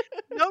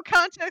no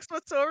context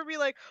whatsoever, be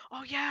like,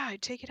 "Oh yeah, I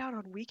take it out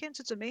on weekends.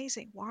 It's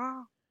amazing.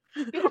 Wow."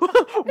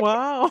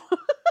 Wow.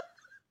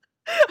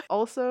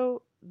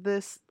 Also,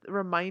 this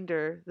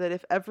reminder that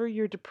if ever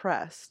you're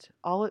depressed,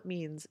 all it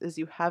means is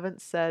you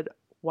haven't said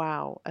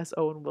wow as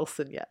Owen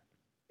Wilson yet.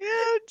 Yeah,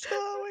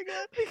 oh my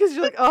god. Because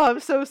you're like, oh, I'm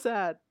so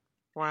sad.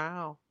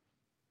 Wow.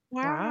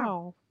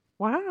 Wow. Wow.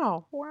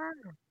 Wow. Wow.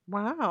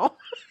 Wow.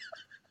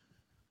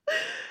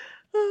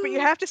 But you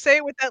have to say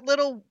it with that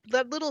little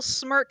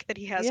smirk that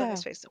he has on his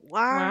Yeah. face.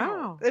 Wow.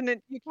 Wow. And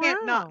then you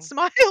can't not Wow.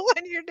 smile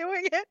when you're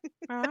doing it.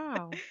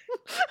 Wow.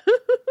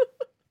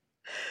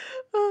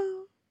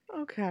 Oh,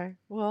 okay.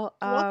 Well,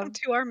 Welcome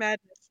to our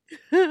madness.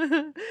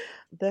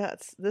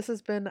 this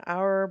has been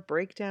our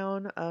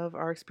breakdown of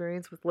our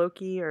experience with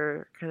Loki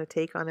or kind of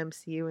take on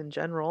MCU in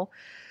general.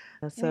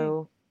 Mm.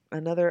 So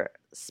another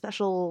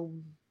special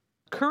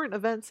current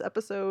events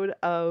episode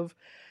of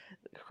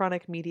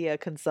chronic media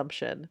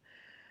consumption.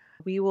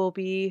 We will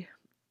be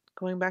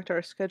going back to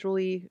our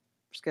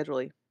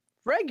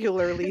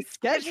regularly Scheduling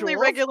scheduled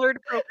regular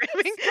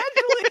programming.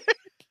 scheduling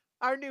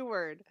our new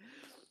word.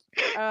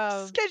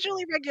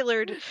 Scheduling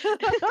regulared.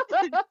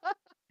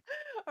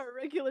 Our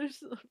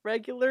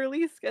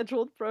regularly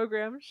scheduled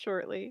program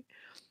shortly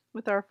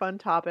with our fun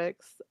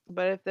topics.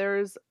 But if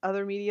there's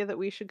other media that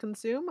we should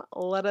consume,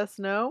 let us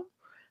know.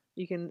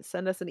 You can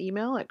send us an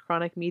email at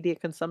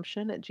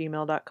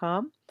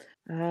chronicmediaconsumption@gmail.com.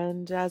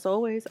 And as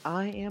always,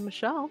 I am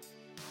Michelle.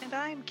 And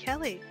I'm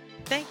Kelly.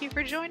 Thank you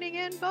for joining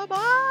in. Bye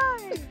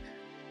bye.